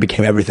comedy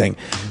became everything.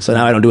 So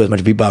now I don't do as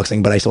much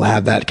beatboxing, but I still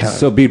have that kind of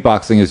So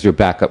beatboxing is your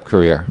backup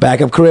career.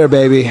 backup career,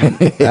 baby.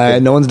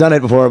 No one's done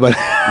it before, but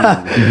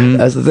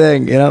that's the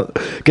thing,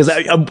 because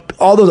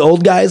all those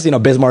old guys,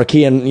 Biz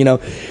Markie and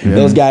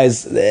those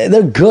guys,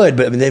 they're good,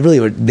 but I mean,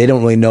 they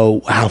don't really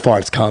know how far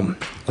it's come.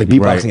 Like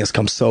beatboxing Right. has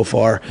come so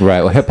far.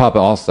 Right. Well, hip hop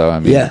also. I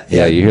mean,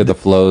 Yeah. You hear the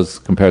flows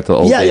compared to the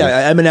old days.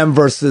 Yeah. Eminem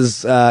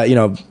versus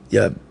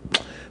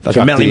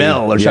Chuck Melly D.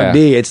 Mel or Yeah. Chuck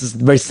D. It's just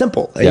very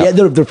simple. Yeah. Yeah,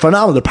 they're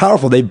phenomenal. They're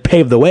powerful. They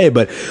paved the way,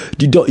 but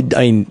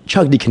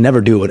Chuck D can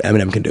never do what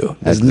Eminem can do.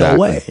 There's no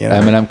way.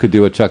 Eminem could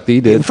do what Chuck D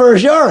did. For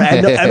sure.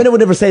 And Eminem would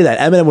never say that.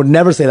 Eminem would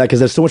never say that because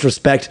there's so much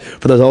respect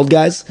for those old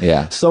guys.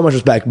 Yeah. So much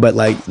respect. But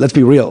let's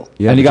be real.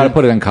 Yeah, And you but got to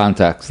put it in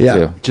context, Yeah.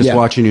 too. Just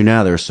watching you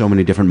now, there are so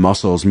many different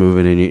muscles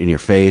moving in your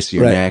face,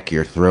 your Right. neck,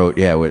 your throat.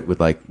 Yeah, with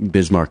like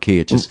Biz Markie,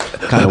 it's just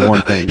kind of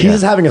one thing. He's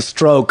just having a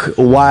stroke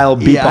while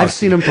beatboxing. Yeah, I've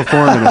seen him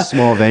perform in a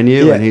small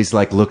venue, Yeah. and he's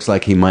like looks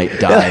like he might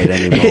die at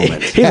any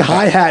moment. His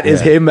hi-hat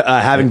is him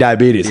having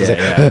diabetes. It's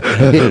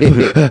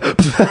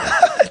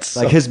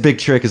Like his big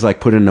trick is like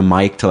putting a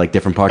mic to like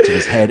different parts of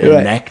his head and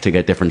Right. neck to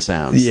get different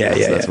sounds.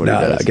 That's what he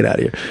does. Get out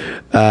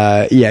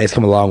of here. He's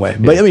come a long way.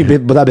 But I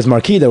mean, without Biz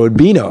Markie, there would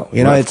be no.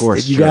 Right, of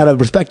course, you sure. gotta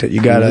respect it.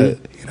 You gotta,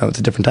 it's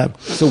a different time.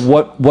 So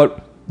what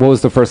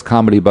was the first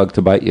comedy bug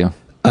to bite you?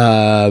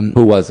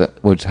 Who was it?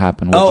 Which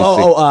happened? What'd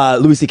you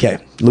see? Louis C.K.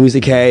 Louis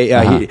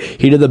C.K.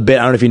 He did the bit.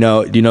 I don't know if you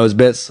know. Do you know his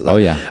bits? Oh,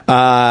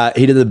 yeah.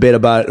 He did the bit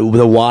about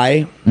the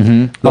why.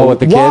 Mm-hmm. Oh, with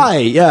the kid? Why?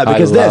 Yeah,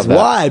 because I love that.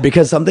 why?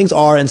 Because some things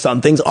are and some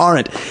things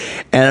aren't.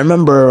 And I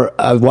remember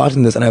I was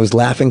watching this and I was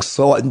laughing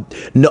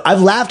no,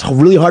 I've laughed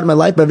really hard in my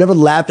life, but I've never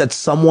laughed at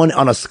someone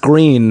on a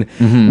screen.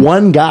 Mm-hmm.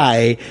 One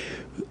guy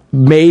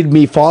made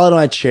me fall out of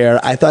my chair.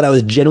 I thought I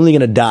was genuinely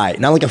going to die.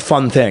 Not like a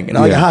fun thing. And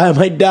I'm like, I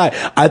might die.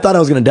 I thought I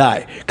was going to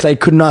die because I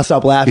could not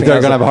stop laughing. You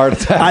thought you were I was gonna have a heart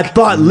attack? I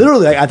thought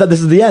literally, I thought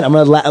this is the end. I'm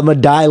gonna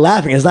die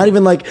laughing. It's not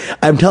even like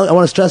I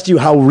want to stress to you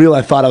how real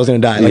I thought I was gonna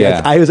die. Like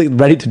Yeah. I was like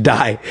ready to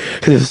die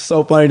because it was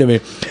so funny to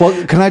me.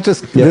 Well, can I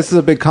just... This is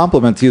a big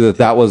compliment to you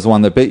that was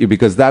one that bit you,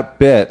 because that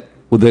bit...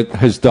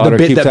 His daughter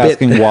keeps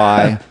asking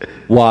why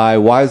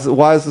is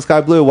the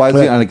sky blue? Why is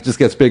Right. and it just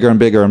gets bigger and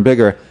bigger and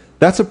bigger.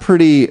 That's a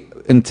pretty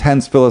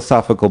intense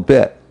philosophical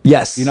bit.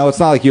 Yes. It's not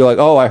like you're like,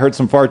 oh, I heard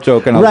some fart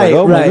joke and I was Right,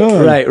 like, oh my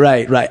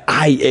God. right.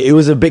 It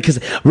was a bit because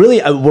really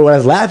what I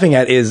was laughing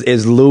at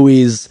is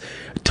Louis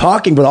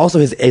talking, but also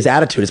his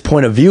attitude, his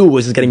point of view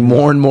was just getting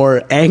more and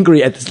more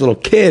angry at this little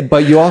kid.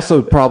 But you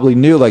also probably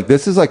knew, like,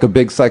 this is like a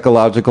big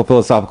psychological,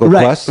 philosophical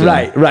question.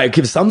 Right.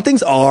 Because some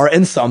things are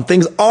and some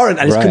things aren't.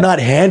 I just Right. could not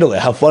handle it.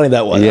 How funny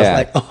that was. Yeah. I was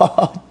like,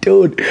 oh,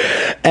 dude.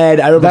 And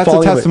I remember That's a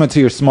falling over- testament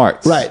to your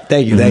smarts. Right.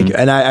 Thank you.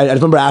 And I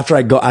remember after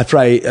I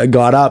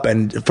got up,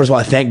 and first of all,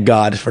 I thank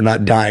God for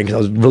not dying because I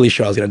was really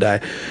sure I was going to die.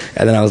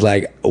 And then I was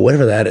like,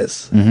 whatever that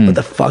is, what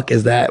the fuck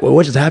is that?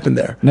 What just happened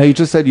there? Now, you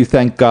just said you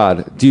thank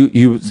God. Do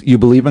you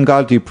believe in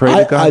God? Do you pray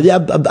to God?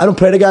 I don't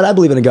pray to God. I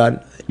believe in a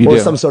God. You or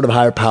do? some sort of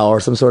higher power,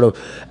 some sort of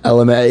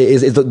element.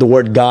 Is the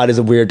word God is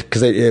a weird,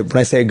 because when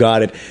I say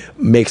God,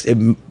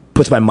 it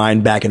puts my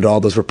mind back into all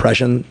those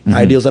repression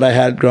ideals that I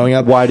had growing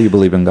up. Why do you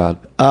believe in God?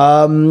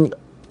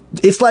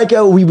 It's like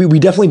we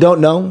definitely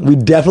don't know. We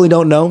definitely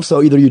don't know.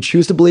 So either you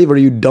choose to believe or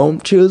you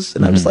don't choose.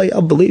 And I'm just like,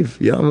 I'll believe.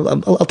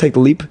 I'll take the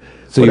leap.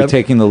 So Whatever. you're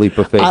taking the leap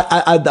of faith.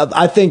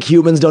 I think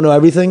humans don't know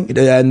everything,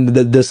 and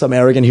there's some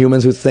arrogant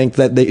humans who think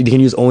that they can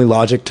use only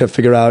logic to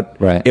figure out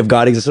Right. if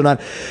God exists or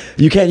not.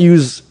 You can't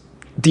use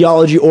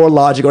theology or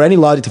logic or any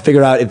logic to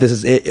figure out if this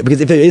is it, because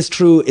if it is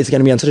true, it's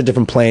going to be on such a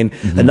different plane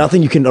that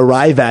nothing you can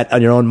arrive at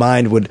on your own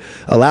mind would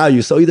allow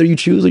you. So either you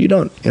choose or you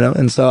don't,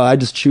 and so I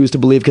just choose to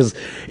believe because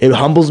it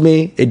humbles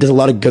me. It does a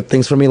lot of good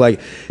things for me, like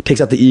it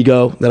takes out the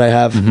ego that I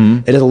have.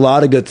 It does a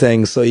lot of good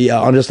things. So yeah,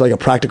 on just like a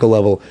practical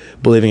level,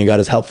 believing in God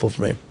is helpful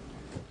for me.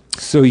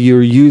 So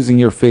you're using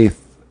your faith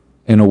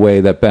in a way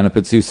that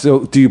benefits you.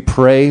 So do you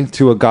pray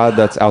to a God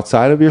that's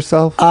outside of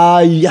yourself?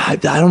 Yeah, I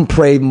don't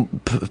pray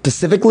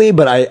specifically,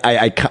 but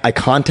I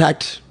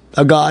contact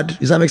a God.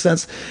 Does that make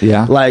sense?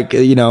 Yeah. Like,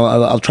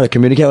 I'll try to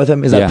communicate with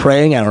him. Is that Yeah.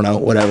 praying? I don't know,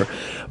 whatever.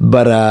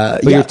 But yeah.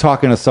 You're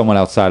talking to someone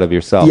outside of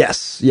yourself.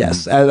 Yes.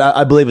 And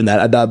I believe in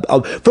that.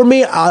 For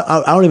me,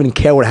 I don't even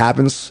care what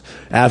happens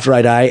after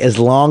I die, as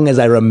long as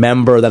I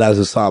remember that I was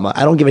Usama.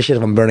 I don't give a shit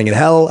if I'm burning in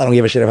hell. I don't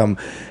give a shit if I'm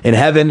in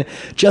heaven,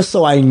 just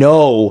so I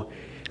know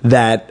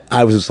that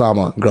I was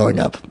Usama growing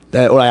up,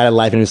 or I had a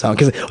life in Usama.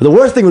 Because the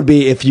worst thing would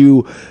be if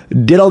you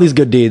did all these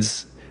good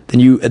deeds, then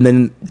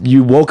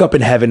you woke up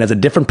in heaven as a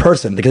different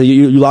person because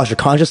you lost your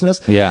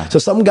consciousness. Yeah. So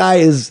some guy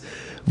is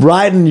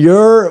riding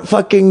your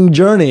fucking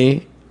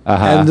journey,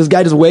 and this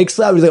guy just wakes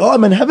up. He's like, "Oh,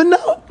 I'm in heaven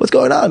now. What's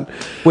going on?"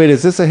 Wait,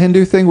 is this a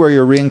Hindu thing where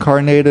you're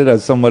reincarnated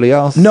as somebody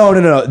else?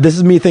 No. This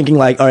is me thinking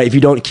like, all right, if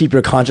you don't keep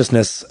your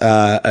consciousness,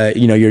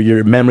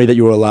 your memory that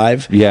you were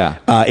alive, Yeah.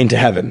 into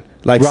heaven.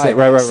 Like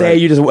Right. say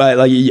you just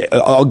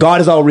God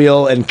is all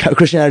real and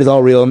Christianity is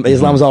all real and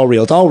Islam is all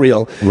real. It's all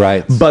real.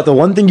 Right. But the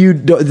one thing they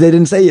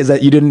didn't say is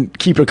that you didn't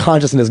keep your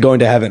consciousness going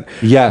to heaven.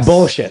 Yes.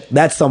 Bullshit.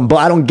 That's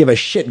I don't give a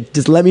shit.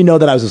 Just let me know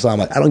that I was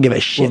Usama. I don't give a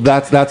shit.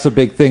 Well, that's a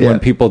big thing Yeah. when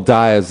people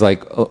die. Is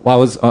like,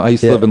 I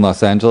used to live in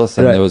Los Angeles,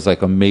 and Right. there was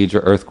like a major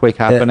earthquake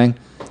happening,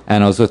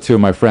 and I was with two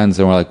of my friends,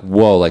 and we're like,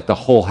 whoa, like the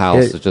whole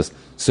house is just.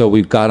 So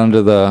we got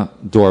under the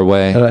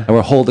doorway, and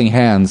we're holding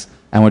hands,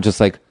 and we're just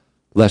like,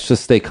 let's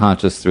just stay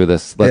conscious through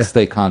this. Let's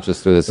stay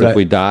conscious through this. Right. If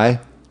we die,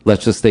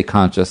 let's just stay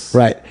conscious.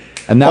 Right.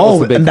 And that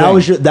was the big and that thing.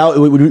 was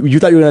you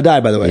thought you were gonna die,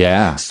 by the way.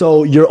 Yeah.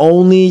 So your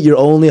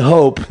only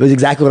hope is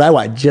exactly what I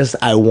want. Just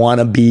I want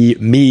to be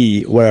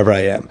me wherever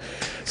I am.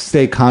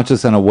 Stay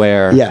conscious and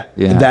aware. Yeah.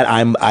 Yeah. That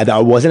I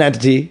was an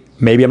entity.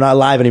 Maybe I'm not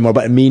alive anymore,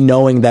 but me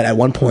knowing that at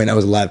one point I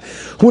was alive.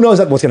 Who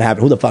knows what's gonna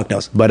happen? Who the fuck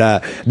knows?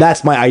 But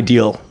that's my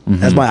ideal.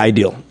 That's my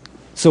ideal.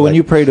 So when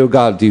you pray to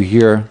God, do you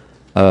hear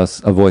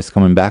a voice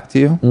coming back to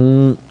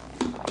you?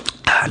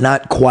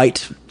 Not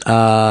quite.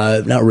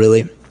 Not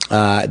really.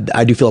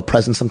 I do feel a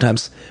presence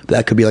sometimes, but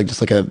that could be like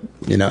just like a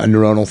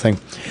neuronal thing.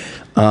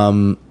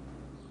 I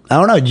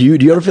don't know. Do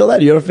you ever feel that?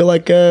 Do you ever feel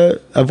like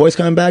a voice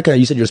coming back?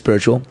 You said you're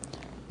spiritual.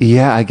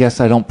 Yeah, I guess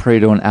I don't pray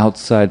to an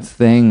outside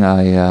thing.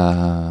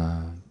 I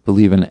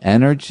believe in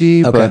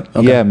energy, but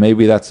yeah,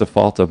 maybe that's a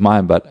fault of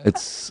mine, but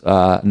it's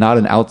not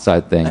an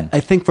outside thing. I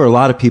think for a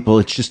lot of people,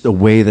 it's just a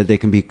way that they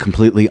can be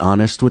completely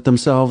honest with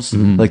themselves.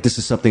 Like, this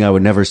is something I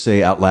would never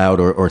say out loud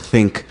or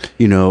think,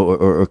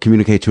 or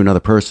communicate to another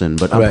person,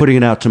 but I'm putting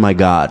it out to my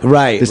God.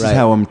 Right. This is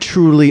how I'm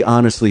truly,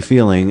 honestly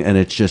feeling, and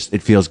it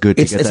feels good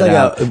to get that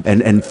out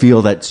and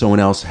feel that someone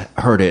else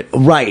heard it.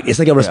 Right. It's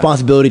like a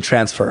responsibility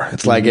transfer.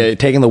 It's like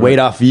taking the weight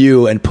off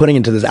you and putting it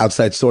into this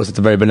outside source that's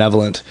very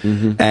benevolent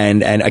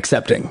and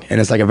accepting.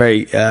 And it's like a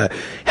very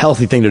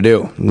healthy thing to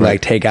do.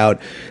 Like take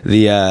out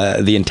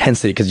the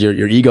intensity, because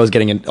your ego is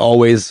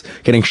always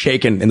getting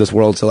shaken in this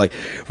world. So like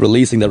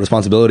releasing that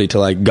responsibility to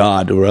like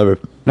God or wherever.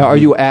 Now, are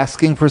you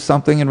asking for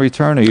something in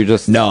return, or you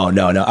just... No.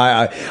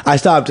 I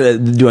stopped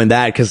doing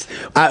that because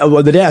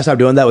the day I stopped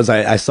doing that was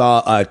I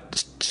saw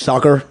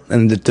soccer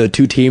and the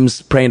two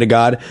teams praying to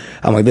God.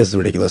 I'm like, this is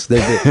ridiculous. What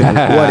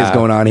is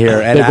going on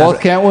here? And They both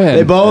can't win.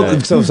 They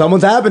both. So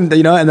someone's happened,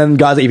 and then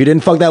God's like, if you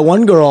didn't fuck that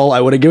one girl, I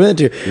would have given it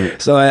to you.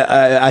 So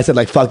I said,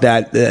 like, fuck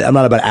that. I'm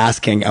not about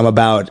asking. I'm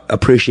about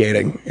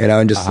appreciating,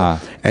 and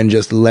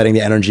just letting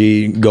the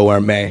energy go where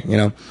it may,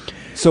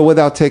 So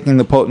without taking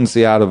the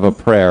potency out of a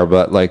prayer,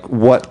 but like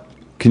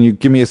can you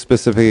give me a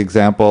specific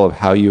example of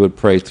how you would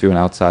pray to an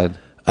outside?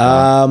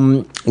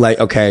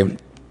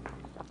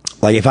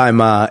 Like if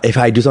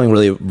I do something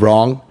really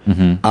wrong,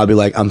 I'll be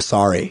like, I'm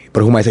sorry.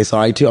 But who am I say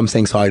sorry to? I'm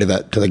saying sorry to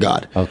the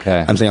God.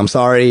 Okay. I'm saying, I'm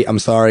sorry.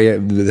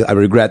 I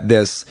regret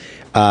this.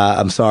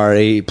 I'm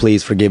sorry.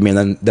 Please forgive me.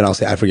 And then I'll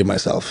say, I forgive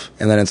myself.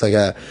 And then it's like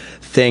a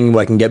thing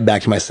where I can get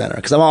back to my center.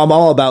 Cause I'm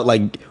all about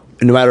like,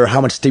 no matter how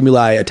much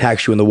stimuli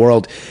attacks you in the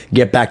world,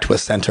 get back to a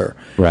center.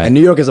 Right. And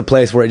New York is a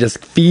place where it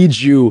just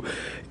feeds you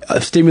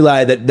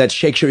stimuli that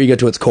shakes your ego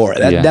to its core.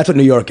 That's what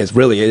New York is,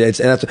 really.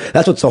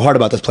 That's what's so hard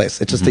about this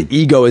place. It's just the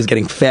ego is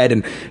getting fed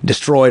and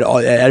destroyed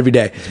every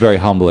day. It's very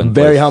humbling.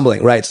 Very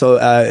humbling, right? So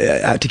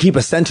to keep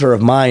a center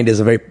of mind is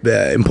a very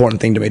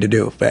important thing to me to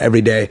do for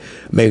every day,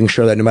 making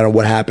sure that no matter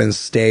what happens,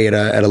 stay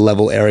at a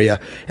level area.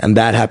 And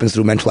that happens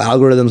through mental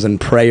algorithms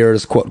and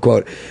prayers,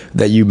 quote,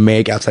 that you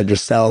make outside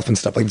yourself and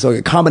stuff like that. So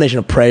a combination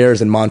of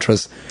prayers and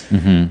mantras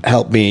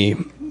help me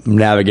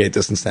navigate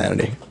this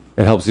insanity.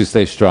 It helps you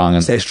stay strong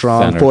and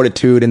centered.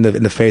 Fortitude in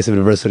the face of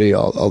adversity,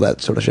 all that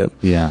sort of shit.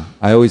 Yeah,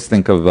 I always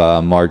think of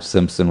Marge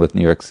Simpson with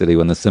New York City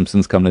when the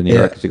Simpsons come to New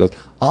York. She goes,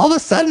 "All of a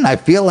sudden, I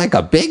feel like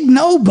a big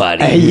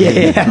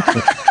nobody."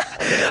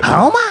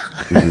 How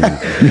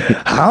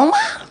Oh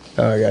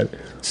my God.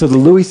 So the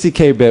Louis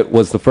C.K. bit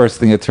was the first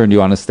thing that turned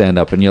you on to stand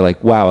up, and you're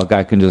like, "Wow, a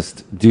guy can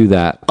just do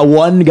that."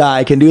 One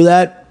guy can do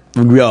that.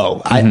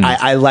 Yo,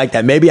 I like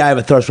that. Maybe I have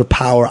a thirst for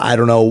power. I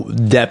don't know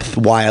depth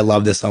why I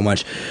love this so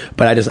much,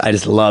 but I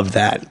just loved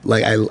that.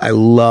 Like I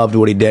loved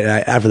what he did.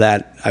 And after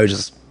that, I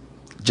was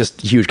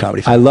just huge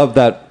comedy fan. I love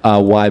that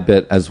Y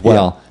bit as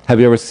well. Yeah. Have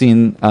you ever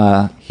seen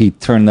he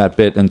turned that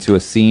bit into a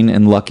scene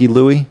in Lucky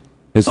Louie?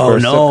 His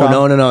first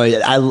sitcom? No.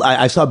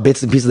 I saw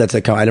bits and pieces of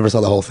that sitcom. I never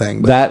saw the whole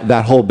thing. But.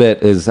 That whole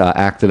bit is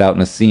acted out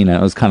in a scene, and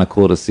it was kind of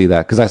cool to see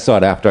that because I saw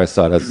it after I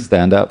saw it as a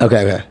stand-up.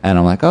 Okay. And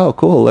I'm like, oh,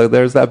 cool. Look,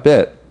 there's that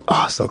bit.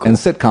 Oh, so cool. In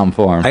sitcom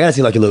form. I gotta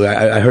see Lucky Louie.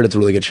 I heard it's a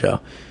really good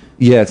show.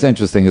 Yeah, it's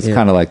interesting. It's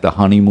kind of like the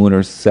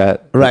Honeymooners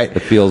set. Right.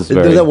 It feels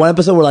very... There's that one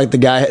episode where like the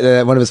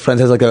guy, one of his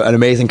friends has like an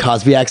amazing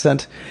Cosby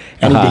accent,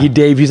 and he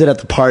debuts it at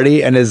the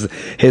party, and his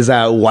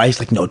wife's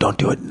like, no, don't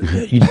do it.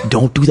 You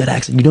don't do that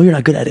accent. You know you're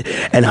not good at it.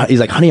 And he's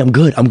like, honey, I'm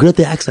good. I'm good at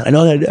the accent. I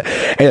know that.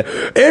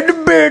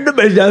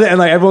 And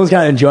like everyone's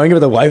kind of enjoying it,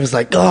 but the wife is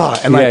like,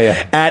 oh. And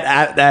like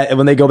at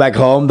when they go back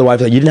home, the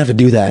wife's like, you didn't have to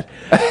do that.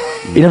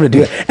 You didn't have to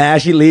do it. And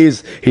as she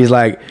leaves, he's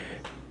like,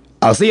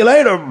 I'll see you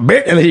later,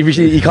 bitch. And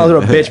he calls her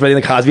a bitch, but in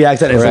the Cosby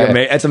accent, it's, Right.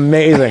 it's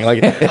amazing,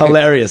 like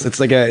hilarious. It's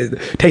like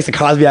takes the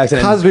Cosby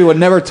accent. Cosby would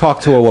never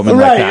talk to a woman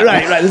right, like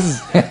that. right.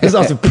 This is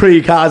also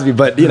pre-Cosby,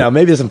 but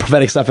maybe there's some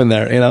prophetic stuff in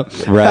there,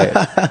 Right.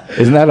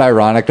 Isn't that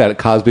ironic that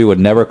Cosby would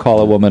never call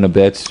a woman a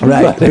bitch?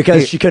 Right,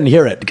 because she couldn't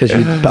hear it because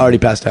she already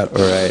passed out.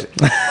 Right.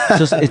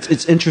 So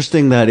it's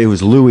interesting that it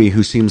was Louis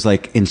who seems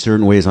like, in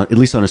certain ways, at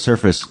least on a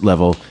surface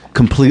level,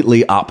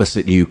 completely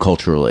opposite you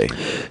culturally.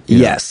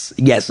 Yes.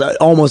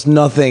 Almost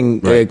nothing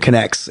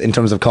connects in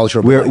terms of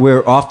culture.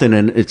 We're often,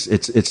 and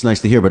it's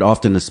nice to hear, but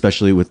often,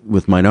 especially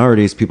with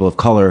minorities, people of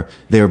color,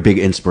 their big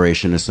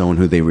inspiration is someone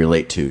who they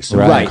relate to. So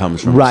Right,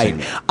 comes from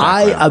right.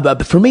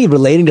 For me,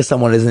 relating to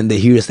someone isn't the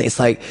hugest thing. It's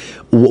like,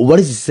 what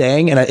is he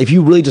saying? And if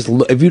you really just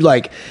look, if you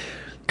like.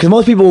 Because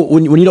most people,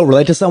 when you don't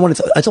relate to someone,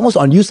 it's almost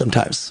on you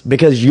sometimes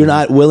because you're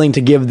not willing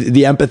to give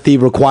the empathy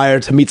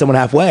required to meet someone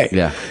halfway.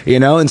 Yeah.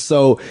 And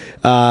so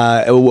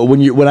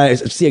when I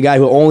see a guy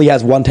who only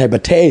has one type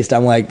of taste,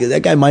 I'm like,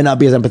 that guy might not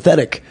be as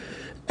empathetic.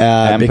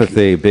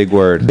 Empathy, big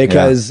word.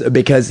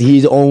 Because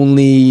he's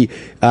only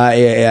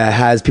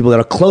has people that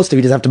are close to him.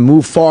 He doesn't have to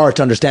move far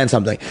to understand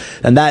something.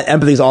 And that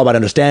empathy is all about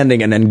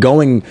understanding and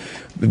then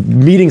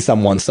meeting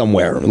someone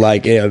somewhere,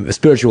 like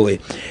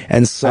spiritually.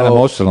 And so And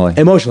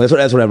emotionally.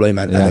 That's what I really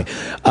meant. I think.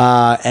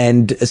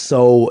 And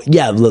so,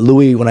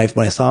 Louis, when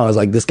I saw him, I was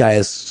like, this guy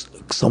is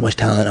so much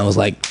talent. I was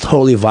like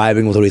totally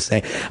vibing with what he's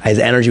saying. His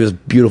energy was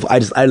beautiful.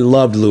 I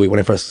loved Louis when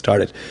I first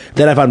started.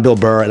 Then I found Bill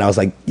Burr and I was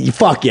like,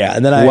 fuck yeah.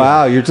 And then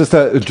wow, you're just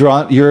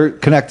you're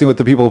connecting with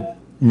the people,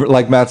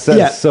 like Matt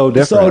said, so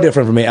different. So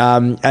different for me.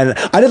 And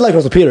I did like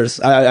Russell Peters.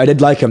 I did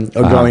like him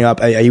growing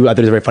up. I thought he was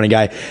a very funny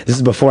guy. This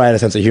is before I had a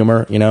sense of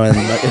humor, and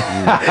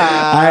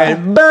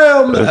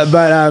boom.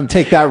 But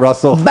Take that,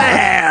 Russell.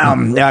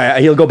 bam.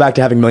 He'll go back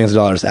to having millions of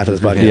dollars after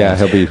this podcast. Yeah,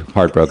 he'll be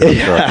heartbroken, I'm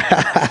sure.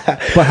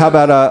 But how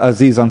about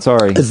Aziz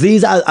Ansari?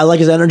 Aziz, I like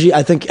his energy.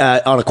 I think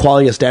on a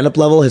quality of stand-up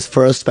level, his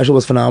first special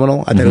was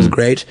phenomenal. I think it was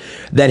great.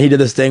 Then he did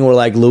this thing where,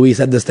 like, Louis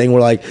said this thing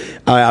where, like,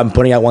 I'm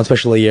putting out one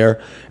special a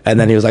year. And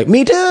then he was like,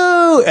 me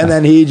too. And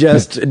then he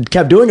just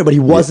kept doing it, but he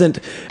wasn't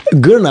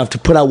good enough to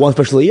put out one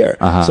special a year.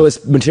 So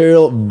his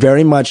material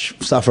very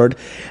much suffered.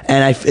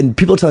 And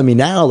people are telling me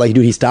now, like,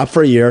 dude, he stopped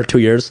for a year, 2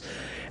 years.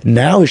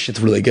 Now his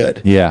shit's really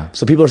good. Yeah.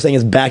 So people are saying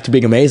it's back to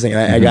being amazing.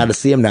 And I got to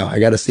see him now. I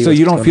got to see. So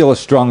you don't feel a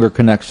stronger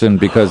connection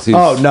because he's...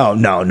 Oh,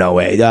 no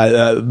way.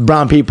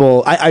 Brown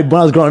people, when I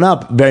was growing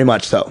up, very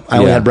much so. I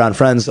only had brown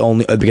friends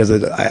only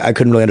because I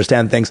couldn't really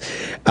understand things.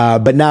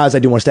 But now as I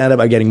do more stand-up,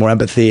 I'm getting more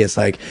empathy. It's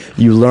like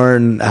you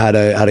learn how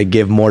to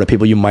give more to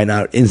people you might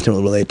not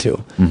instantly relate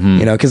to.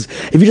 Because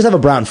if you just have a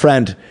brown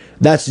friend,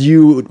 that's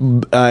you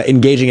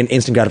engaging in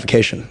instant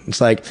gratification.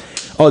 It's like,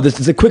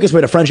 this is the quickest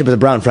way to friendship is a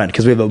brown friend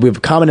because we have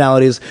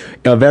commonalities,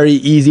 a very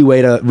easy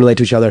way to relate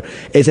to each other.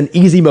 It's an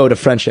easy mode of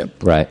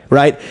friendship. Right.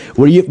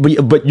 But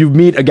you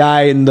meet a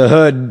guy in the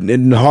hood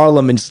in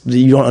Harlem and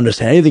you don't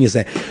understand anything he's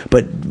saying.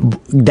 But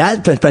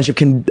that friendship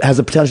has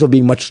the potential of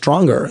being much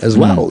stronger as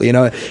well.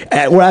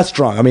 We're as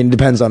strong. I mean, it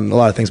depends on a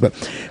lot of things, but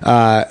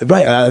I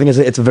think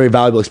it's a very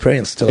valuable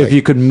experience. If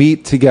you could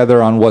meet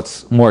together on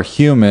what's more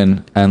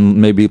human and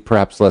maybe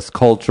perhaps less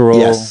cultural.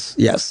 Yes.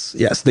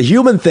 The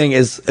human thing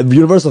is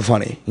universal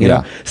funny. You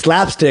know?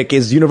 Slapstick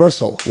is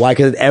universal. Why?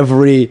 Because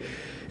every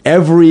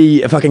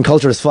fucking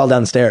culture is fall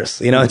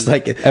downstairs. It's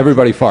like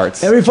everybody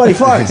farts. Everybody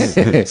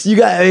farts. So you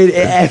got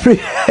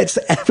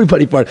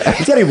everybody farts.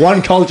 It's gotta be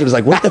one culture. It's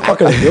like, what the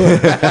fuck are they doing?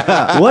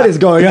 What is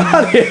going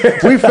on here?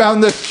 We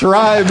found this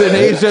tribe in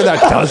Asia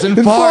that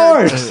doesn't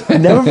fart.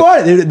 Never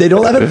fart. They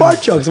don't have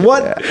fart jokes.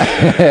 What?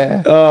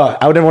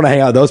 I would never want to hang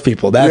out with those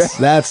people.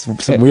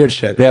 That's some weird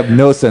shit. They have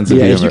no sense of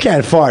humor. If you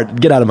can't fart,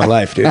 get out of my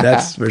life, dude.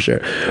 That's for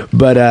sure.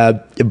 But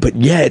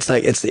yeah,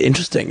 it's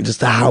interesting just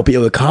how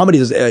people with comedy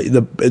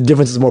the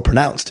difference is more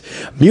pronounced.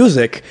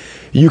 Music,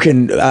 you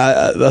can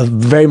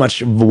very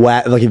much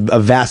like a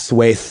vast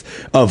swathe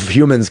of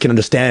humans can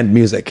understand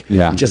music.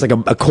 Just like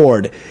a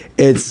chord.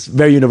 It's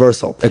very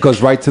universal. It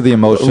goes right to the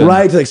emotion.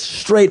 Right, like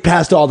straight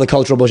past all the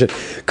cultural bullshit.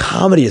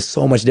 Comedy is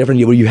so much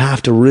different where you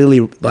have to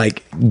really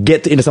like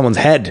get into someone's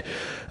head.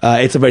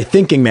 It's a very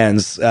thinking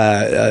man's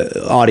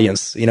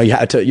audience. You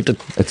have to.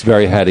 It's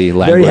very heady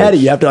language. Very heady.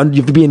 You have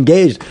to be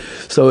engaged.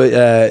 So,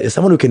 as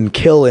someone who can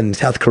kill in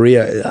South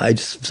Korea, I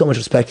just so much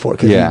respect for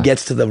it because he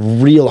gets to the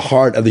real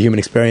heart of the human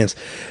experience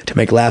to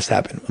make laughs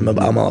happen.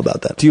 I'm all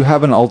about that. Do you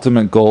have an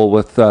ultimate goal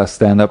with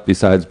stand-up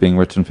besides being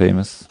rich and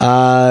famous? Dude,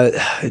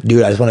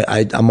 I just want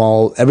to. I'm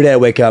all every day I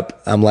wake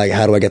up. I'm like,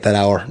 how do I get that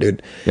hour,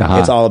 dude?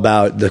 It's all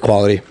about the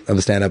quality of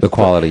the stand-up. The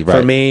quality,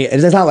 right? For me,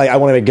 it's not like I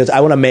want to make good.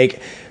 I want to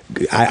make.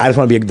 I just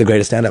want to be the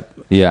greatest stand-up.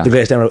 The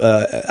greatest stand-up.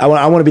 I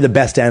want to be the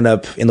best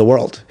stand-up in the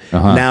world.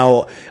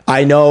 Now,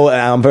 I know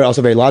I'm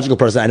also a very logical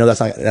person. I know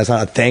that's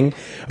not a thing,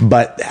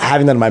 but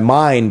having that in my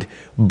mind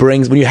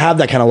brings when you have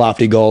that kind of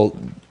lofty goal.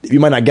 You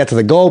might not get to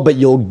the goal, but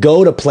you'll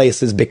go to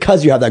places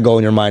because you have that goal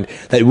in your mind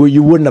that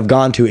you wouldn't have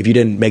gone to if you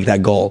didn't make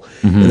that goal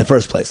in the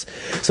first place.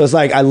 So it's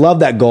like I love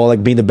that goal,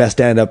 like being the best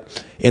stand-up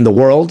in the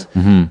world,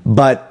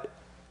 but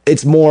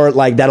it's more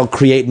like that'll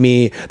create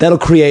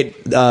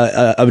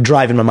a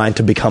drive in my mind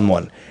to become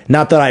one.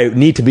 Not that I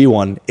need to be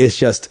one. It's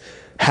just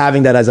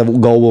having that as a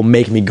goal will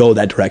make me go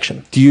that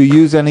direction. Do you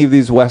use any of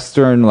these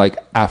Western like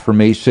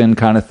affirmation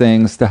kind of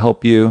things to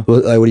help you?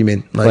 What do you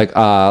mean? Like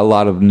a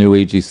lot of new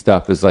agey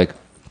stuff is like,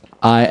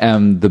 I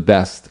am the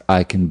best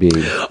I can be.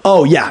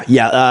 Oh yeah.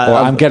 Or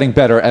I'm getting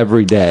better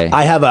every day.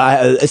 I have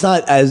it's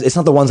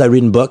not the ones I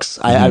read in books.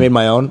 I made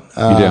my own.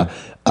 You do?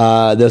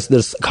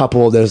 There's a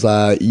couple. There's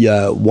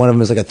one of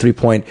them is like a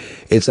 3-point.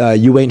 It's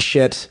you ain't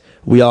shit.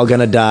 We all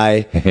gonna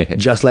die.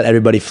 Just let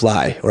everybody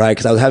fly. Right?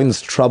 Because I was having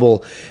this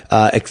trouble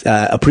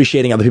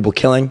appreciating other people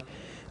killing.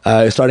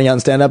 Starting out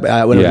in stand-up,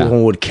 when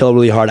someone would kill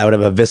really hard, I would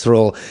have a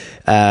visceral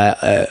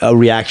a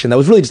reaction that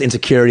was really just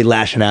insecurity,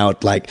 lashing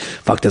out, like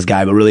 "fuck this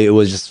guy," but really it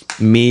was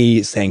just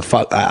me saying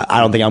 "fuck." I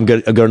don't think I'm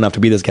good enough to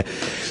be this guy.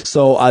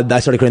 So I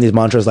started creating these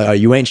mantras like,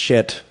 "You ain't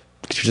shit.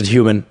 You're just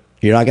human.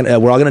 You're not gonna.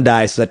 We're all gonna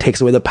die." So that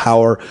takes away the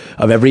power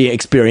of every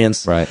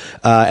experience. Right.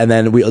 And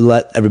then we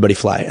let everybody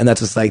fly, and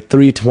that's just like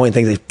 3-point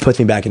things that puts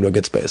me back into a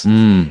good space.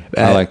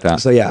 I like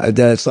that. So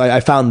yeah, so I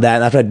found that,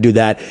 and after I do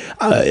that,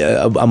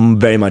 I'm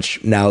very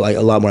much now like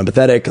a lot more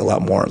empathetic, a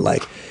lot more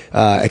like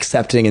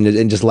accepting,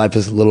 and just life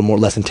is a little more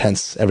less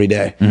intense every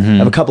day. I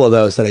have a couple of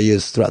those that I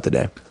use throughout the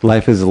day.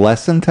 Life is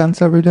less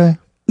intense every day?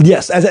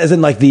 Yes, as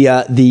in like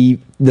the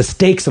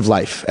stakes of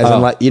life, as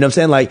in like, you know what I'm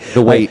saying, like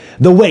the weight,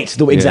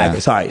 exactly.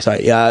 Sorry.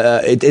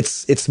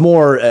 It's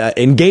more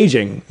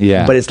engaging,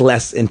 but it's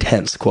less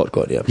intense, quote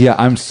unquote. Yeah,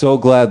 I'm so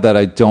glad that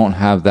I don't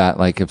have that.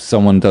 Like if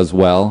someone does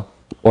well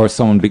or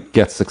someone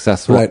gets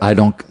successful, right.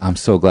 I'm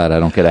so glad I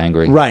don't get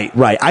angry. Right.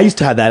 I used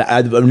to have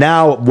that.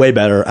 Now way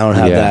better. I don't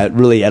have that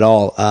really at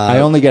all. I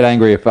only get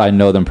angry if I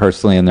know them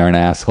personally and they're an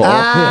asshole.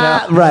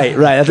 Right.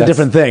 That's a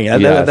different thing.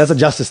 That's a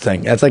justice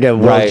thing. That's like a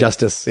world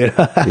justice. You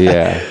know?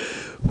 Yeah.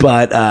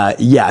 But I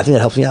think that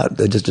helps me out.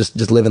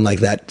 Just living like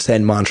that,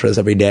 saying mantras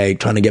every day,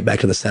 trying to get back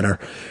to the center.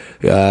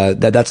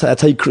 That's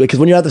how you, because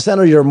when you're at the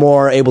center, you're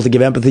more able to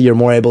give empathy. You're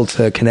more able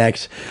to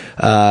connect.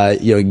 Be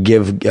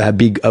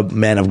a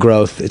man of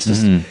growth. It's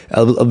just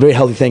a very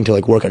healthy thing to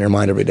like work on your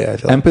mind every day. I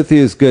feel empathy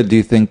is good. Do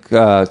you think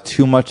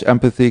too much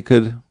empathy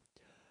could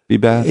be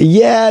bad?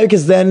 Yeah,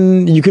 because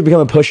then you could become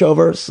a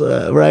pushover,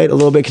 right? A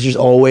little bit, because you're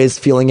just always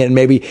feeling it, and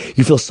maybe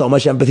you feel so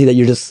much empathy that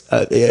you're just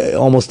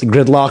almost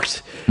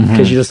gridlocked,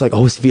 because you're just like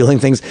always feeling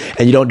things,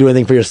 and you don't do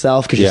anything for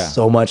yourself because you're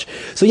so much.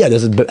 So yeah,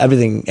 there's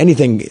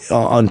anything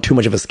on too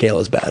much of a scale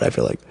is bad, I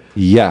feel like.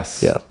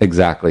 Yes. Yeah.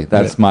 Exactly.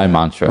 That's my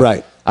mantra.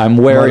 Right. I'm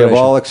wary of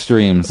all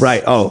extremes.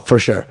 Right. Oh, for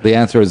sure. The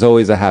answer is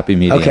always a happy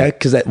medium. Okay,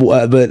 because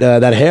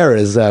that hair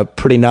is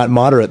pretty not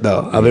moderate,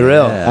 though. I'll be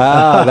real.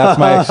 That's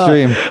my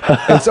extreme.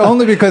 It's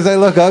only because I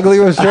look ugly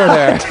with short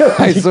hair.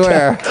 I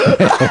swear.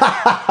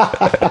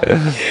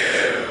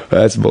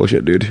 That's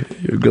bullshit, dude.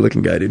 You're a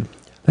good-looking guy, dude.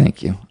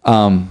 Thank you.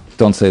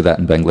 Don't say that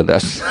in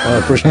Bangladesh.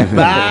 Oh, for sure.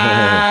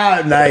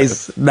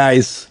 Nice. Man,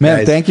 nice.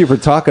 Thank you for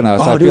talking to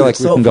us. I dude, feel like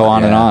we can go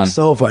on and on.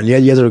 So fun. Yeah,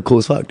 you guys are cool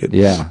as fuck, dude.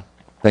 Yeah.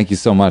 Thank you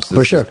so much.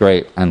 This is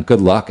great. And good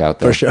luck out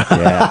there. For sure.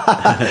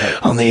 Yeah.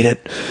 I'll need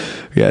it.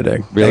 Yeah,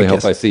 dang. Really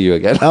hope I see you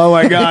again. Oh,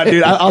 my God,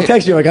 dude. I'll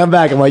text you when I come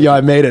back. I'm like, yo,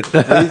 I made it.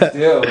 Please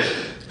do.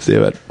 See you,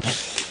 man.